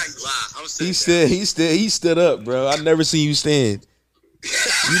 I he- like how you lie. I'm sitting He stood up, bro. I never seen you stand.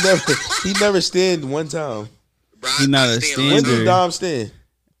 He never stand one time. Bro, He not a I stand When all the did Standard. Dom stand?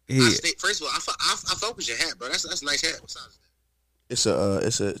 He, First of all, I fuck with your hat, bro. That's a nice hat. What size is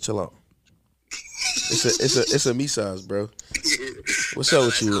It's a chill out. It's a me size, bro. that? What's up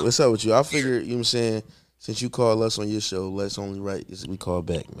with you? What's up with you? I figured, you know what I'm saying, since you call us on your show, let's only right is we call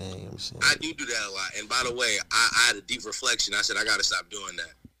back, man. You know what I'm saying? I do that a lot. And by the way, I had a deep reflection. I said I gotta stop doing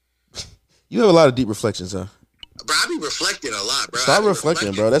that. You have a lot of deep reflections, huh? Bro, I be reflecting a lot, bro. I Stop be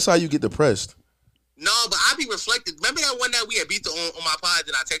reflecting, bro. That's how you get depressed. No, but I be reflecting. Remember that one that we had beat on my pod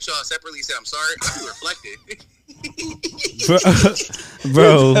that I text y'all separately and said I'm sorry? I be reflecting.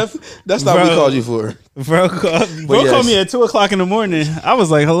 bro, That's not what we called you for. bro called me at 2:00 in the morning. I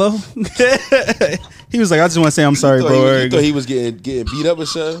was like, "Hello." He was like, "I just want to say I'm sorry, bro." You thought he was getting beat up or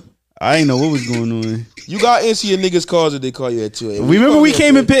something? I didn't know what was going on. You got answer your niggas' calls if they call you at 2 a.m. Remember we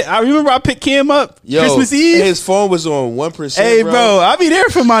came and picked. I remember I picked Cam up Christmas Eve. His phone was on 1%. Hey, bro, I be there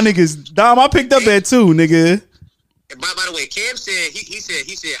for my niggas. Dom, I picked up at 2, nigga. And by the way, Cam said he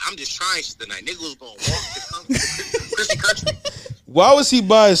said I'm just trying shit tonight. Nigga was gonna walk to Christian country. Why was he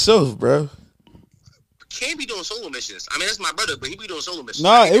by himself, bro? Cam be doing solo missions. I mean, that's my brother, but he be doing solo missions.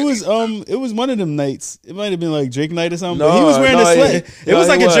 Nah, it was one of them nights. It might have been like Drake night or something. But he No, was wearing no, a sweat. he- It was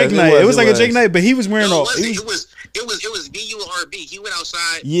no, like he a Drake was. night. It It was like a was. Drake night, but he was wearing No, all. it was me, you, and RB. He went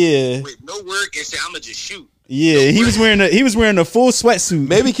outside Yeah, with no work and said, "I'ma just shoot." yeah. He was wearing a full sweatsuit.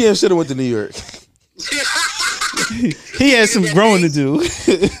 Maybe Cam should have went to New York. He had some growing to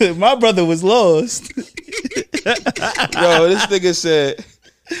do. My brother was lost. Bro, this nigga said,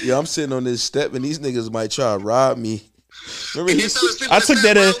 Yo, I'm sitting on this step and these niggas might try to rob me. Remember I took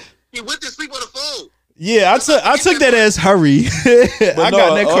that as he went to sleep on the phone. Yeah, I took that as hurry. I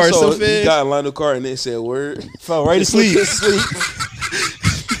got in that car so fast. He got in line of car and then said word. Fell right asleep.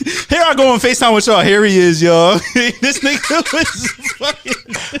 Here I go on FaceTime with y'all. Here he is, y'all. This nigga was fucking.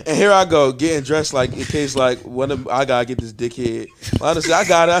 And here I go getting dressed like in case like I gotta get this dickhead. Honestly, I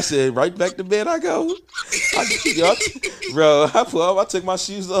got it. I said right back to bed. I go. Bro, I took my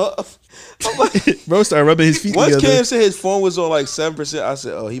shoes off. Like, bro started rubbing his feet once together. Cam said his phone was on like 7%, I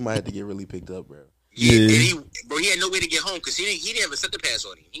said, oh, he might have to get really picked up, bro. Yeah. He had no way to get home because he didn't have a set the pass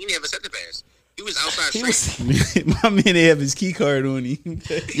on him. He didn't have a set the pass. He was outside straight. My man didn't have his key card on him.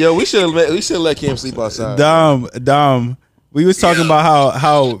 Yo, we should let Cam sleep outside. Dom. We was talking about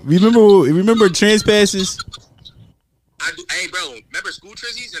how remember trans passes? Hey, bro, remember school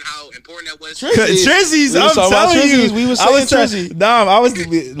trizzies and how important that was? Trizzies, I'm telling you. We was saying trizzy. Dom,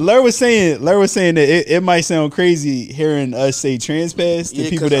 Lur was saying that it might sound crazy hearing us say trans pass to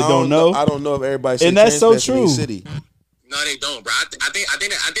people that don't know. I don't know if everybody says and that's so trans pass in true. the city. No, they don't, bro. I think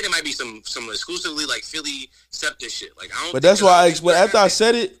it might be some exclusively like Philly SEPTA shit. Like I don't. But that's why after I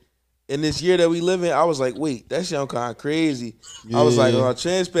said it in this year that we live in, I was like, wait, that sound kind of crazy. Yeah. I was like,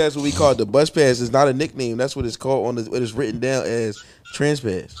 trans pass, what we call it, the bus pass, is not a nickname. That's what it's called it is written down as trans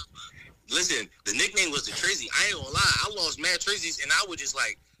pass. Listen, the nickname was the Trizzy. I ain't gonna lie, I lost mad Trizzies, and I would just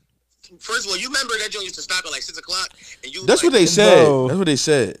like. First of all, you remember that joint used to stop at like 6 o'clock, and you. That's like, what they said. Bro. That's what they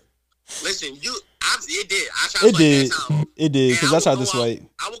said. Listen, it did. I tried to It did, because I tried to swipe.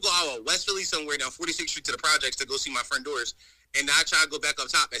 I would go out of West Philly somewhere down 46th Street to the projects to go see my friend Doris. And I tried to go back up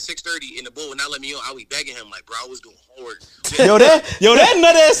top at 6:30, and the bull would not let me on. I was begging him like, bro, I was doing homework. Yo, that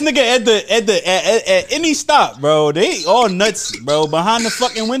nut ass nigga at any stop, bro. They all nuts, bro. Behind the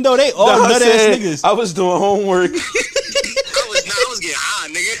fucking window, they all nut ass niggas. I was doing homework. I was getting high,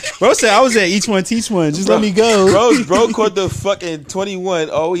 nigga. Bro said I was at each one teach one. Just let me go. Bro caught the fucking 21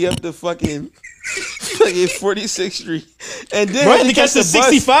 all the way up to fucking 46th Street, and then bro, he had to catch the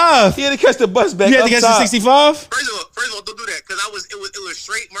 65. He had to catch the bus back. You had to catch the 65. First of all, don't do that because it was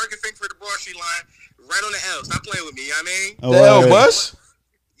straight Market Frankfurt to Broad Street line, right on the L. Stop playing with me, you know what I mean? The L bus.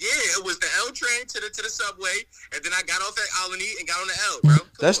 Yeah, it was the L train to the subway, and then I got off at Albany and got on the L, bro.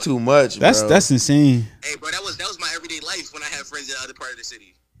 That's too much, bro. That's insane. Hey, bro, that was my everyday life when I had friends in the other part of the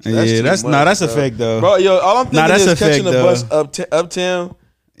city. That's a fact though. Bro, yo, all I'm thinking is catching the bus uptown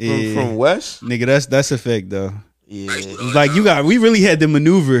from West. Nigga, that's a fact though. Yeah. Like we really had to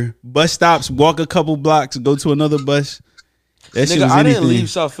maneuver. Bus stops, walk a couple blocks, go to another bus. That shit was I anything. didn't leave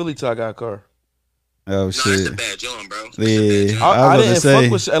South Philly till I got a car. Oh shit. That's a bad joint, bro. Yeah. I didn't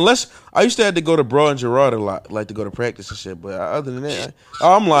fuck with unless I used to have to go to Broad and Girard a lot, like to go to practice and shit. But other than that,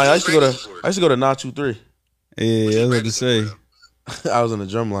 I'm lying. I used to go to Not 2-3. Yeah, I was about to say. I was on the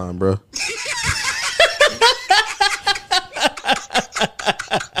drum line, bro.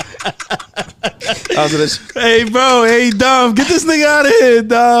 Hey, bro. Hey, Dom. Get this nigga out of here,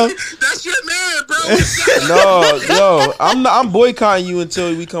 Dom. That's your man, bro. No, I'm boycotting you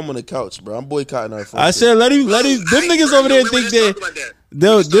until we come on the couch, bro. I'm boycotting our friends. I said let him. Them niggas over there think that.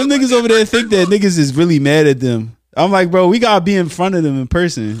 Them niggas over there think that niggas is really mad at them. I'm like, bro, we gotta be in front of them in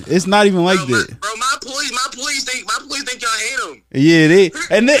person. It's not even like that. Bro, my employees think y'all hate them. Yeah,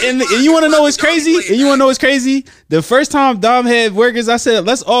 and you want to know what's crazy? And you want to know what's crazy? The first time Dom had workers, I said,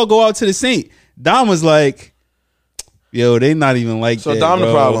 let's all go out to the Saint. Dom was like, yo, they not even like that. So Dom bro.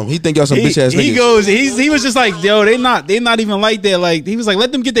 the problem. He think y'all some bitch ass niggas. He was just like, yo, they not even like that. Like he was like,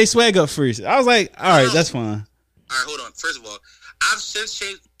 let them get their swag up first. I was like, all right, that's fine. All right, hold on. First of all, I've since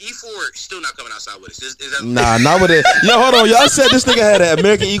changed. E4 still not coming outside with us. Is that not with it. Yo, hold on. Y'all said this nigga had an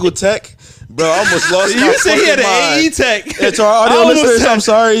American Eagle Tech. Bro, I almost lost my You said he had an AE Tech. Yeah, to our audio listeners, I'm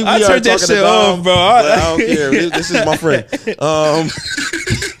sorry. I turned that shit off, bro. I don't care. This is my friend.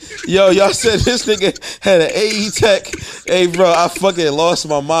 Yo, y'all said this nigga had an AE Tech. Hey, bro, I fucking lost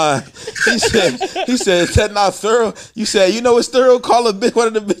my mind. He said, is that not thorough? You said, you know what's thorough? Call a bitch one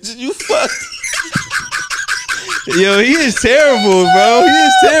of the bitches you fucked. Yo, he is terrible,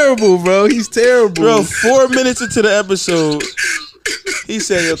 bro. He's terrible. Bro, 4 minutes into the episode, he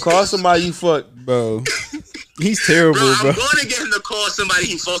said, yo, call somebody you fuck. Bro, he's terrible, bro. I'm going to get him to call somebody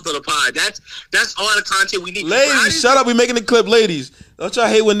he fucked on the pod. That's all the content we need. Ladies, shut up. We making the clip. Ladies, don't y'all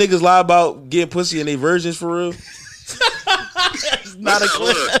hate when niggas lie about getting pussy and they virgins for real? Not a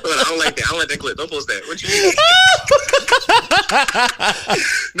clip. Hold on. I don't like that. I don't like that clip. Don't post that. What you mean?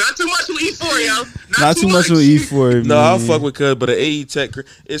 Not too much with E4, yo. Not too much with E4. No, I'll fuck with Cuz, but an AE Tech.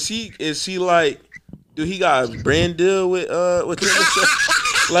 Is he like? Do he got a brand deal with them?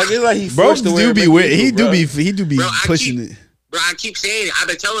 Like it's like he forced to wear. He do be pushing it. Bro, I keep saying it. I've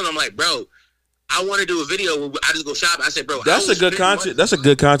been telling him, like, bro, I want to do a video where I just go shopping. I said, bro, that's a good content. That's a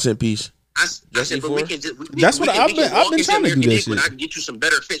good content piece. I said, but we can just. That's what I've been trying to do. That shit. I can get you some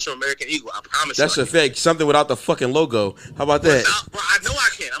better fits from American Eagle. I promise. That's a fact. Something without the fucking logo. How about that? Bro, I know I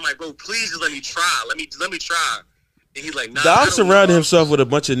can. I'm like, bro, please just let me try. Let me try. And he's like, nah. Dom surrounded himself with a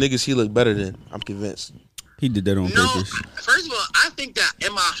bunch of niggas he looked better than. I'm convinced. He did that on purpose. First of all, I think that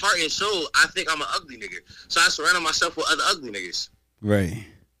in my heart and soul, I think I'm an ugly nigga. So I surrounded myself with other ugly niggas. Right.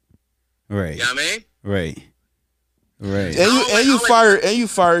 You know what I mean? Right. And you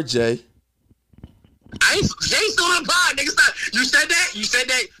fired Jay. Jay's still on the pod, nigga. Stop. You said that. You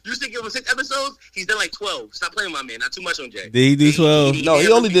said give him 6 episodes. He's done like 12. Stop playing with my man. Not too much on Jay. Did he do 12? No,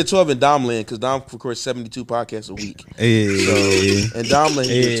 he only did 12 in Domland because Dom records 72 podcasts a week. Yeah. And Domland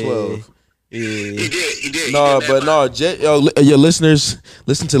he did 12. Yeah. He did. Jay, your listeners,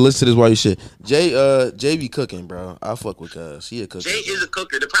 listen to this while you shit. Jay be cooking, bro. I fuck with cuz. He a cooker. Jay is a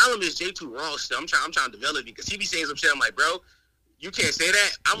cooker. The problem is Jay too raw still. I'm trying to develop because he be saying some shit. I'm like, bro, you can't say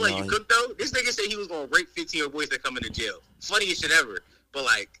that. I'm like, you cook though? This nigga said he was gonna rape 15-year-old boys that come into jail. Funniest shit ever. But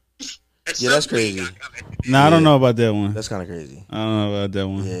like, that's crazy. Nah, I don't know about that one. That's kind of crazy. I don't know about that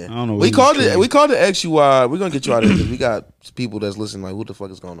one. Yeah. I don't know. We called it X U Y. We're gonna get you out of here because we got people that's listening. Like, what the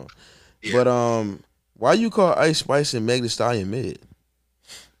fuck is going on? Yeah. But why you call Ice Spice and Meg Thee Stallion mid?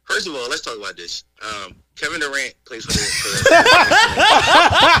 First of all, let's talk about this. Kevin Durant plays for the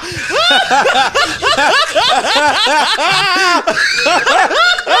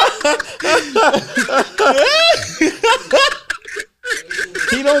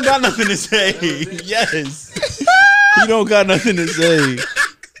He don't got nothing to say. Yes. He don't got nothing to say.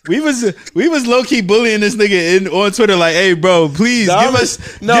 We was low key bullying this nigga on Twitter like, hey bro, please give us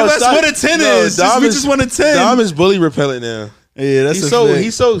what a 10 is. We just want a 10. Dom is bully repellent now. Yeah, that's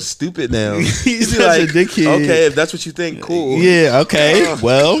he's so stupid now. He's like, a dickhead. Okay, if that's what you think, cool. Yeah, okay.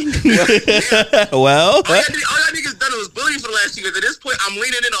 Well. All y'all niggas done was bullying for the last 2 years. At this point, I'm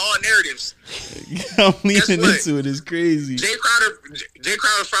leaning into all narratives. I'm leaning into it. It's crazy. Jay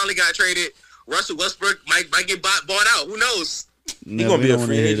Crowder finally got traded. Russell Westbrook might get bought out. Who knows? He gonna be a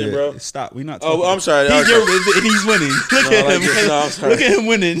free agent, bro. Stop. We not. Oh, I'm sorry. He's winning. Look at him. Look at him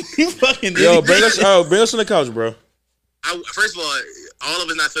winning. He fucking. Yo, bring us on the couch, bro. First of all of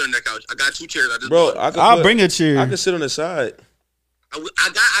us not sitting on that couch. I got 2 chairs. I'll bring a chair. I can sit on the side. I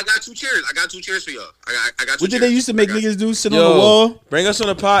got 2 chairs. I got 2 chairs for y'all. I got 2 What did they used to make niggas do? Sit on the wall? Bring us on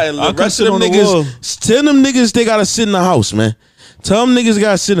the pod and the rest of them niggas. Tell them niggas they gotta sit in the house, man. Tell them niggas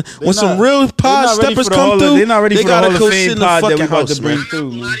gotta sit. When some real pod steppers come through, they're not ready for the Hall of Fame pod that we about to bring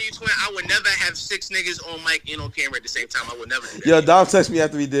through. I would never have 6 niggas on mic and on camera at the same time. I would never do that. Yo, Dom texted me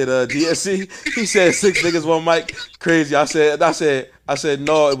after we did DSC. He said 6 niggas on mic. Crazy. I said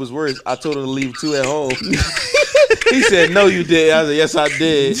no, it was worse. I told him to leave 2 at home. He said no, you did. I said yes, I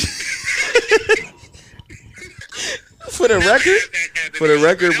did. For the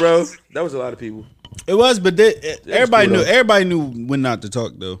record, bro, that was a lot of people. It was, but everybody knew when not to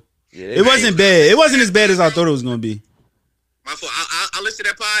talk though. Yeah, it wasn't bad. It wasn't as bad as I thought it was gonna be. My fault. I listened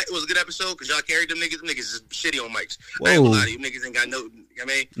to that pod. It was a good episode because y'all carried them niggas. Them niggas is shitty on mics. Whoa. I ain't gonna lie to you. Niggas ain't got no. I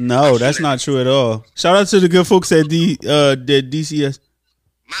mean, no, that's not true at all. Shout out to the good folks at DCS.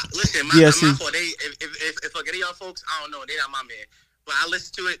 My fault. If I get y'all folks, I don't know. They not my man. But I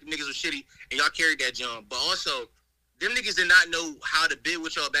listened to it. Them niggas was shitty, and y'all carried that jump. But also, them niggas did not know how to bid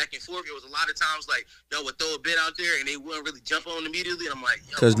with y'all back and forth. It was a lot of times like y'all would throw a bid out there and they wouldn't really jump on immediately. And I'm like,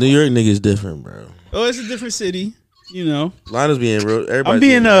 because New York niggas different, bro. Oh, it's a different city, you know. Lionel's being real. I'm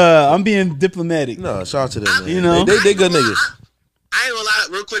being diplomatic. No, shout out to them. You know, they good niggas. I ain't gonna lie,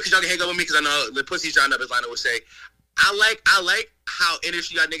 real quick, because y'all can hang up with me because I know the pussy's trying up, as Lionel would say. I like how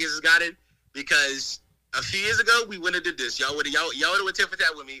industry y'all niggas has gotten because a few years ago we wouldn't have did this. Y'all would have went tit for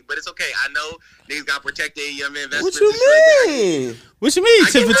tat with me, but it's okay. I know niggas got to protect their investments. What you mean? What you mean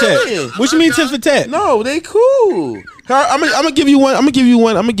tit for tat? What you mean tit for tat? No, they cool. I'm gonna give you one. I'm gonna give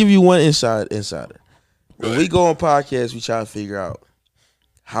you one insider. When we go on podcasts, we try to figure out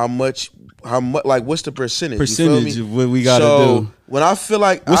how much, like, what's the percentage of what we gotta do. When I feel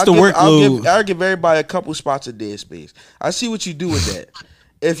like what's the workload? I'll give everybody a couple spots of dead space. I see what you do with that.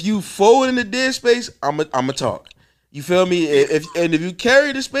 If you forward in the dead space, I'ma talk. You feel me? If you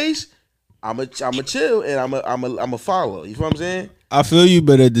carry the space, I'ma chill and I'ma follow. You feel what I'm saying? I feel you,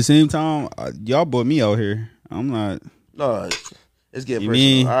 but at the same time, y'all brought me out here. I'm not. No, it's getting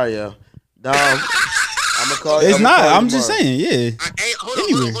personal. All right, yo. I'ma call. It's not. I'm just saying. Yeah. Hey, hold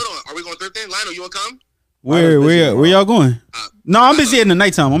on. Are we going thrifting? Lionel, you wanna come? Where y'all going? No, I'm busy in the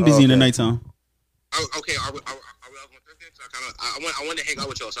nighttime. I'm busy in the nighttime. Okay. Are we all going thrifting? So I wanted to hang out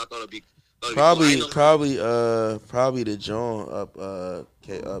with y'all, so I thought it'd be Probably the John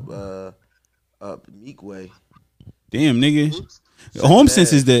up Meek way. Damn, nigga. Home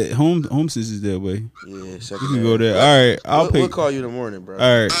Sense is that way. Yeah, you can go there. All right, we'll call you in the morning, bro.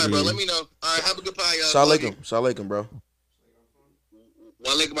 All right, bro. Let me know. All right, have a good pie, y'all. Salaam, bro.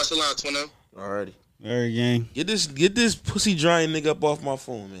 Walaikum assalam, twinno. Alrighty. All right, gang. Get this pussy drying nigga up off my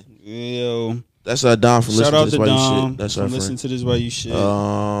phone, man. Yo. That's Dom from listening to this while you shit. That's our friend. Listen to this while you shit.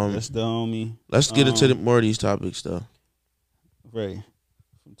 That's the homie. Let's get into more of these topics, though. Right.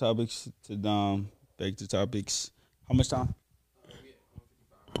 From topics to Dom, back to topics. How much time?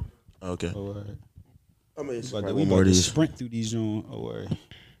 Okay. All right. I mean, we about to sprint through these on. Oh, right.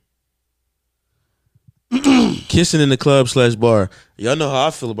 Kissing in the club / bar. Y'all know how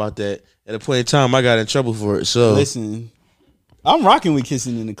I feel about that. At a point in time, I got in trouble for it. So listen, I'm rocking with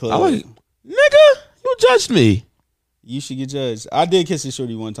kissing in the club. Nigga, you judged me. You should get judged. I did kiss a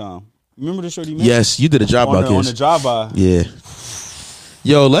shorty one time. Remember the shorty? Yes, you did a drive-by kiss. On the drive-by. Yeah.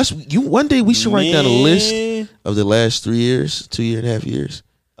 Yo, one day we should write down a list of the last 3 years, 2.5 years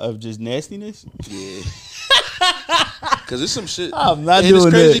of just nastiness. Yeah. Cause it's some shit. I'm not doing that.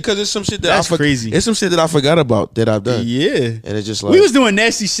 It's crazy because it's some shit that crazy. It's some shit that I forgot about that I've done. Yeah, and it's just like we was doing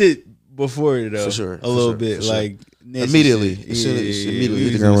nasty shit before it though. For sure, a little bit like immediately.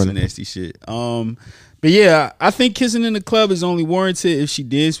 Immediately, some nasty shit. But yeah, I think kissing in the club is only warranted if she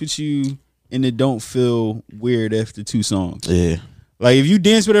dance with you and it don't feel weird after 2 songs. Yeah, like if you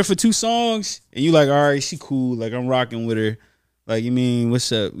dance with her for 2 songs and you like, all right, she cool, like I'm rocking with her. Like, you mean,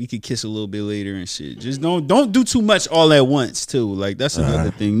 what's up? We could kiss a little bit later and shit. Just don't do too much all at once, too. Like, that's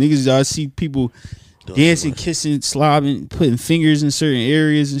another thing. Niggas, I see people dancing, kissing, slobbing, putting fingers in certain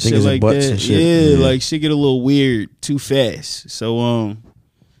areas and shit like that. Yeah, like shit get a little weird too fast. So,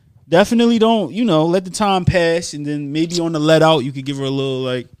 definitely don't, let the time pass and then maybe on the let out, you could give her a little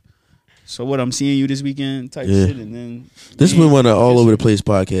like, so what, I'm seeing you this weekend type shit. And then this has been one of all over the place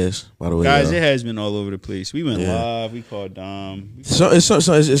podcasts, by the way. Guys, it has been all over the place. We went live, we called Dom. It's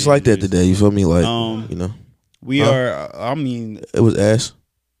like that today, you feel me? Like, we are, I mean. It was ass.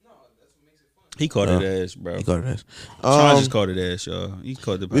 No, that's what makes it fun. He called it ass, bro. He called it ass. Sean just called it ass, y'all. He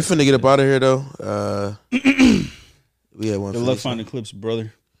called it. We finna get up out of here, though. We had one. Good luck finding clips,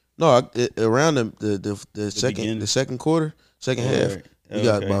 brother. No, around the second quarter, second half. Right. We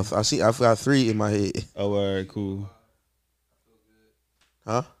got about. I got 3 in my head. Oh, all right, cool.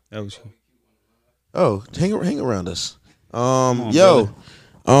 Huh? That was cool. Oh, hang around us.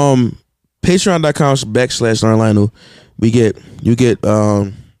 Patreon.com/Lionel. You get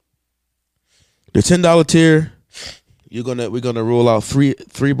the $10 tier. We're gonna roll out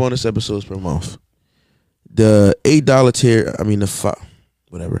three bonus episodes per month. The $8 tier. I mean the 5,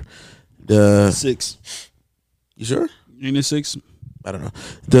 whatever. The 6. You sure? Ain't it 6? I don't know.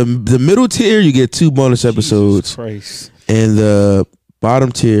 The middle tier, you get 2 bonus episodes. Jesus Christ. And the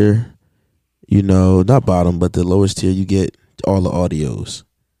bottom tier, not bottom, but the lowest tier, you get all the audios.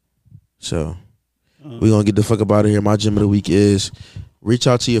 So we're gonna get the fuck up out of here. My gym of the week is reach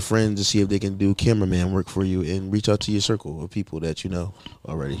out to your friends to see if they can do cameraman work for you, and reach out to your circle of people that you know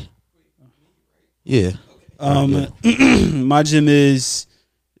already. Yeah. My gym is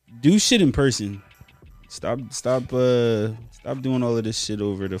do shit in person. Stop doing all of this shit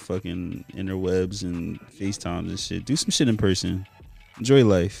over the fucking interwebs and FaceTimes and shit. Do some shit in person. Enjoy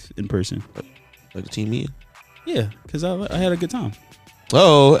life in person. Like a team meeting? Yeah, because I had a good time.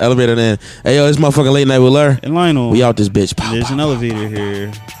 Oh, elevator then. Hey, yo, it's motherfucking Late Night with Larry. And Lionel. We out this bitch. There's an elevator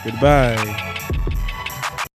here. Goodbye.